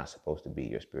 It is not supposed to be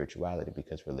your spirituality,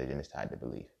 because religion is tied to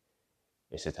belief.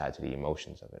 It's tied to the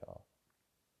emotions of it all.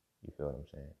 You feel what I'm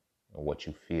saying? And what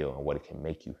you feel and what it can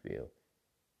make you feel,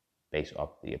 based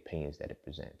off the opinions that it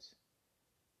presents.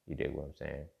 You dig what I'm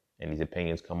saying? And these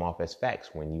opinions come off as facts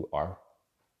when you are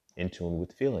in tune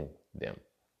with feeling them.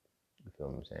 You feel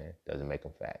what I'm saying? Doesn't make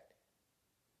them fact.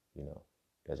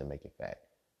 Doesn't make it fact.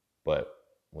 But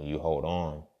when you hold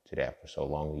on to that for so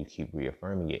long and you keep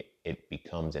reaffirming it, it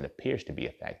becomes and appears to be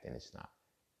a fact, and it's not.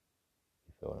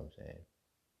 You feel what I'm saying?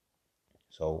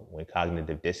 So when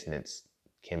cognitive dissonance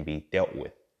can be dealt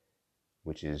with,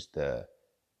 which is the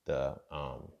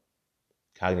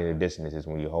cognitive dissonance is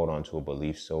when you hold on to a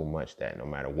belief so much that no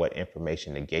matter what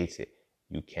information negates it,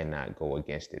 you cannot go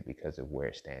against it because of where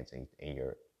it stands in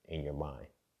your mind,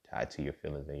 tied to your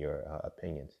feelings and your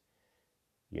opinions.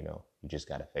 You just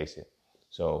got to face it.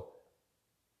 So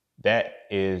that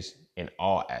is in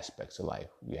all aspects of life.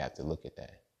 You have to look at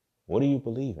that. What do you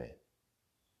believe in?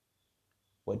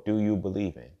 What do you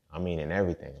believe in? I mean, in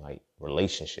everything, like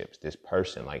relationships, this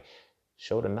person, like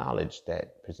show the knowledge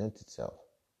that presents itself.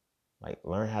 Like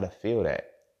learn how to feel that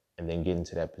and then get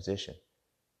into that position.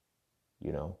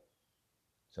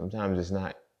 Sometimes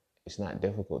it's not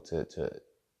difficult to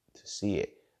see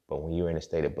it, but when you're in a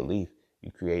state of belief,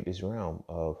 you create this realm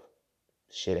of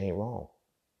shit ain't wrong.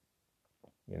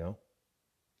 you know?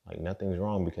 Like nothing's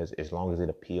wrong because as long as it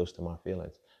appeals to my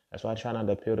feelings. That's why I try not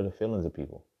to appeal to the feelings of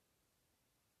people.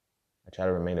 I try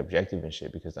to remain objective and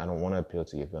shit because I don't want to appeal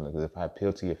to your feelings. Because if I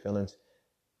appeal to your feelings,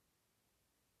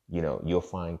 you'll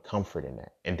find comfort in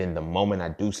that. And then the moment I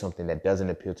do something that doesn't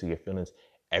appeal to your feelings,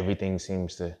 everything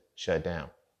seems to shut down.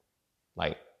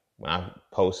 Like when I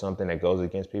post something that goes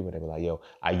against people, they be like, yo,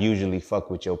 I usually fuck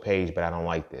with your page, but I don't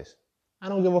like this. I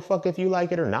don't give a fuck if you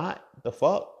like it or not. The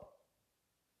fuck?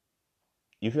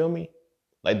 You feel me?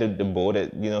 Like the boy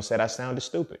that, said I sounded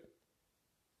stupid.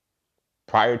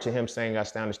 Prior to him saying I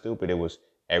sounded stupid, it was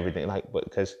everything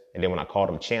and then when I called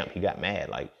him champ, he got mad.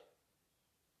 Like,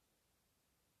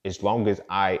 as long as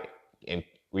I am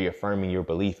reaffirming your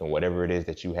belief in whatever it is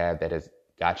that you have that has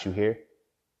got you here,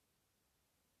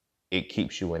 it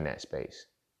keeps you in that space.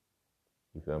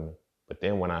 You feel me? But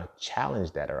then when I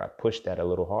challenge that or I push that a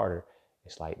little harder,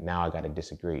 it's like, now I got to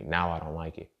disagree. Now I don't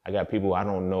like it. I got people I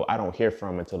don't hear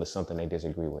from until it's something they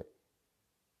disagree with.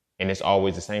 And it's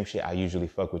always the same shit. I usually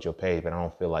fuck with your page, but I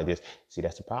don't feel like this. See,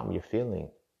 that's the problem. You're feeling.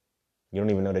 You don't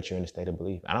even know that you're in a state of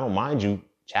belief. I don't mind you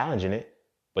challenging it,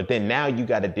 but then now you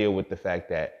got to deal with the fact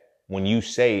that when you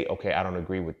say, okay, I don't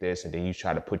agree with this, and then you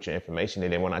try to put your information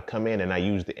in, and when I come in and I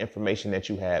use the information that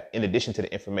you have, in addition to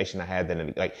the information I have,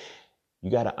 then like, you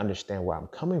got to understand where I'm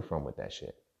coming from with that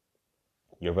shit.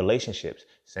 Your relationships,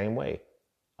 same way.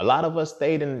 A lot of us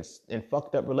stayed in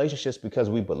fucked up relationships because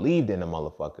we believed in the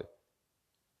motherfucker.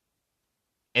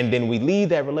 And then we leave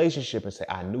that relationship and say,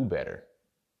 I knew better.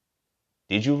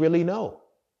 Did you really know?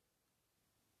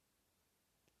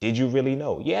 Did you really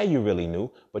know? Yeah, you really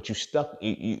knew, but you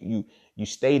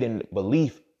stayed in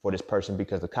belief for this person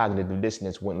because the cognitive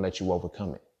dissonance wouldn't let you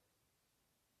overcome it.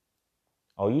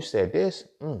 Oh, you said this?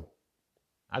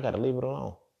 I got to leave it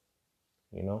alone.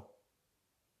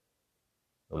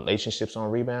 Relationships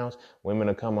on rebounds. Women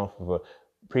will come off of a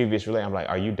previous relationship. I'm like,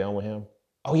 are you done with him?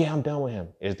 Oh yeah, I'm done with him.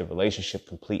 Is the relationship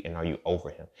complete and are you over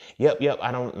him? Yep,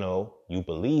 I don't know. You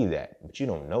believe that, but you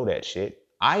don't know that shit.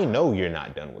 I know you're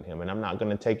not done with him and I'm not going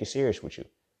to take it serious with you.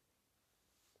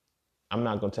 I'm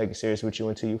not going to take it serious with you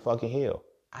until you fucking heal.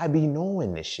 I be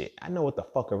knowing this shit. I know what the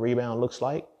fuck a rebound looks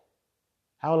like.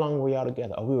 How long were y'all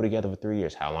together? Oh, we were together for 3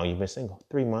 years. How long you been single?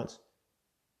 3 months.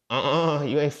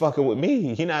 You ain't fucking with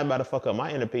me. You're not about to fuck up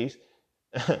my inner peace.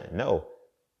 No.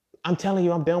 I'm telling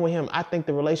you, I'm done with him. I think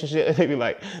the relationship, they be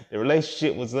like, the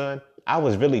relationship was done. I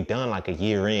was really done like a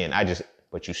year in.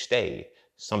 But you stayed.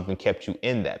 Something kept you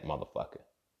in that motherfucker.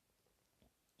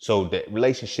 So the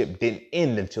relationship didn't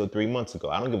end until 3 months ago.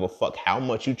 I don't give a fuck how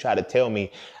much you try to tell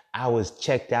me I was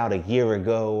checked out a year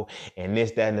ago and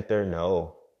this, that, and the third.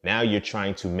 No. Now you're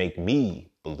trying to make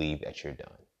me believe that you're done.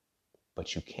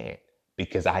 But you can't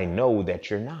because I know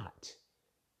that you're not.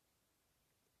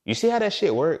 You see how that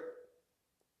shit works?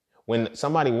 When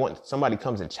somebody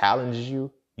comes and challenges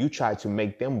you, you try to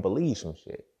make them believe some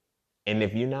shit. And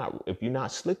if you're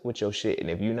not slick with your shit, and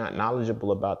if you're not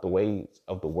knowledgeable about the ways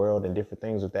of the world and different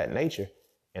things of that nature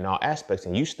in all aspects,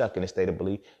 and you stuck in a state of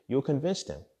belief, you'll convince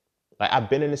them. Like I've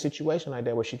been in a situation like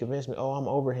that where she convinced me, oh, I'm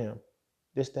over him,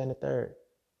 this, that, and the third.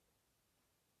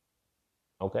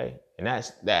 Okay, and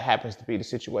that happens to be the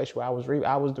situation where I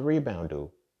was the rebound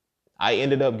dude. I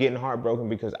ended up getting heartbroken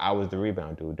because I was the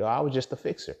rebound dude. Though I was just a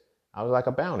fixer. I was like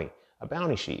a bounty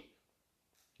sheet.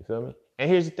 You feel me? And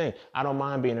here's the thing. I don't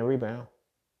mind being a rebound.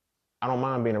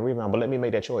 But let me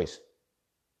make that choice.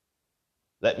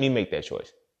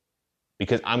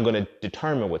 Because I'm going to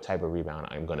determine what type of rebound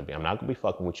I'm going to be. I'm not going to be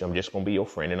fucking with you. I'm just going to be your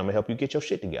friend and I'm going to help you get your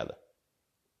shit together.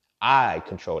 I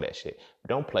control that shit.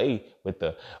 Don't play with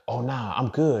oh, nah, I'm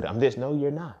good. I'm this. No,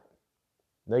 you're not.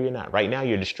 No, you're not. Right now,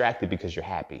 you're distracted because you're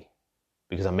happy.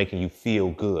 Because I'm making you feel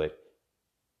good.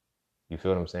 You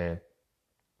feel what I'm saying?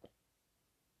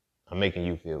 I'm making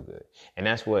you feel good. And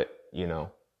that's what, we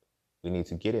need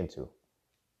to get into.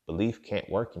 Belief can't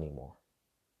work anymore.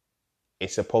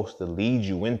 It's supposed to lead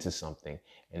you into something.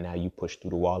 And now you push through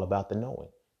the wall about the knowing.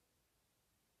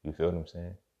 You feel what I'm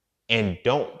saying? And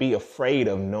don't be afraid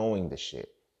of knowing the shit.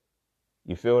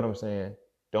 You feel what I'm saying?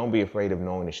 Don't be afraid of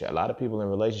knowing the shit. A lot of people in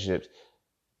relationships,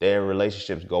 their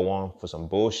relationships go on for some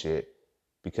bullshit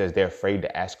because they're afraid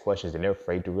to ask questions and they're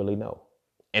afraid to really know.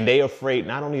 And they're afraid,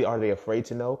 not only are they afraid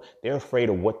to know, they're afraid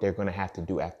of what they're going to have to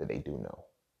do after they do know.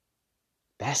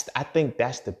 I think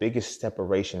that's the biggest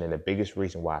separation and the biggest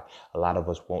reason why a lot of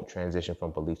us won't transition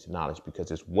from belief to knowledge,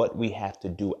 because it's what we have to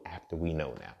do after we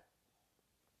know now.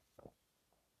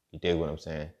 You dig what I'm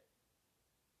saying?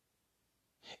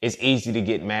 It's easy to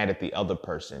get mad at the other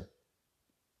person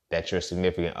that your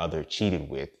significant other cheated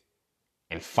with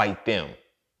and fight them.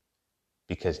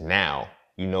 Because now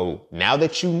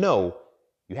that you know,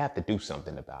 You have to do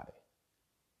something about it.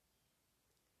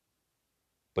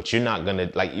 But you're not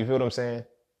gonna, like, you feel what I'm saying?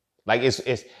 Like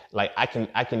it's like I can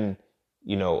I can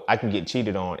get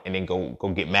cheated on and then go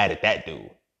get mad at that dude.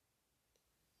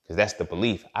 Because that's the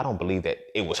belief. I don't believe that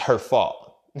it was her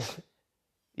fault.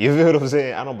 You feel what I'm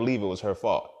saying? I don't believe it was her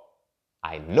fault.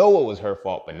 I know it was her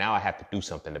fault, but now I have to do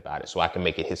something about it so I can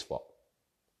make it his fault.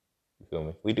 You feel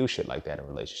me? We do shit like that in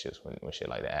relationships when shit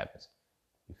like that happens.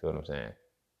 You feel what I'm saying?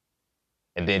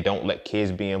 And then don't let kids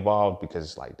be involved because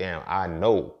it's like, damn, I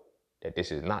know that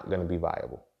this is not going to be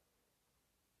viable.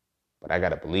 But I got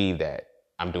to believe that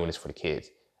I'm doing this for the kids.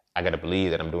 I got to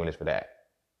believe that I'm doing this for that.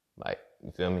 Like,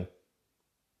 you feel me?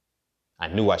 I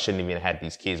knew I shouldn't even have had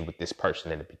these kids with this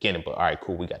person in the beginning, but all right,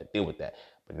 cool, we got to deal with that.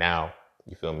 But now,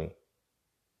 you feel me?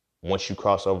 Once you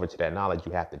cross over to that knowledge,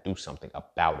 you have to do something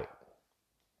about it.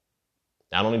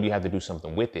 Not only do you have to do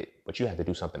something with it, but you have to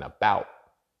do something about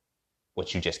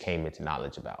what you just came into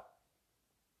knowledge about.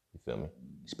 You feel me?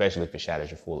 Especially if it shatters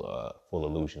your full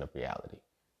illusion of reality.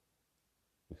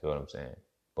 You feel what I'm saying?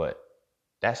 But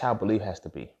that's how belief has to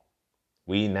be.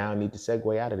 We now need to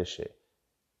segue out of this shit.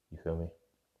 You feel me?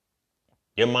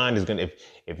 Your mind is gonna,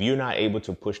 if you're not able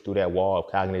to push through that wall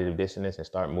of cognitive dissonance and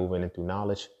start moving into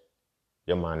knowledge,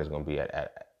 your mind is gonna be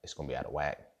it's gonna be out of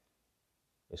whack.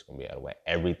 It's gonna be out of whack.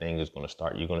 Everything is gonna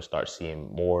start. You're gonna start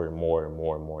seeing more and more and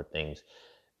more and more things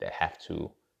that have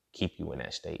to keep you in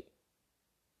that state.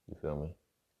 You feel me?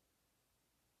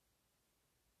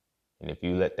 And if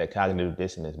you let that cognitive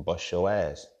dissonance bust your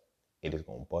ass, it is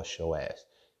gonna bust your ass.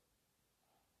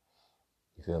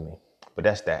 You feel me? But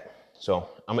that's that. So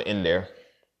I'm gonna end there.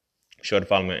 Be sure to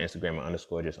follow me on Instagram at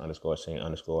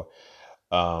 _sing_.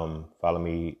 Follow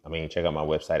me. Check out my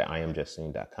website at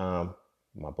IamJustSing.com.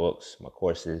 My books, my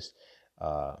courses,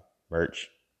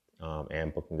 merch,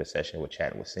 and booking a session with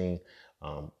Chatting with Sing.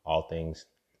 All things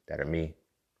that are me.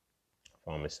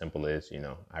 From as simple as,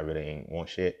 I really ain't want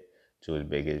shit, to as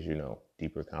big as,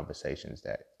 deeper conversations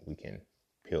that we can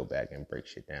peel back and break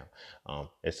shit down.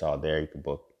 It's all there. You can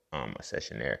book a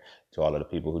session there. To all of the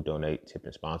people who donate, tip,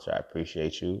 and sponsor, I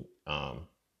appreciate you.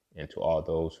 And to all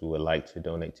those who would like to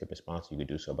donate, tip, and sponsor, you can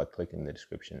do so by clicking the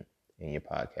description in your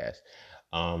podcast.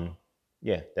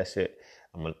 Yeah, that's it.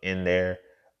 I'm going to end there.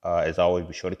 As always,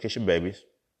 be sure to kiss your babies.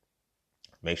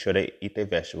 Make sure they eat their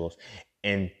vegetables.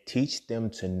 And teach them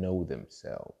to know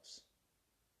themselves.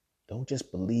 Don't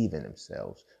just believe in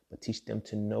themselves, but teach them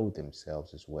to know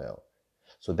themselves as well.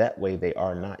 So that way they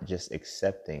are not just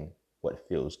accepting what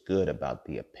feels good about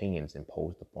the opinions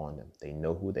imposed upon them. They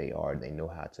know who they are. They know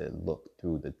how to look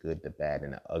through the good, the bad,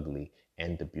 and the ugly,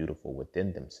 and the beautiful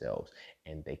within themselves,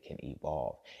 and they can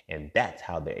evolve. And that's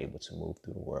how they're able to move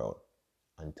through the world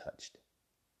untouched.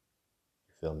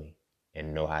 You feel me?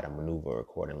 And know how to maneuver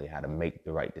accordingly, how to make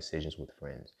the right decisions with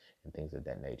friends and things of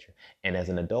that nature. And as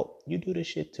an adult, you do this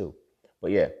shit too.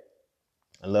 But yeah,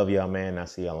 I love y'all, man. I'll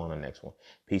see y'all on the next one.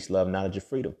 Peace, love, knowledge, and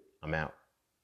freedom. I'm out.